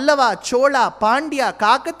of Pallava, Chola, Pandya,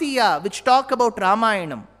 Kakatiya, which talk about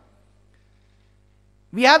Ramayanam.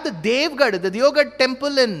 We have the Devgad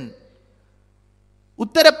temple in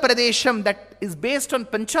Uttara Pradesham that is based on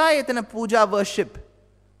Panchayatana Puja worship.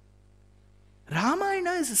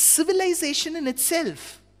 Ramayana is a civilization in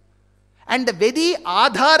itself. And the very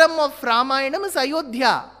Adharam of Ramayana is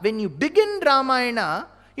Ayodhya. When you begin Ramayana,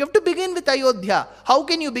 you have to begin with Ayodhya. How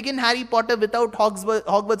can you begin Harry Potter without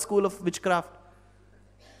Hogwarts School of Witchcraft?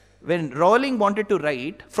 When Rowling wanted to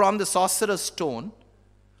write from the Sorcerer's Stone,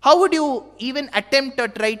 how would you even attempt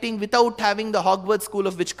at writing without having the Hogwarts School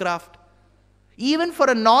of Witchcraft? Even for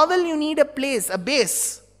a novel, you need a place, a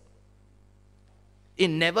base.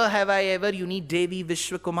 In Never Have I Ever, you need Devi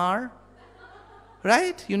Vishwakumar.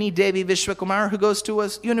 Right? You need Devi Vishwakumar who goes to a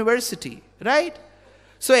university. Right?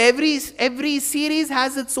 So every series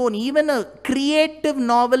has its own. Even a creative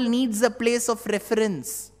novel needs a place of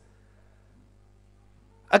reference.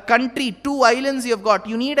 A country, 2 islands you have got.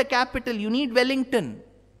 You need a capital. You need Wellington.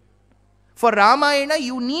 For Ramayana,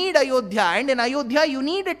 you need Ayodhya. And in Ayodhya, you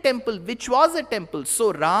need a temple, which was a temple.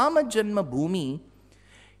 So Rama Janmabhoomi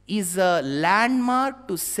is a landmark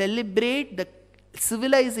to celebrate the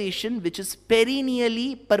civilization which is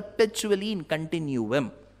perennially, perpetually in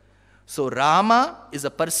continuum. So Rama is a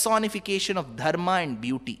personification of dharma and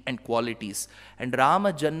beauty and qualities. And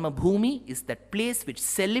Rama Janmabhoomi is that place which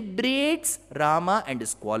celebrates Rama and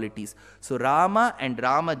his qualities. So Rama and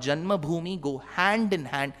Rama Janmabhoomi go hand in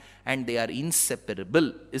hand and they are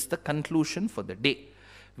inseparable, is the conclusion for the day.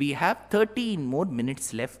 We have 13 more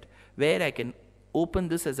minutes left where I can open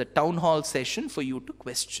this as a town hall session for you to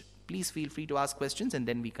question. Please feel free to ask questions and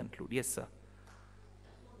then we conclude. Yes, sir.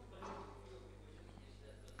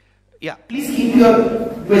 Yeah, please keep your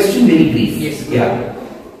question very brief. Yes. Yeah.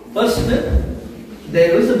 First,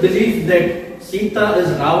 there is a belief that Sita is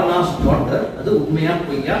Ravana's daughter. That's Upmaya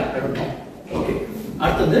Puya. I don't know. Okay.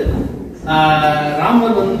 After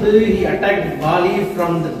Rama he attacked Bali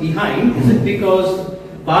from the behind. Is it because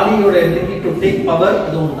Bali would ability to take power?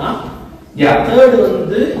 Yeah. Third I'll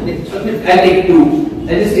take 2. I'll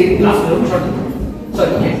just take 2.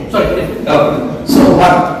 Sorry. Okay. Sorry. So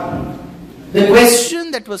what? The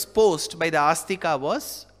question that was posed by the Astika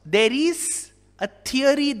was, there is a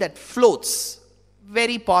theory that floats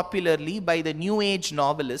very popularly by the New Age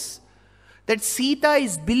novelists that Sita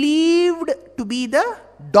is believed to be the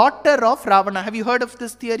daughter of Ravana. Have you heard of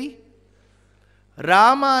this theory?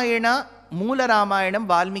 Ramayana, Moola Ramayanam,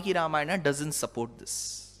 Valmiki Ramayana doesn't support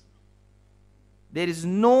this. There is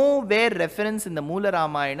nowhere reference in the Moola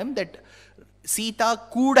Ramayanam that Sita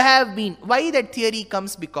could have been. Why that theory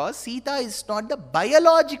comes? Because Sita is not the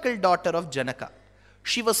biological daughter of Janaka.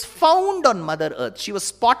 She was found on Mother Earth. She was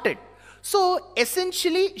spotted. So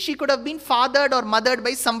essentially she could have been fathered or mothered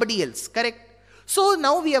by somebody else. Correct? So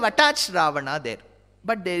now we have attached Ravana there.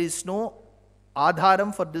 But there is no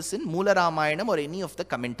adharam for this in Moola Ramayanam or any of the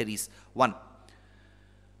commentaries. 1.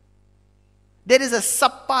 There is a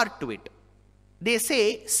subpart to it. They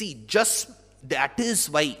say, see, just that is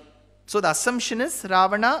why So the assumption is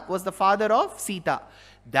Ravana was the father of Sita.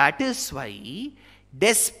 That is why,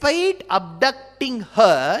 despite abducting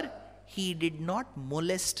her, he did not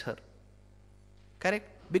molest her. Correct?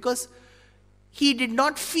 Because he did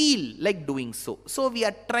not feel like doing so. So we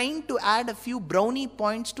are trying to add a few brownie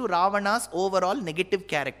points to Ravana's overall negative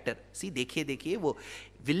character. See, देखिए वो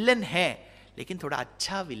villain है, लेकिन थोड़ा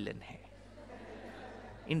अच्छा villain है.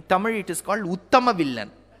 In Tamil it is called Uttama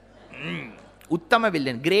villain. Uttama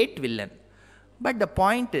villain, great villain. But the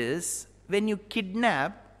point is, when you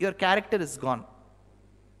kidnap, your character is gone.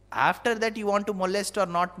 After that you want to molest or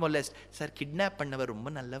not molest. Sir, kidnap பண்ணவர் ரொம்ப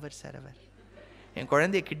நல்லவர் sir அவர். என்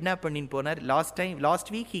குழந்தையை kidnap பண்ணின்னு போனார்.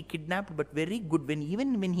 Last week he kidnapped, but very good.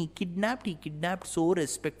 Even when he kidnapped so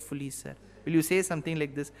respectfully, sir. Will you say something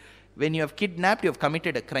like this? When you have kidnapped, you have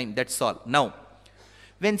committed a crime. That's all. Now,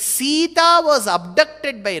 when Sita was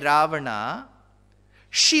abducted by Ravana,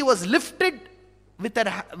 she was lifted with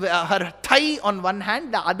her thigh on one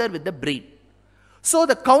hand, the other with the brain. So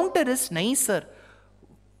the counter is nicer.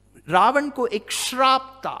 Ravan को एक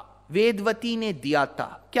श्राप था, वेदवती ने दिया था.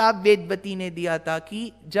 क्या वेदवती ने दिया था? कि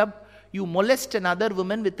जब you molest another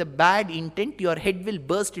woman with a bad intent, your head will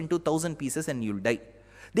burst into 1,000 pieces and you'll die.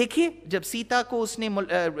 देखिए, जब सीता को उसने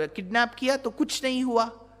किडनैप किया तो कुछ नहीं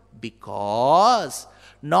हुआ.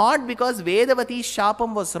 Not because Vedavati's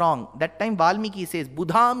shapam was wrong. That time Valmiki says,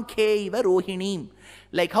 Budham kheiva Rohinim.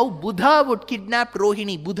 Like how Buddha would kidnap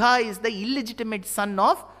Rohini. Buddha is the illegitimate son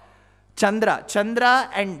of Chandra.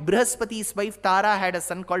 Chandra and Brihaspati's wife Tara had a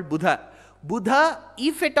son called Buddha. Buddha,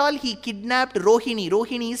 if at all, he kidnapped Rohini.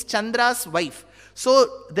 Rohini is Chandra's wife.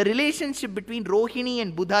 So the relationship between Rohini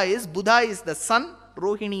and Buddha is the son,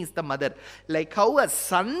 Rohini is the mother. Like how a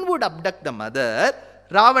son would abduct the mother,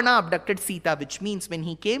 Ravana abducted Sita, which means when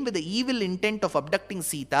he came with the evil intent of abducting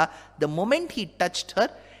Sita, the moment he touched her,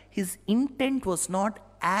 his intent was not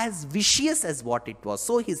as vicious as what it was.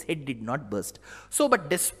 So his head did not burst. So, but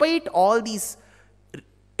despite all these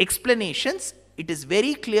explanations, it is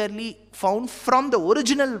very clearly found from the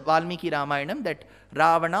original Valmiki Ramayanam that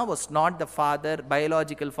Ravana was not the father,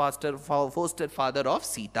 biological foster father of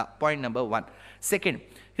Sita. Point number one. Second,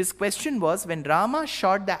 his question was, when Rama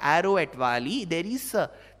shot the arrow at Vali, there is a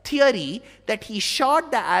theory that he shot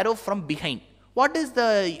the arrow from behind. What is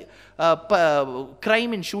the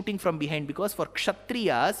crime in shooting from behind? Because for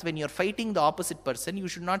Kshatriyas, when you are fighting the opposite person, you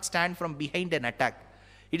should not stand from behind and attack.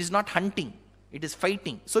 It is not hunting, it is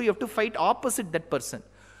fighting. So you have to fight opposite that person.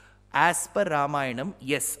 As per Ramayanam,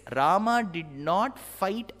 yes, Rama did not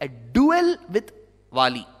fight a duel with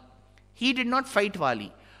Vali. He did not fight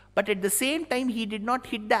Vali. But at the same time, he did not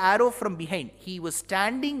hit the arrow from behind. He was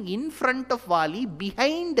standing in front of Vali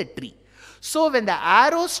behind the tree. So when the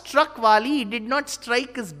arrow struck Vali, it did not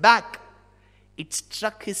strike his back. It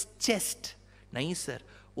struck his chest. नहीं sir,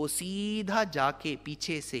 वो सीधा जाके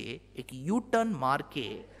पीछे से एक U-turn मार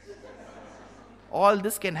के. All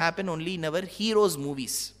this can happen only in our heroes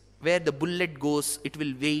movies, where the bullet goes, it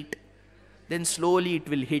will wait, then slowly it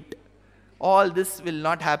will hit. All this will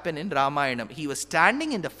not happen in Ramayanam. He was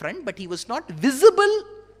standing in the front, but he was not visible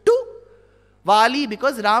to Vali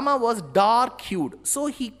because Rama was dark hued. So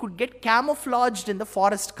he could get camouflaged in the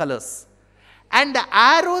forest colors. And the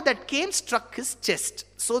arrow that came struck his chest.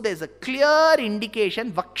 So there's a clear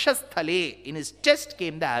indication, Vakshasthale, in his chest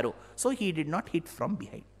came the arrow. So he did not hit from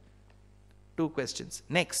behind. 2 questions.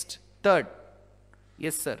 Next. Third.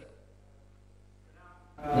 Yes, sir.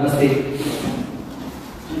 Namaste.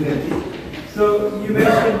 So you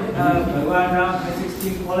mentioned Bhagwan Ram has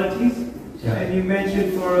 16 qualities. Yeah. And you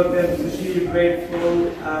mentioned 4 of them, Sushil,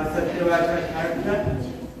 Grateful, Satyavata, Character.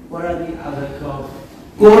 What are the other 12?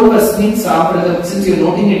 Core means since you're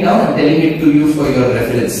noting it down, I'm telling it to you for your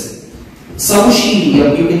reference.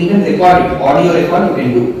 Samshiliyam, you can even record it, audio record you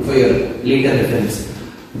can do for your later reference.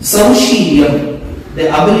 Samshiliyam, the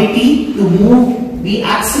ability to move, be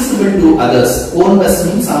accessible to others. Core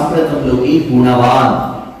means Sampratam Loki Gunavan.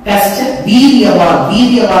 Kascha Viryavan.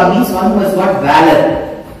 Viryavan means one who has got valor.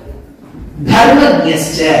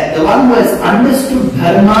 Dharmanyascha, the one who has understood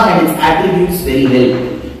Dharma and its attributes very well.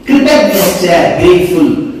 Kritanyascha, grateful.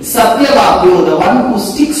 Satyavakyo, the one who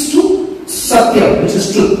sticks to Satya, which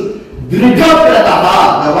is truth.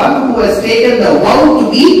 Dridhaprataha, the one who has taken the vow to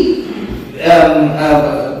be,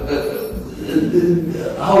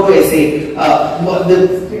 how do I say,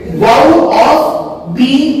 the vow of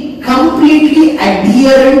being completely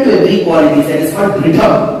adherent to every quality. That is called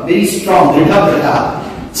Dridham, very strong, Dridhaprataha.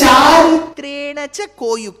 Charitrena cha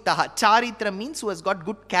koyuktaha. Charitra means who has got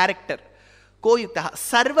good character. Koyuktaha.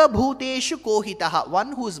 Sarva bhuteshu kohitaha.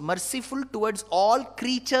 One who is merciful towards all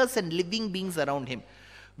creatures and living beings around him.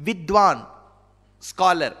 Vidwan,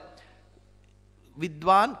 scholar.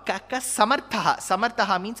 Vidwan Kaka Samarthaha.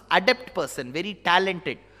 Samarthaha means adept person, very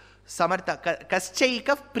talented. Samartha.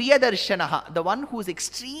 Kaschaika Priyadarshanaha, the one who is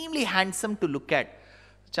extremely handsome to look at.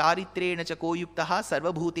 Charitrena chako yuktaha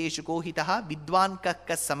sarvabhuteshu kohitaha vidwan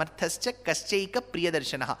kakka samarthascha kaschaika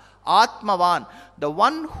priyadarshanaha. Atmavan, the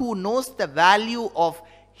one who knows the value of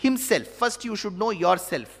himself. First you should know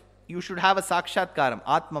yourself. You should have a sakshatkaram.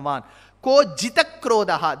 Atmavan. Ko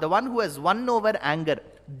jitakrodaha, the one who has won over anger.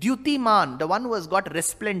 Dyutiman, the one who has got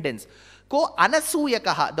resplendence. Ko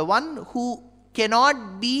anasuyakaha, the one who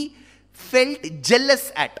cannot be felt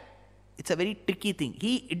jealous at. It's a very tricky thing.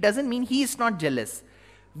 It doesn't mean he is not jealous.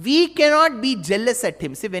 We cannot be jealous at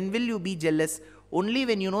him. Say, when will you be jealous? Only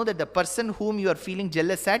when you know that the person whom you are feeling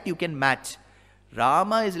jealous at, you can match.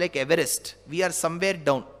 Rama is like Everest. We are somewhere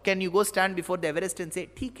down. Can you go stand before the Everest and say,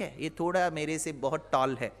 "Theek hai, ye thoda mere se bahut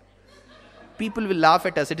tall hai." People will laugh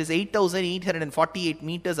at us. It is 8,848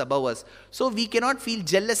 meters above us. So we cannot feel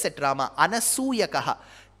jealous at Rama. Anasuyakaha.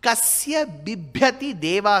 Kasya bibhyati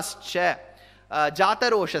devascha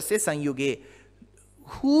jataroshasya sanyuge.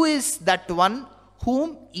 Who is that one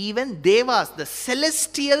whom even devas, the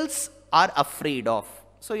celestials, are afraid of?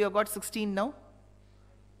 So you have got 16 now?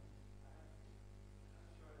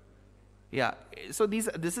 Yeah. So this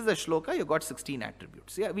is a shloka. You got 16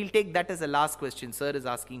 attributes. Yeah, we'll take that as the last question. Sir is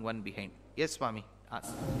asking one behind. Yes, Swami.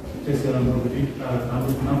 Ask.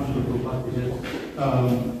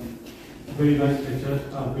 Very nice lecture.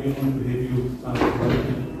 Very honored to have you.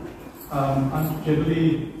 I'm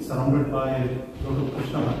generally surrounded by a lot of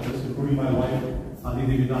Krishna bhaktas, including my wife,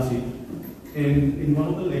 Aditi Vidasi. And in one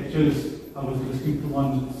of the lectures, I was listening to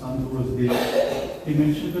one son who was there. He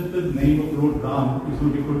mentioned that the name of Lord Ram is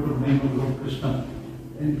not equal to the name of Lord Krishna.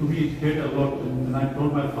 And to me, it hit a lot. And I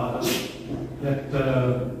told my father that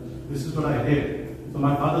this is what I heard. So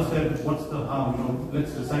my father said, "What's the harm? You know,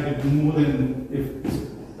 let's recite it more than if."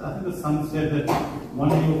 I think the son said that one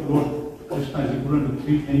name of Lord Krishna is equivalent to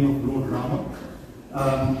 3 names of Lord Rama.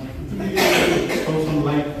 To me, it throw some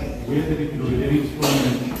light where did it originates from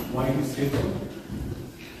and why it is said so.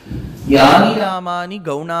 Yani namani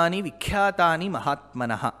gaunani vikhyatani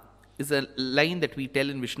mahatmanaha is a line that we tell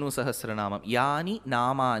in Vishnu Sahasranamam. Yani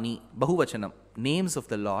namani, bahuvachanam, names of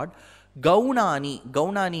the Lord.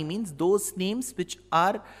 Gaunani means those names which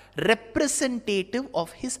are representative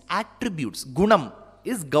of his attributes. Gunam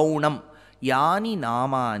is gaunam. Yani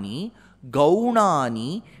namani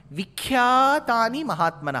gaunani vikhyatani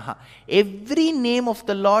mahatmanaha. Every name of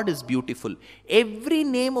the Lord is beautiful. Every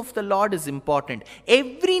name of the Lord is important.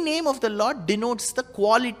 Every name of the Lord denotes the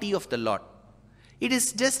quality of the Lord. It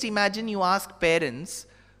is just, imagine you ask parents,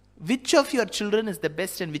 which of your children is the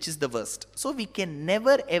best and which is the worst. So we can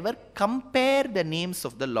never ever compare the names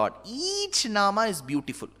of the Lord. Each nama is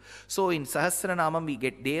beautiful. So in Sahasranamam we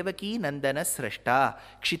get Devaki Nandana Srashta,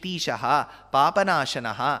 Kshitishaha,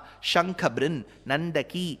 Papanashanaha, Shankhabrin,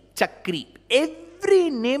 Nandaki, Chakri.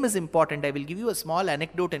 Every name is important. I will give you a small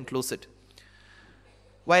anecdote and close it.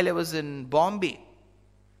 While I was in Bombay,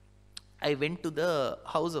 I went to the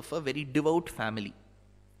house of a very devout family.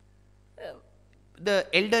 The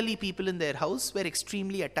elderly people in their house were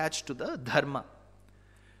extremely attached to the Dharma.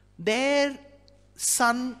 Their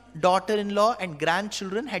son, daughter-in-law and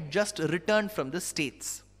grandchildren had just returned from the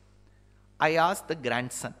States. I asked the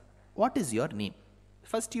grandson, "What is your name?"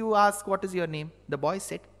 First you ask, "What is your name?" The boy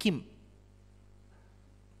said, "Kim."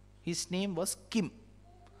 His name was Kim.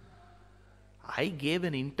 I gave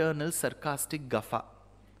an internal sarcastic guffaw.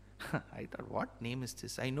 I thought, what name is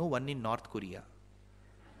this? I know one in North Korea.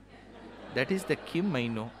 That is the Kim I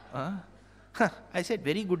know. I said,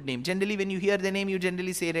 very good name. Generally, when you hear the name, you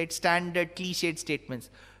generally say, right, standard, cliched statements.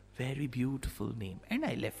 Very beautiful name. And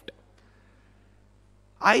I left.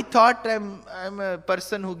 I thought I'm a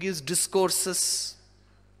person who gives discourses.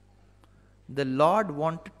 The Lord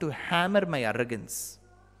wanted to hammer my arrogance.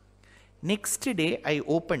 Next day, I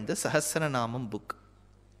opened the Sahasranamam book.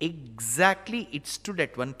 Exactly, it stood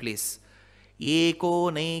at one place.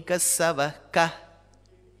 Eko neka savaka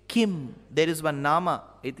Kim. There is one nama.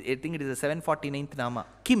 I think it is the 749th nama.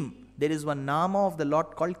 Kim. There is one nama of the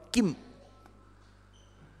Lord called Kim.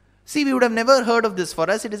 See, we would have never heard of this. For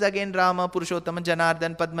us, it is again Rama, Purushottama,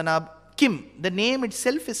 Janardhan, Padmanabh. Kim. The name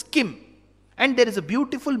itself is Kim. And there is a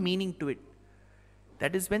beautiful meaning to it.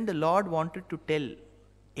 That is when the Lord wanted to tell,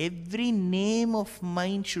 every name of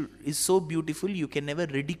mine is so beautiful, you can never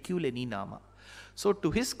ridicule any nama. So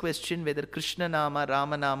to his question whether Krishna Nama,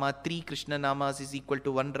 Rama Nama, 3 Krishna Namas is equal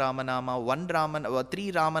to 1 Rama Nama,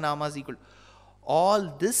 3 Rama Namas equal,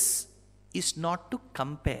 all this is not to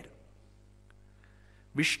compare.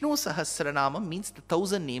 Vishnu Sahasranamam means the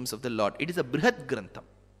 1000 names of the Lord. It is a Brihat Grantham.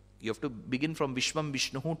 You have to begin from Vishwam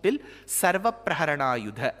Vishnuhu till Sarva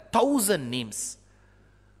Praharanayudha. 1,000 names.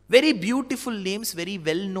 Very beautiful names, very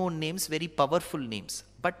well-known names, very powerful names.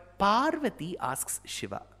 But Parvati asks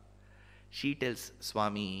Shiva. She tells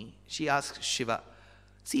Swami, she asks Shiva,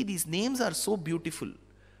 see, these names are so beautiful,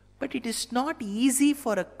 but it is not easy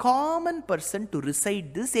for a common person to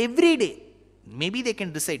recite this every day. Maybe they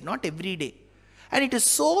can recite, not every day. And it is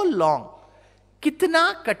so long.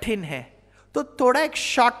 Kitna kathin hai? तो थोड़ा एक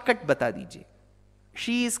shortcut बता दीजिए.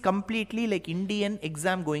 She is completely like Indian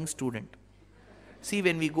exam going student. See,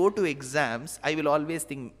 when we go to exams, I will always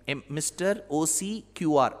think Mr.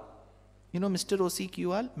 OCQR. You know Mr.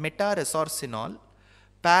 OCQR? Meta-resorcinol,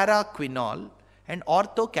 paraquinol, and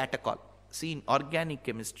orthocatechol. See, in organic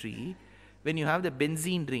chemistry, when you have the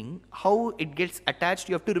benzene ring, how it gets attached,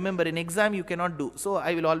 you have to remember. In exam, you cannot do. So,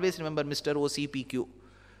 I will always remember Mr. OCPQ.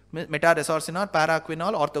 Meta-resorcinol,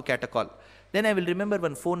 paraquinol, orthocatechol. Then I will remember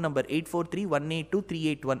one phone number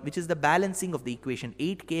 843-182-381, which is the balancing of the equation.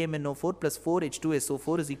 8 KMNO4 plus 4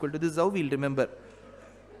 H2SO4 is equal to this. Is how we will remember.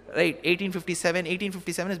 Right, 1857.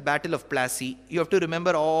 1857 is Battle of Plassey. You have to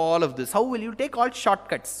remember all of this. How will you take all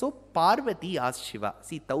shortcuts? So Parvati asked Shiva.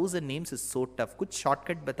 See, 1,000 names is so tough. Kuch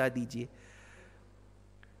shortcut bata dijiye.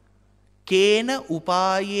 Kena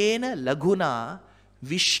upayena laguna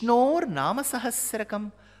Vishnor nama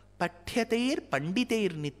sahasrakam pathyateir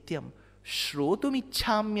panditeir nityam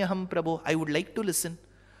shrotumichhamyaham prabho. I would like to listen.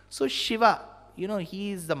 So Shiva, you know,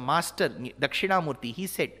 he is the master, Dakshinamurti. He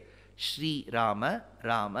said, Shri Rama,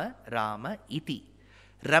 Rama, Rama iti.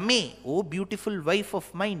 Rame, oh beautiful wife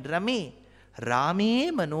of mine, Rame.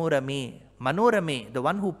 Rame Manorame. Manorame, the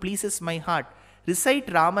one who pleases my heart. Recite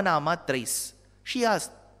Ramanama thrice. She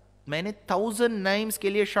asked, मैंने 1,000 names के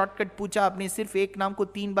लिए shortcut पूछा, आपने सिर्फ एक नाम को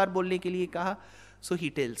 3 बार बोलने के लिए कहा. So he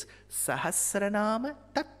tells, Sahasranama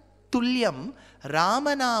tat tulyam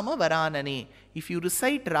Ramanama varanane. If you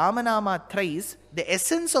recite Ramanama thrice, the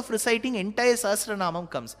essence of reciting entire Sahasranamam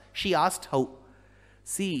comes. She asked how.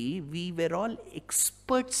 See, we were all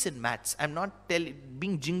experts in maths. I'm not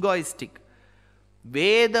being jingoistic.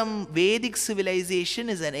 Vedic civilization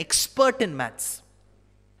is an expert in maths.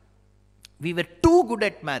 We were too good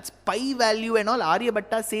at maths. Pi value and all,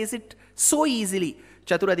 Aryabhatta says it so easily.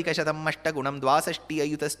 Chaturadhika shatam ashta gunam dvasashti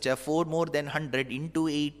ayutascha 4 more than 100 into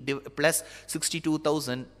 8 plus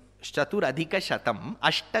 62,000. Chaturadhika shatam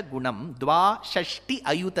ashta gunam dvashashti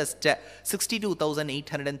ayutascha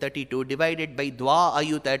 62,832 divided by dva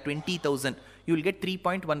ayuta 20,000. You will get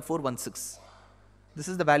 3.1416. This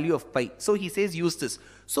is the value of pi. So he says use this.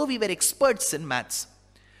 So we were experts in maths.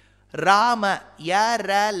 Rama, ya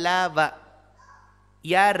ra la va.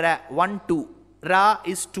 Ya ra 1 2. Ra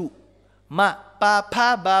is 2. Ma pa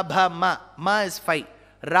pa ba bha ma. Ma is 5.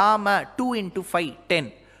 Rama 2 into 5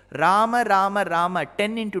 10. Rama Rama Rama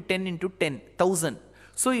 10 into 10 into 10 1000.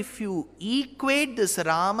 So if you equate this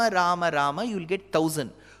Rama Rama Rama, you will get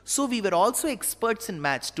 1000. So we were also experts in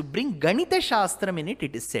maths. To bring Ganita Shastram in it,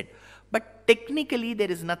 it is said. But technically there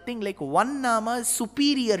is nothing like one Nama is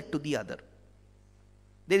superior to the other.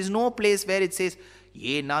 There is no place where it says,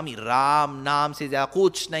 ये नाम ही राम नाम से ज्यादा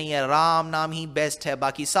कुछ नहीं है, राम नाम ही best है,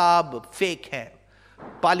 बाकी सब फेक है,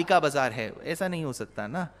 पालिका बाजार है. ऐसा नहीं हो सकता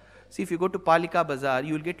ना. See, if you go to Palika Bazaar,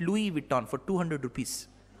 you will get Louis Vuitton for 200 rupees.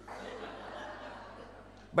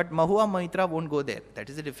 But Mahua Maitra won't go there. That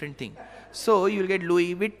is a different thing. So you will get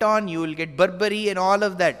Louis Vuitton, you will get Burberry and all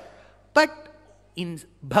of that. But in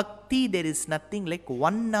Bhakti, there is nothing like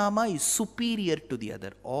one Nama is superior to the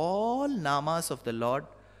other. All Namas of the Lord,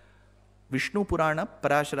 Vishnu Purana,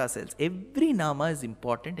 Parashara says, every Nama is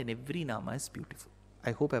important and every Nama is beautiful.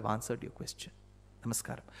 I hope I have answered your question.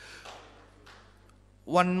 Namaskaram.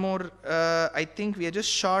 One more, I think we are just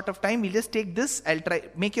short of time. We'll just take this. I'll try,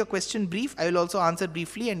 make your question brief. I will also answer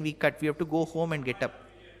briefly and we cut. We have to go home and get up.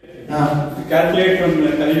 To calculate from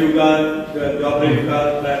Kali Yuga, Dwapara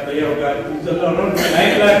Yuga, Treta Yuga, it's around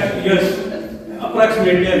 9 lakh years,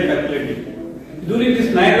 approximately I am calculating. During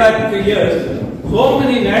this 9 lakh years, so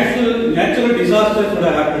many natural disasters would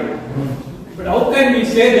have happened. But how can we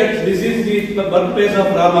say that this is the birthplace of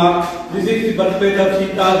Rama, this is the birthplace of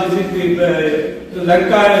Sita, this is the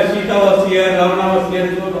Lanka, Sita was here, Ravana was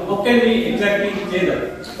here. So how can we exactly say that?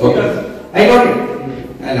 Okay. I got it.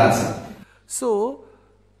 I'll answer. So,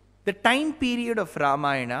 the time period of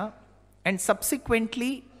Ramayana and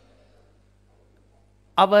subsequently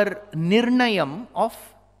our Nirnayam of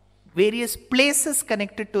various places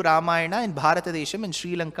connected to Ramayana in Bharatadesham and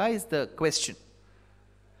Sri Lanka is the question.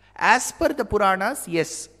 As per the Puranas,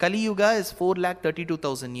 yes, Kali Yuga is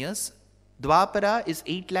 4,32,000 years, Dwapara is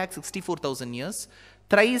 8,64,000 years,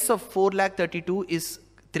 thrice of 4,32,000 is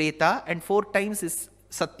Treta and 4 times is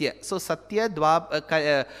Satya. So Satya,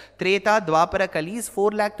 Treta, Dwapara, Kali is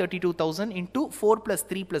 4,32,000 into 4 plus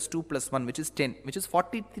 3 plus 2 plus 1, which is 10, which is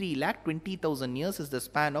 43,20,000 years is the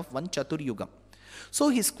span of one Chatur Yugam. So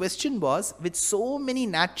his question was, with so many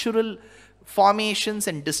natural formations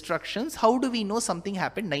and destructions, how do we know something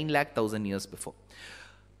happened 9,00,000 years before?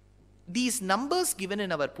 These numbers given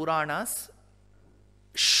in our Puranas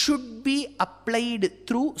should be applied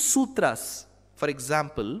through sutras. For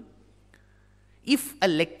example, if a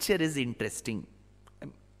lecture is interesting,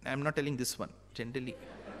 I'm not telling this one, generally,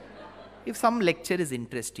 if some lecture is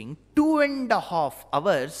interesting, 2.5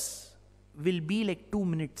 hours will be like 2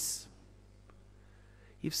 minutes.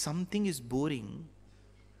 If something is boring,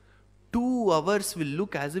 2 hours will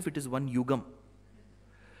look as if it is one yugam.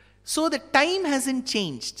 So the time hasn't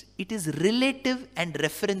changed. It is relative and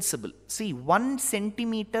referenceable. See, 1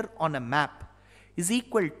 centimeter on a map is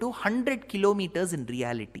equal to 100 kilometers in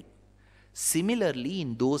reality. Similarly,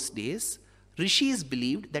 in those days, Rishis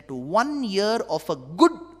believed that 1 year of a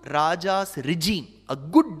good Raja's regime, a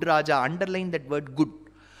good Raja, underline that word good,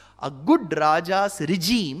 a good Raja's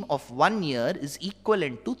regime of 1 year is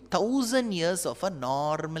equivalent to 1,000 years of a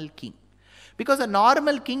normal king. Because a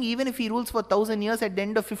normal king, even if he rules for 1,000 years, at the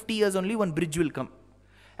end of 50 years only one bridge will come.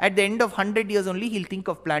 At the end of 100 years only, he'll think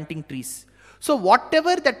of planting trees. So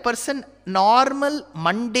whatever that person, normal,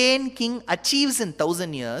 mundane king achieves in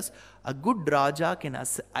 1,000 years, a good Raja can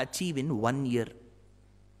achieve in 1 year.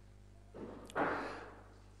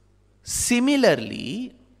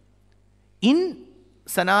 Similarly, in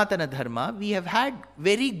Sanatana Dharma, we have had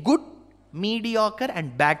very good, mediocre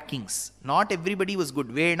and bad kings. Not everybody was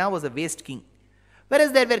good. Vena was a waste king.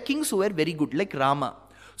 Whereas there were kings who were very good, like Rama.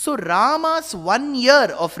 So Rama's 1 year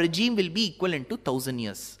of regime will be equivalent to 1,000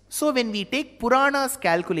 years. So when we take Purana's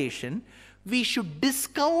calculation, we should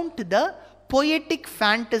discount the poetic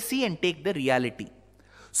fantasy and take the reality.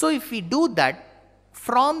 So if we do that,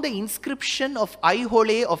 from the inscription of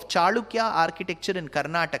Aihole of Chalukya architecture in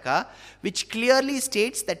Karnataka, which clearly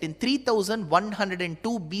states that in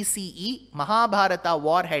 3102 BCE, Mahabharata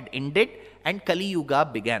war had ended and Kali Yuga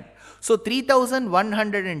began. So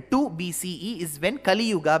 3102 BCE is when Kali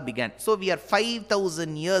Yuga began. So we are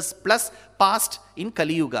 5,000 years plus past in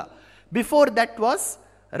Kali Yuga. Before that was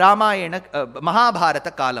Ramayana, Mahabharata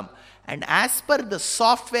Kalam. And as per the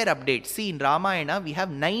software update, see in Ramayana, we have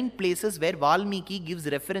 9 places where Valmiki gives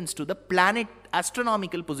reference to the planet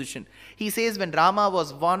astronomical position. He says when Rama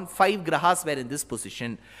was born, 5 grahas were in this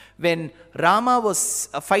position. When Rama was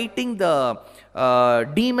fighting the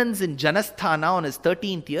demons in Janasthana on his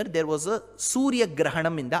 13th year, there was a Surya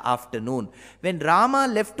Grahanam in the afternoon. When Rama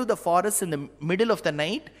left to the forest in the middle of the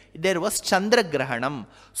night, there was Chandra Grahanam.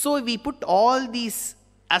 So we put all these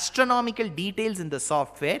astronomical details in the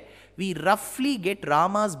software, we roughly get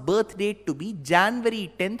Rama's birth date to be January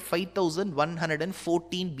 10th,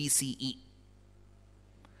 5114 BCE.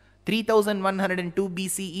 3102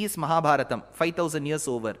 BCE is Mahabharatam, 5000 years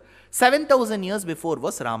over. 7000 years before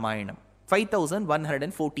was Ramayanam,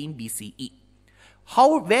 5114 BCE.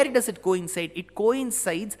 Where does it coincide? It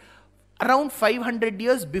coincides around 500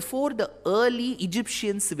 years before the early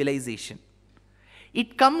Egyptian civilization.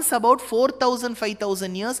 It comes about 4000,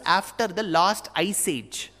 5000 years after the last ice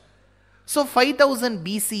age. So 5000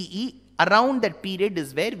 BCE, around that period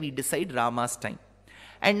is where we decide Rama's time.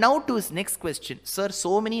 And now to his next question. Sir,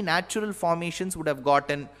 so many natural formations would have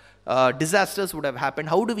gotten, disasters would have happened.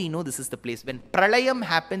 How do we know this is the place? When Pralayam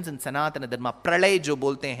happens in Sanatana Dharma, Pralay jo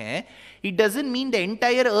bolte hain, it doesn't mean the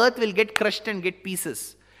entire earth will get crushed and get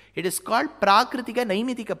pieces. It is called Prakritika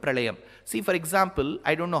Naimitika Pralayam. See, for example,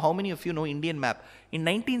 I don't know how many of you know Indian map. In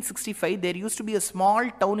 1965, there used to be a small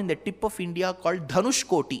town in the tip of India called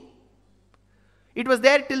Dhanushkoti. It was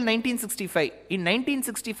there till 1965. In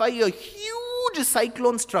 1965, a huge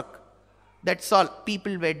cyclone struck. That's all.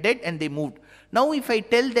 People were dead and they moved. Now, if I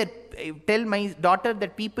tell my daughter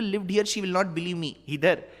that people lived here, she will not believe me.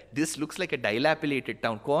 Either this looks like a dilapidated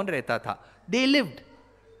town. Kaun rehta tha? They lived.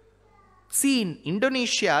 See, in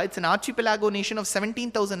Indonesia, it's an archipelago nation of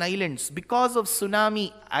 17,000 islands. Because of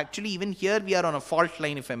tsunami, actually even here we are on a fault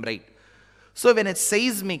line if I'm right. So when it's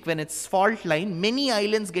seismic, when it's fault line, many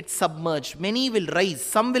islands get submerged. Many will rise.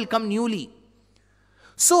 Some will come newly.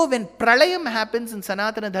 So when Pralayam happens in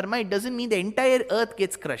Sanatana Dharma, it doesn't mean the entire earth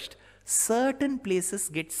gets crushed. Certain places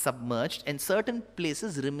get submerged and certain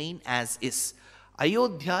places remain as is.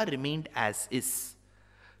 Ayodhya remained as is.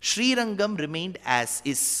 Sri Rangam remained as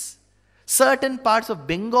is. Certain parts of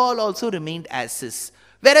Bengal also remained as is.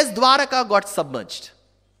 Whereas Dwaraka got submerged.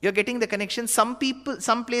 You're getting the connection? Some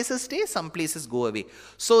places stay, some places go away.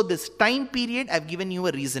 So this time period, I've given you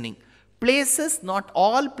a reasoning. Places, not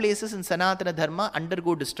all places in Sanatana Dharma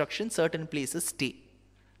undergo destruction, certain places stay.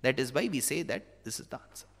 That is why we say that this is the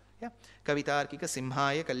answer. Yeah. Kavitarkika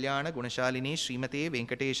Simhaya Kalyana Gunashaline Srimate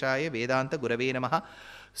Venkateshaya Vedanta Gurave Namaha.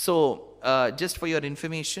 So, just for your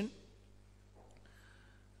information,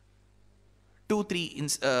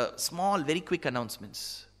 2-3 small, very quick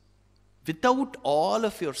announcements. Without all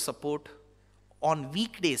of your support, on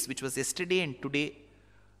weekdays, which was yesterday and today,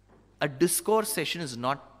 a discourse session is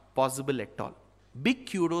not possible at all.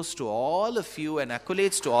 Big kudos to all of you and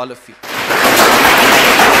accolades to all of you.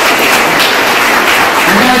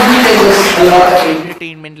 A lot of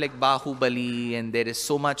entertainment like Bahubali, and there is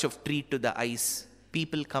so much of treat to the eyes.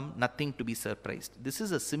 People come, nothing to be surprised. This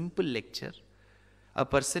is a simple lecture. A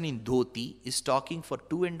person in dhoti is talking for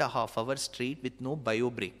 2.5 hours straight with no bio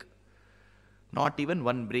break. Not even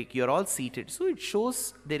one break. You are all seated. So it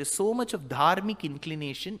shows there is so much of dharmic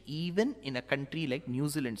inclination even in a country like New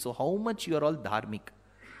Zealand. So how much you are all dharmic.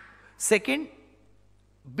 Second,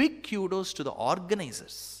 big kudos to the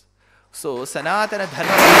organizers. So Sanatana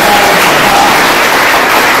Dharma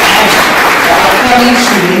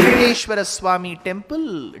Shri Swami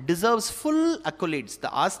temple deserves full accolades. The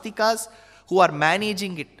Astikas who are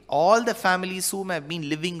managing it, all the families whom I have been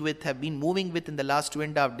living with, have been moving with in the last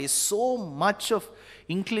 2.5 days, so much of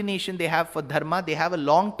inclination they have for Dharma. They have a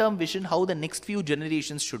long-term vision how the next few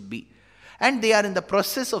generations should be. And they are in the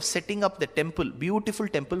process of setting up the temple, beautiful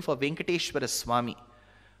temple for Venkateshwara Swami,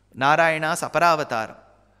 Narayana's Aparavataram.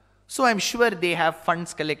 So I'm sure they have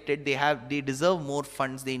funds collected, they deserve more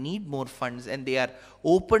funds, they need more funds, and they are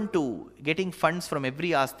open to getting funds from every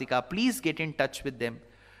Astika. Please get in touch with them,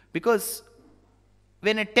 because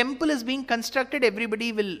when a temple is being constructed,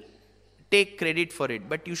 everybody will take credit for it.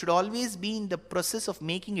 But you should always be in the process of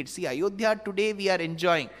making it. See, Ayodhya today we are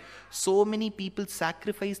enjoying. So many people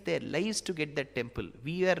sacrifice their lives to get that temple.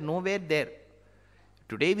 We are nowhere there.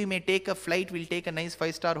 Today we may take a flight, we'll take a nice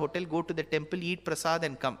 5-star hotel, go to the temple, eat prasad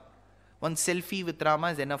and come. One selfie with Rama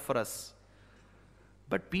is enough for us.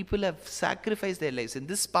 But people have sacrificed their lives. In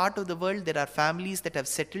this part of the world, there are families that have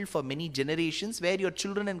settled for many generations where your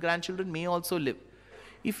children and grandchildren may also live.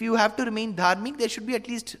 If you have to remain dharmic, there should be at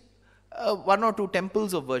least 1 or 2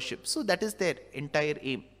 temples of worship. So that is their entire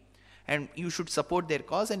aim. And you should support their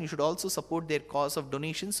cause, and you should also support their cause of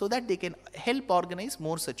donations so that they can help organize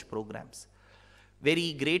more such programs.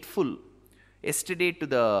 Very grateful yesterday to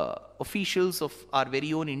the officials of our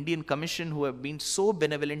very own Indian Commission who have been so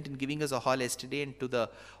benevolent in giving us a hall yesterday, and to the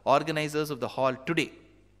organizers of the hall today.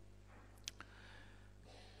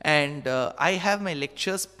 And I have my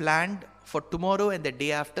lectures planned for tomorrow and the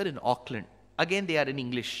day after in Auckland. Again, they are in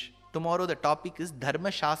English. Tomorrow the topic is Dharma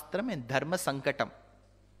Shastram and Dharma Sankatam.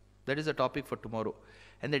 That is the topic for tomorrow.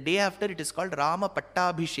 And the day after it is called Rama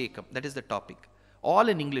Pattabhishekam. That is the topic. All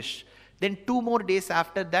in English. Then 2 more days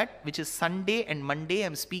after that, which is Sunday and Monday, I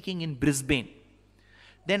am speaking in Brisbane.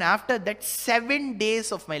 Then after that, 7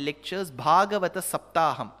 days of my lectures, Bhagavata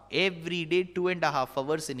Saptaham. Every day, 2.5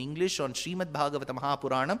 hours in English on Srimad Bhagavata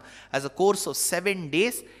Mahapuranam as a course of 7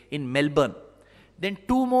 days in Melbourne. Then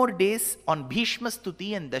 2 more days on Bhishma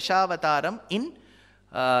Stuti and Dashavataram in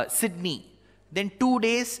Sydney. Then 2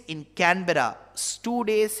 days in Canberra, 2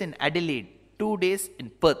 days in Adelaide, 2 days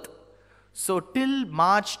in Perth. So till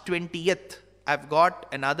March 20th, I've got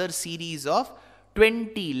another series of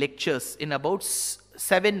 20 lectures in about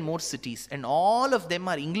 7 more cities, and all of them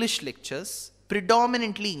are English lectures,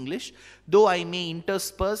 predominantly English, though I may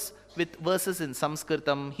intersperse with verses in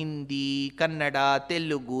Sanskritam, Hindi, Kannada,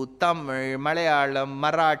 Telugu, Tamil, Malayalam,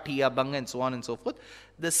 Marathi, Abanga, and so on and so forth.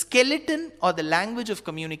 The skeleton or the language of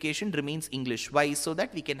communication remains English. Why? So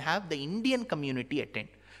that we can have the Indian community attend,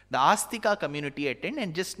 the Astika community attend,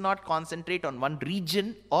 and just not concentrate on one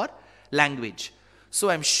region or language. So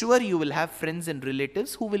I'm sure you will have friends and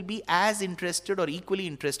relatives who will be as interested or equally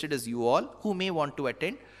interested as you all, who may want to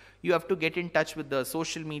attend. You have to get in touch with the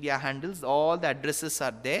social media handles. All the addresses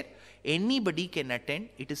are there. Anybody can attend.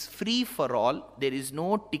 It is free for all. There is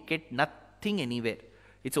no ticket, nothing anywhere.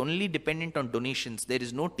 It's only dependent on donations. There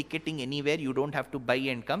is no ticketing anywhere. You don't have to buy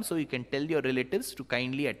and come. So you can tell your relatives to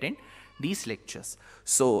kindly attend these lectures.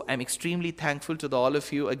 So I'm extremely thankful to all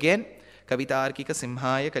of you again. Kavitarkika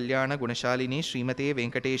Simhaya Kalyana Gunashaline Srimate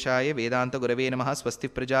Venkateshaya Vedanta Gurave Namaha Swasti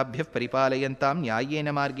Prajabhyah Paripalayantam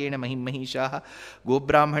Nyayena Margena Mahim Mahishaha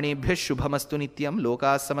Gobrahmanebhyah Shubhamastu Nityam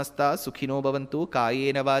Lokas Samasta Sukhino Bhavantu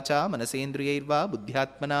Kayena Vacha Manasendriyaiva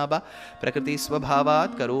Buddhyatmana va Prakriti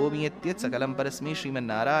Swabhavat Karomi Yatyat Sakalam Parasmi Sriman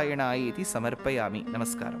Narayana Ayeti Samarpayami.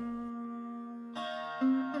 Namaskaram.